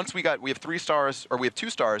 But once we have 3 stars, or we have 2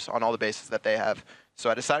 stars on all the bases that they have. So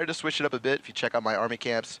I decided to switch it up a bit. If you check out my army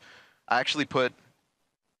camps, I actually put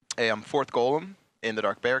a 4th golem in the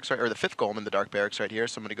Dark Barracks, or the 5th golem in the Dark Barracks right here.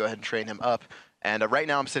 So I'm going to go ahead and train him up. And right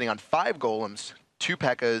now I'm sitting on 5 golems, 2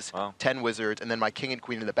 P.E.K.K.A.s, 10 wizards, and then my king and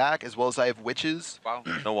queen in the back, as well as I have witches. Wow.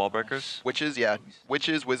 No wall breakers? Witches, yeah.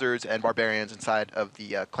 Witches, wizards, and barbarians inside of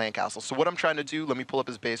the clan castle. So what I'm trying to do, let me pull up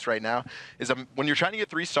his base right now, is when you're trying to get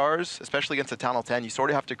 3 stars, especially against a Town Hall 10, you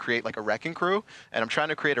sort of have to create like a wrecking crew. And I'm trying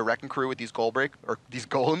to create a wrecking crew with these these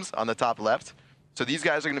golems on the top left. So these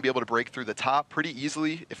guys are going to be able to break through the top pretty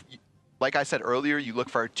easily. Like I said earlier, you look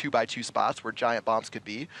for 2x2 spots where giant bombs could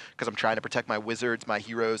be, because I'm trying to protect my wizards, my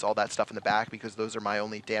heroes, all that stuff in the back, because those are my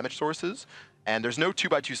only damage sources. And there's no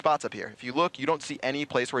 2x2 spots up here. If you look, you don't see any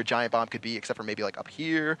place where a giant bomb could be, except for maybe like up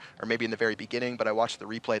here, or maybe in the very beginning, but I watched the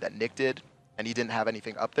replay that Nick did, and he didn't have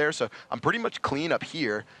anything up there. So I'm pretty much clean up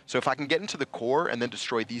here. So if I can get into the core and then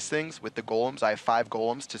destroy these things with the golems, I have 5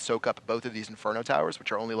 golems to soak up both of these Inferno Towers,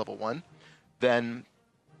 which are only level 1, then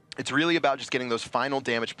it's really about just getting those final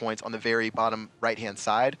damage points on the very bottom right-hand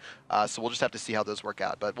side. So we'll just have to see how those work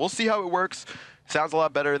out. But we'll see how it works. Sounds a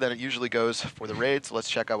lot better than it usually goes for the raid. So let's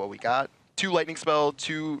check out what we got. 2 lightning spell,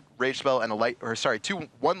 2 rage spell, and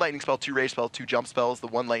one lightning spell, 2 rage spell, 2 jump spells. The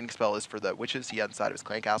 1 lightning spell is for the witches he had inside of his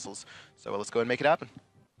clan castles. So let's go ahead and make it happen.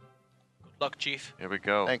 Good luck, Chief. Here we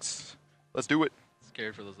go. Thanks. Let's do it.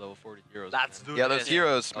 Scared for those level 40 heroes. Let's do Yeah, this. those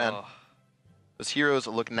heroes, man. Oh. Those heroes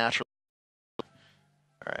look natural.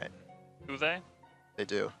 All right. Do they? They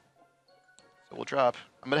do. We'll drop.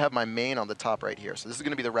 I'm going to have my main on the top right here. So this is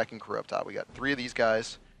going to be the Wrecking Crew up top. We got 3 of these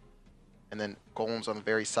guys, and then golems on the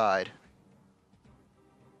very side.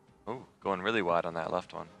 Oh, going really wide on that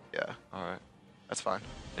left one. Yeah. All right. That's fine.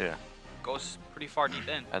 Yeah. Goes pretty far deep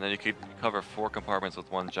in. And then you could cover 4 compartments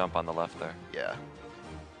with 1 jump on the left there. Yeah.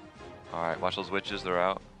 All right, watch those witches. They're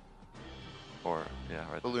out. Or yeah,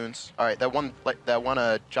 right. Balloons. All right, that one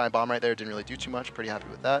giant bomb right there didn't really do too much. Pretty happy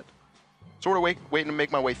with that. Sort of waiting to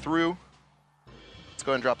make my way through. Let's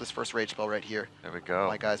go ahead and drop this first rage spell right here. There we go.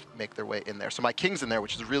 My guys make their way in there. So my king's in there,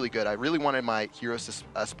 which is really good. I really wanted my heroes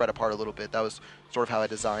to spread apart a little bit. That was sort of how I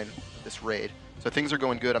designed this raid. So things are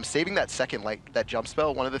going good. I'm saving that second, that jump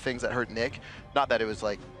spell. One of the things that hurt Nick, not that it was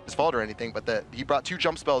like his fault or anything, but that he brought 2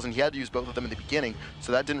 jump spells and he had to use both of them in the beginning.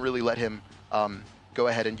 So that didn't really let him go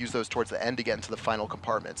ahead and use those towards the end to get into the final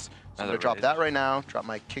compartments. So I'm going to drop that right now, drop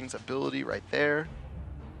my king's ability right there.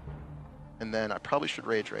 And then I probably should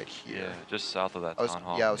rage right here. Yeah, just south of that town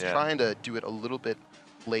hall. Yeah, I was trying to do it a little bit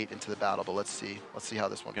late into the battle, but let's see. Let's see how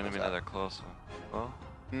this one goes. Gonna be another close one. Well,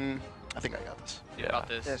 I think I got this. Yeah. Got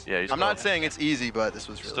this. Yeah, I'm not saying it's easy, but this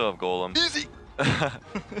was really still have golems. Easy.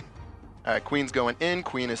 All right, queen's going in.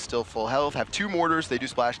 Queen is still full health. Have 2 mortars. They do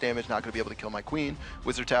splash damage. Not going to be able to kill my queen.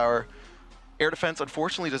 Wizard tower. Air defense,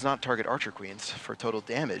 unfortunately, does not target archer queens for total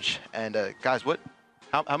damage. And guys,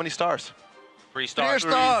 how many stars? 3 stars.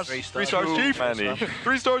 3 stars. 3 stars. 3 stars, Chief. Many.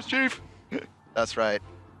 3 stars, Chief. That's right.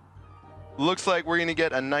 Looks like we're going to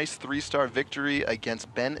get a nice 3-star victory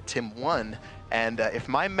against Ben Tim 1. And if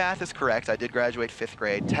my math is correct, I did graduate 5th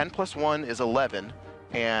grade. 10 plus 1 is 11.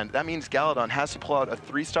 And that means Galadon has to pull out a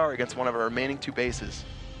 3-star against one of our remaining 2 bases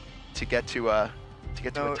to get to a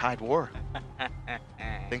tied war. I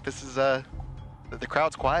think this is the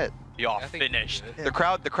crowd's quiet. You're finished. The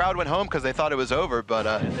crowd went home because they thought it was over,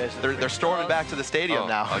 but they're storming back to the stadium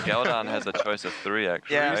now. Galadon has a choice of 3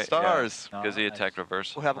 actually. Yeah. 3 stars. Because he attacked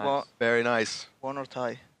reverse. We have about Very nice. 1 or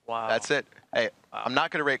tie. Wow. That's it. Hey, I'm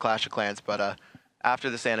not going to rate Clash of Clans, but after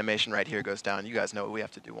this animation right here goes down, you guys know what we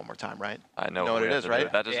have to do one more time, right? I know what it is,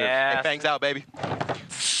 right? That deserves Hey, fangs out, baby.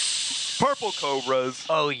 Purple Cobras.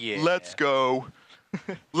 Oh, yeah. Let's go.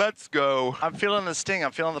 Let's go. I'm feeling the sting.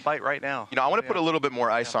 I'm feeling the bite right now. You know, I want to put a little bit more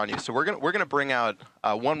ice on you. So we're gonna bring out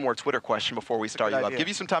one more Twitter question before we start you up. idea. Give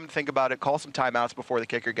you some time to think about it. Call some timeouts before the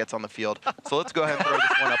kicker gets on the field. So let's go ahead and throw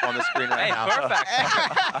this one up on the screen right now. Perfect.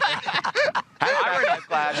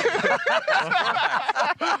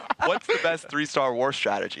 What's the best 3-star war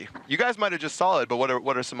strategy? You guys might have just saw it, but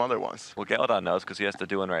what are some other ones? Well, Galadon knows because he has to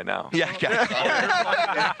do one right now. Yeah,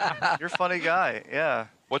 You're a funny guy. Yeah.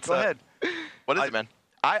 Go ahead. What is it, man?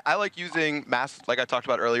 I like using mass, like I talked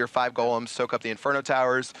about earlier, 5 golems, soak up the Inferno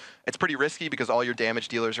Towers. It's pretty risky because all your damage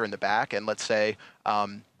dealers are in the back, and let's say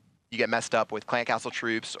you get messed up with Clan Castle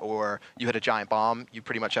troops or you hit a giant bomb, you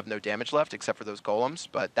pretty much have no damage left except for those golems.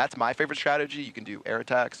 But that's my favorite strategy. You can do air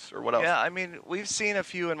attacks or what else? Yeah, I mean, we've seen a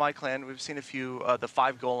few in my clan. We've seen a few, the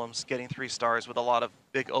 5 golems getting 3 stars with a lot of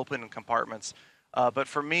big open compartments. But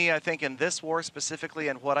for me, I think in this war specifically,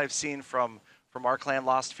 and what I've seen from our clan,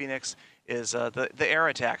 Lost Phoenix, is the air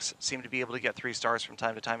attacks seem to be able to get 3 stars from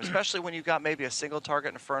time to time, especially when you've got maybe a single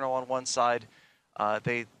target Inferno on one side.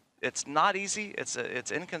 It's not easy. It's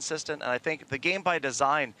inconsistent, and I think the game by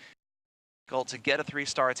design goal to get a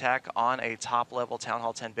 3-star attack on a top-level Town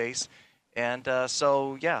Hall 10 base, and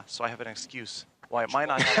so I have an excuse why it might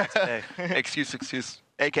not happen today. excuse.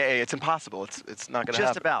 AKA, it's impossible. It's not going to happen.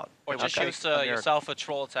 Just about. Or just use yourself a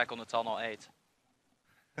troll attack on the Tunnel 8.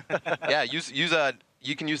 Yeah,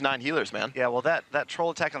 you can use 9 healers, man. Yeah, well, that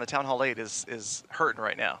troll attack on the Town Hall 8 is hurting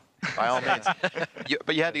right now. By all means.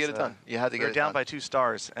 But you had to get it done. You had to get it done. They're down by 2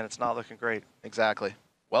 stars, and it's not looking great. Exactly.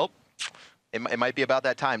 Well, it might be about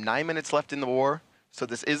that time. 9 minutes left in the war, so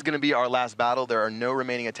this is going to be our last battle. There are no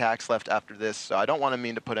remaining attacks left after this, so I don't want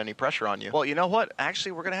to put any pressure on you. Well, you know what?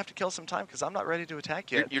 Actually, we're going to have to kill some time because I'm not ready to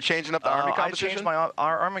attack yet. You're changing up the army composition? I changed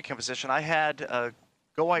our army composition. I had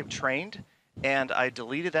Go Wipe trained, and I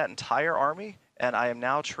deleted that entire army, and I am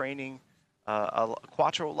now training a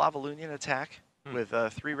Quattro Lavalunian attack with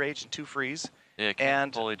 3 rage and 2 freeze. Yeah,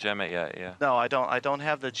 can't fully gem it yet, yeah. No, I don't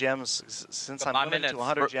have the gems since I'm moving to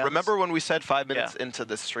 100 gems. Remember when we said 5 minutes into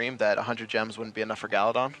the stream that 100 gems wouldn't be enough for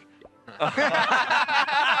Galadon?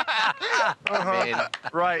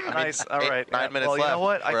 Right, nice, all right. 9 minutes well, left. You know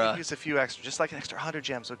what? I could use a few extra, just like an extra 100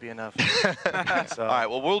 gems would be enough. All right,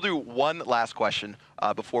 well, we'll do one last question.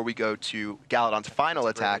 before we go to Galadon's final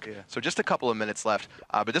attack. So just a couple of minutes left.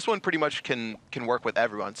 But this one pretty much can work with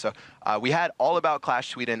everyone. So we had All About Clash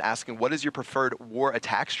Sweden asking, what is your preferred war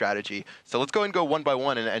attack strategy? So let's go and go one by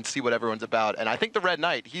one and see what everyone's about. And I think the Red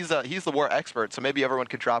Knight, he's the war expert, so maybe everyone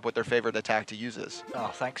could drop what their favorite attack to use is. Oh,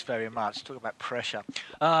 thanks very much. Talk about pressure.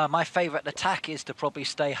 My favorite attack is to probably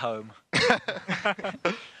stay home.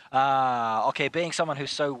 Okay, being someone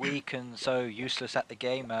who's so weak and so useless at the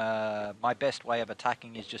game, my best way of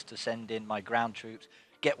attacking is just to send in my ground troops,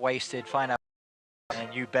 get wasted, find out,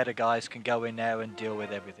 and you better guys can go in there and deal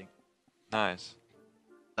with everything. Nice.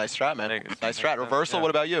 Nice strat, man. Nice strat. Reversal, what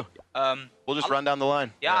about you? We'll just run down the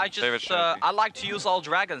line. Yeah, I like to use all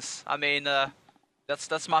dragons. I mean,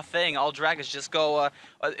 that's my thing. All dragons just go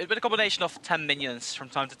with a combination of 10 minions from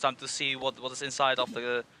time to time to see what is inside of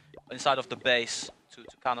the base to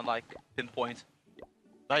kind of like pinpoint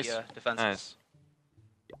the defenses. Nice.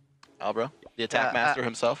 Albro, the attack master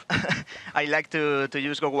himself. I like to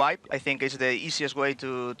use Go Wipe. I think it's the easiest way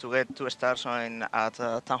to get 2 stars at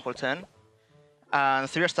Town Hall 10. And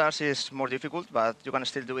 3 stars is more difficult, but you can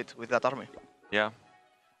still do it with that army. Yeah.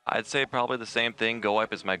 I'd say probably the same thing. Go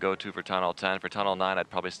Wipe is my go-to for Town Hall 10. For Town Hall 9, I'd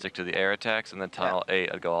probably stick to the air attacks, and then Town Hall 8,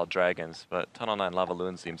 I'd go all dragons. But Town Hall 9 Lava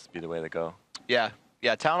Loon seems to be the way to go.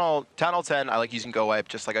 Yeah, Town Hall 10, I like using Go Wipe,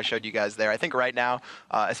 just like I showed you guys there. I think right now,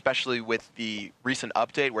 especially with the recent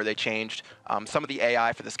update where they changed some of the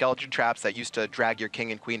AI for the skeleton traps that used to drag your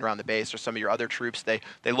king and queen around the base or some of your other troops, they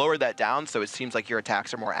lowered that down, so it seems like your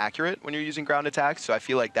attacks are more accurate when you're using ground attacks. So I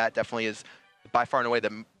feel like that definitely is by far and away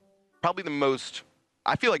probably the most,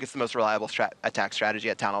 I feel like it's the most reliable attack strategy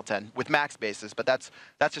at Town Hall 10 with max bases, but that's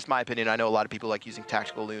just my opinion. I know a lot of people like using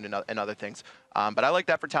Tactical Loon and other things. But I like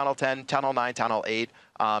that for Town Hall 10, Town Hall 9, Town Hall 8.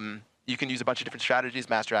 You can use a bunch of different strategies,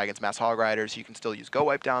 Mass Dragons, Mass Hog Riders. You can still use Go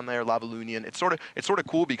Wipe down there, Lava Loonian. It's sort of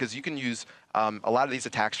cool because you can use a lot of these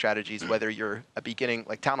attack strategies, whether you're a beginning,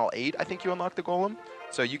 like Town Hall 8, I think you unlock the Golem.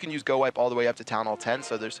 So you can use Go Wipe all the way up to Town Hall 10.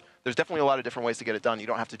 So there's definitely a lot of different ways to get it done. You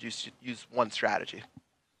don't have to just use one strategy.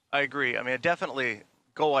 I agree. I mean, definitely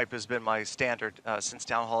Go Wipe has been my standard since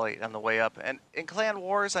Town Hall 8 on the way up. And in Clan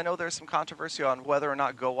Wars, I know there's some controversy on whether or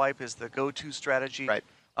not Go Wipe is the go-to strategy. Right.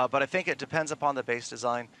 But I think it depends upon the base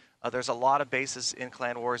design. There's a lot of bases in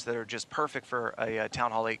Clan Wars that are just perfect for a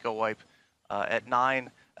Town Hall 8 Go Wipe. At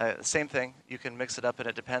 9, same thing. You can mix it up, and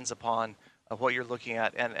it depends upon what you're looking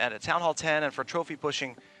at. And at Town Hall 10 and for trophy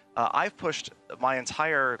pushing, I've pushed my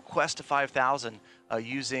entire quest to 5,000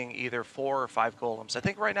 using either 4 or 5 golems. I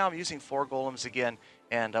think right now I'm using 4 golems again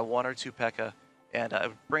and 1 or 2 P.E.K.K.A. And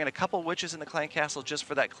bringing a couple witches in the clan castle just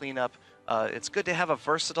for that cleanup. It's good to have a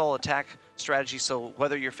versatile attack strategy, so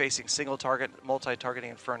whether you're facing single target,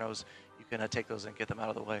 multi-targeting infernos, you can take those and get them out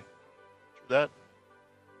of the way. True that.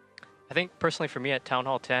 I think personally for me at Town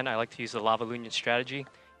Hall 10, I like to use the Lava Loonian strategy.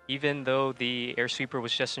 Even though the Air Sweeper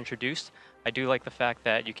was just introduced, I do like the fact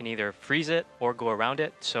that you can either freeze it or go around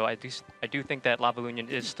it. So I do think that Lava Loonian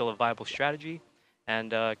is still a viable strategy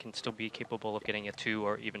and can still be capable of getting a 2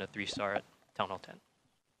 or even a 3-star at Town Hall 10.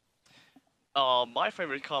 My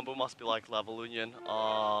favorite combo must be like Lava Loonian.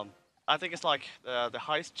 I think it's like the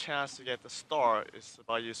highest chance to get the star is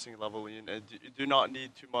by using Lava Loonian, and you do not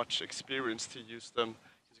need too much experience to use them.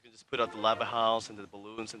 You can just put out the lava house and the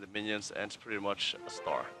balloons and the minions, and it's pretty much a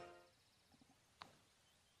star.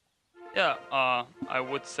 Yeah, I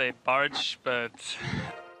would say Barge, but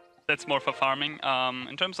that's more for farming.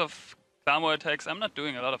 In terms of Clan War attacks, I'm not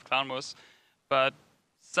doing a lot of Clan Wars, but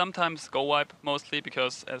sometimes Go Wipe mostly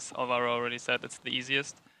because, as Alvaro already said, it's the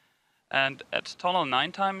easiest. And at Town Hall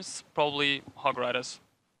 9 times, probably Hog Riders.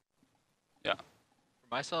 Yeah.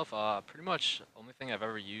 For myself, pretty much the only thing I've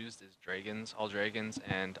ever used is dragons, all dragons,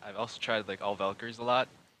 and I've also tried like all Valkyries a lot.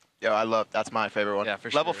 Yeah, that's my favorite one. Yeah,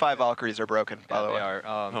 for Level sure. 5 Valkyries are broken, by the way. They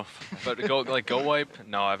are. But Go Wipe,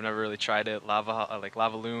 no, I've never really tried it.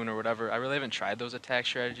 Lava Loon or whatever. I really haven't tried those attack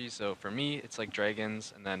strategies. So for me, it's like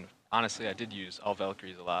dragons, and then honestly, I did use all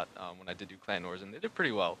Valkyries a lot when I did do Clan Wars, and they did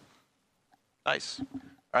pretty well. Nice.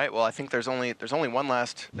 All right, well, I think there's only one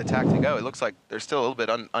last attack to go. It looks like there's still a little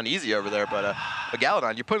bit uneasy over there, but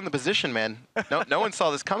Galadon, you put in the position, man. No one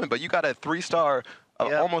saw this coming, but you got a 3-star,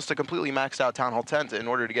 almost a completely maxed out Town Hall 10 in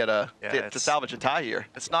order to get to salvage a tie here.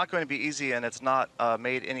 It's not going to be easy, and it's not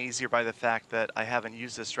made any easier by the fact that I haven't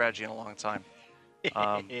used this strategy in a long time.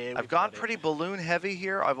 I've gone pretty balloon heavy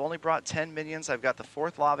here. I've only brought 10 minions. I've got the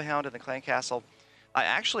 4th Lava Hound in the clan castle. I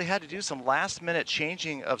actually had to do some last-minute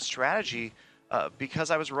changing of strategy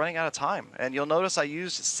because I was running out of time. And you'll notice I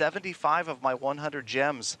used 75 of my 100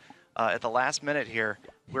 gems at the last minute here.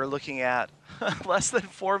 We're looking at less than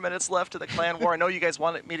 4 minutes left of the clan war. I know you guys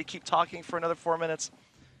wanted me to keep talking for another 4 minutes,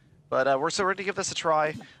 But we're so ready to give this a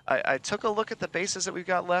try. I took a look at the bases that we've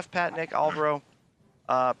got left. Pat, Nick, Alvaro.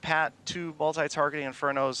 Pat, 2 multi-targeting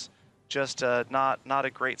Infernos. Just not a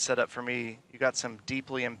great setup for me. You got some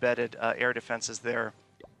deeply embedded air defenses there.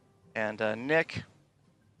 And Nick.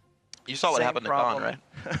 You saw what happened to Gone, right?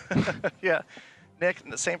 Yeah. Nick,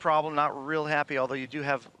 the same problem. Not real happy, although you do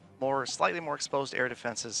have slightly more exposed air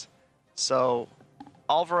defenses. So,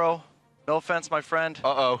 Alvaro, no offense, my friend.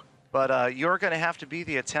 Uh-oh. But you're going to have to be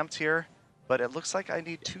the attempt here. But it looks like I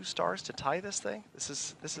need 2 stars to tie this thing. This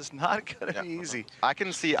is not going to be easy. I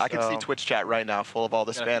can see Twitch chat right now, full of all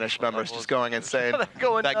the Spanish members just going insane. That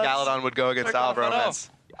Galadon would go against Alvaro.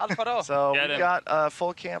 So we got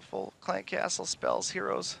full clan castle spells,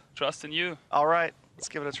 heroes. Trust in you. All right, let's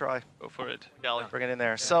give it a try. Go for it. Bring it in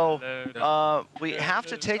there. So we have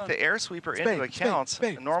to take the air sweeper into account.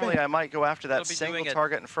 Normally I might go after that single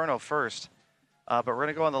target Inferno first, but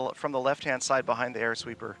we're gonna go from the left-hand side behind the air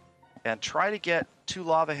sweeper and try to get 2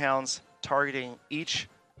 lava hounds targeting each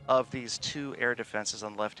of these 2 air defenses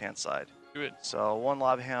on the left-hand side. Do it. So 1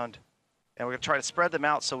 lava hound, and we're gonna try to spread them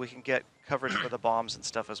out so we can get coverage for the bombs and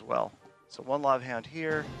stuff as well. So 1 lava hound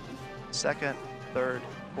here, 2nd, 3rd,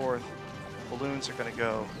 4th. Balloons are gonna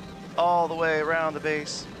go all the way around the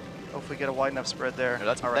base. Hopefully get a wide enough spread there.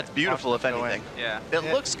 That's beautiful, if anything. Yeah. It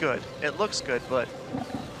looks good. It looks good, but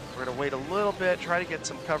we're gonna wait a little bit, try to get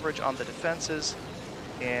some coverage on the defenses.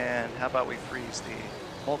 And how about we freeze the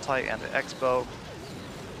multi and the X-bow?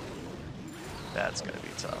 That's gonna be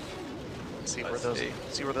tough. See where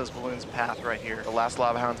those balloons path right here. The last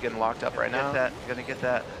lava hound's getting locked up right now. Gonna get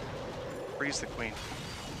that. Freeze the queen.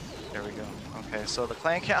 There we go. Okay, so the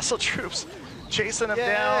clan castle troops chasing him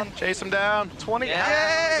down. Chase him down. 20. Let's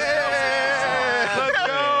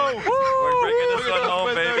go! We're bringing this one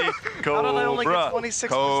home, baby. How did I only get 26%?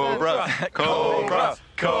 Cobra. Cobra.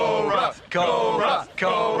 Cobra. Cobra.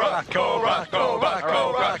 Cobra. Cobra. Cobra.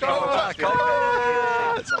 Cobra.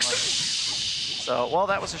 Cobra. So, well,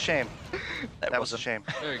 that was a shame. That was a shame.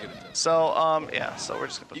 Very good. So, yeah, so we're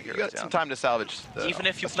just gonna put the You heroes got some down. time to salvage. Even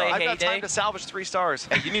if you play I've Heyday. got time to salvage 3 stars.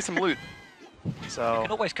 Hey, you need some loot. So You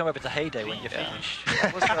can always come over to Heyday when you're finished.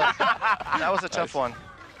 that was a tough one.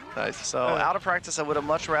 Nice. So out of practice, I would have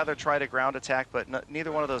much rather tried a ground attack, but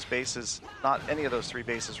neither one of those bases, not any of those 3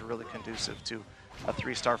 bases, are really conducive to a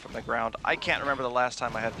 3-star from the ground. I can't remember the last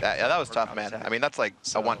time I had. Yeah, that was tough, man. Attack. I mean, that's like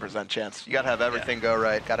a 1% chance. You gotta have everything go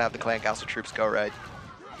right. Gotta have the clan castle troops go right.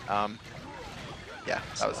 Yeah,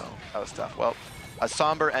 that was tough. Well, a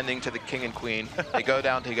somber ending to the king and queen. They go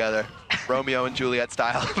down together, Romeo and Juliet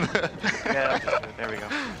style. Yeah, there we go.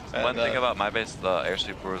 One thing about my base, the air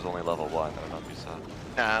sweeper was only level 1. I don't know if you saw.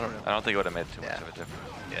 Nah, I don't know. I don't think it would have made too much of a difference.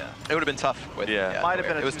 Yeah. It would have been tough. Might have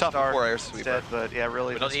been a it was tough 2-star before air sweeper. instead, but yeah,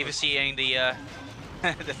 really. We're not even seeing the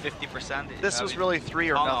the 50%. This was really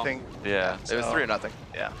 3 or nothing. Yeah. It was 3 or nothing.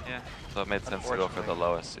 Yeah. Yeah. So it made sense to go for the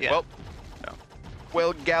lowest. Yeah.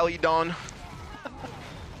 Well, Galidon.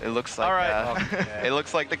 It looks like all right. it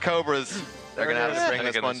looks like the Cobras. They're gonna have to bring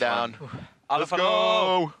this one down. Let's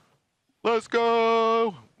go. Let's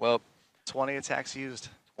go. Well, 20 attacks used.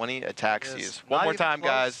 20 attacks Yes. used. One Not more even time, close.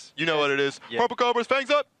 guys. You know what it is. Yeah. Purple Cobras, fangs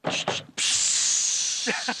up. That's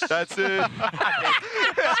it. That's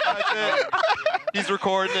it. He's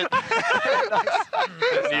recording it.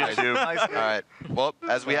 YouTube. All right. Well,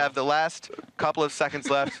 as we have the last couple of seconds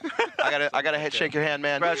left, I gotta shake your hand,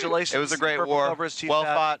 man. Congratulations. It was a great Purple war. Cobras, Chief Well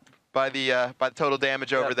Pat. fought by the total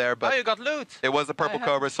damage over there, but Oh, you got loot. it was the Purple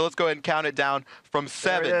Cobra. So let's go ahead and count it down from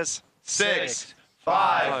 7, There it is. 6,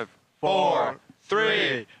 5, 4,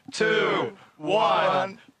 3, 2,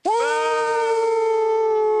 1. Woo!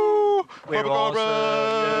 Purple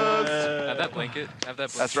Cobras! Have that blanket. Have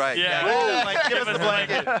that blanket. That's right. Yeah. Give us the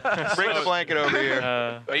blanket. Bring the blanket over here.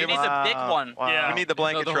 But you need the big one. Yeah. We need the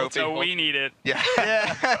blanket trophy. So we need it. Yeah.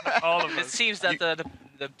 All of It us. seems that the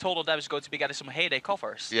total damage is going to be getting some Heyday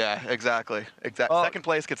covers. Yeah, exactly. Well, second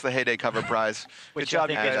place gets the Heyday cover prize. Which job, I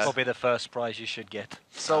think you is guys. probably the first prize you should get.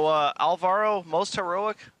 So Alvaro, most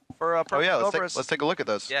heroic for Purple Oh yeah, Cobras. let's take a look at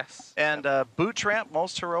those. Yes. And Boot Tramp,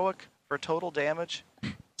 most heroic for total damage.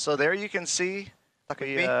 So there you can see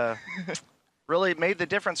we really made the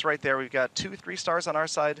difference right there. We've got 2 3-stars on our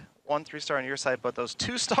side, 1 3-star on your side, but those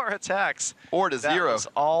 2-star attacks, 4 to 0. that was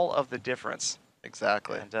all of the difference.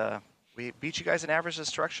 Exactly. And we beat you guys in average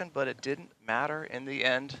destruction, but it didn't matter in the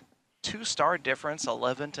end. 2-star difference,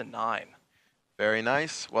 11 to 9. Very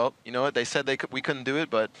nice. Well, you know what? They said we couldn't do it,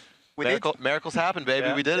 but miracles happen, baby.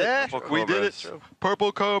 Yeah. We did it. Yeah. We did it.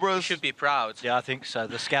 Purple Cobras. You should be proud. Yeah, I think so.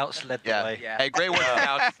 The scouts led the way. Yeah. Hey, great work,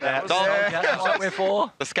 Scouts. That's what we're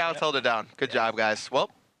for. The Scouts held it down. Good job, guys. Well,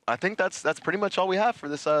 I think that's pretty much all we have for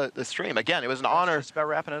this this stream. Again, it was an honor. Just about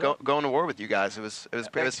wrapping it up. Going to war with you guys. It was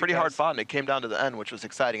pretty hard fun. It came down to the end, which was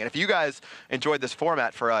exciting. And if you guys enjoyed this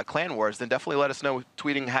format for Clan Wars, then definitely let us know.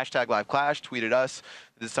 Tweeting #LiveClash, tweeted us.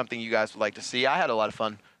 This is something you guys would like to see. I had a lot of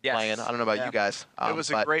fun playing. I don't know about you guys. It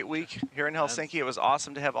was a great week here in Helsinki. It was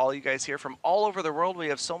awesome to have all you guys here from all over the world. We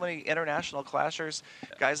have so many international clashers,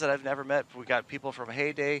 guys that I've never met. We got people from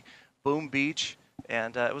Heyday, Boom Beach.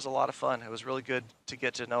 And it was a lot of fun. It was really good to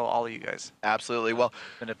get to know all of you guys. Absolutely. Well,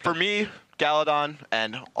 for me, Galadon,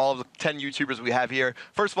 and all of the 10 YouTubers we have here,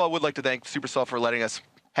 first of all, I would like to thank Supercell for letting us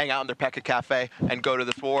hang out in their Pekka Cafe and go to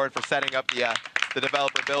this war, and for setting up the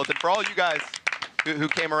developer builds. And for all you guys who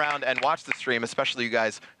came around and watched the stream, especially you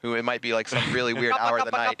guys who it might be like some really weird hour of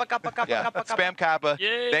the night. Yeah, spam Kappa.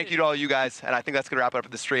 Yay. Thank you to all you guys. And I think that's going to wrap up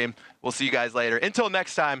the stream. We'll see you guys later. Until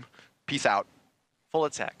next time, peace out. Full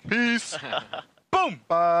attack. Peace. Boom.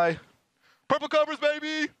 Bye. Purple covers,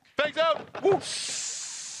 baby. Thanks out. Woo.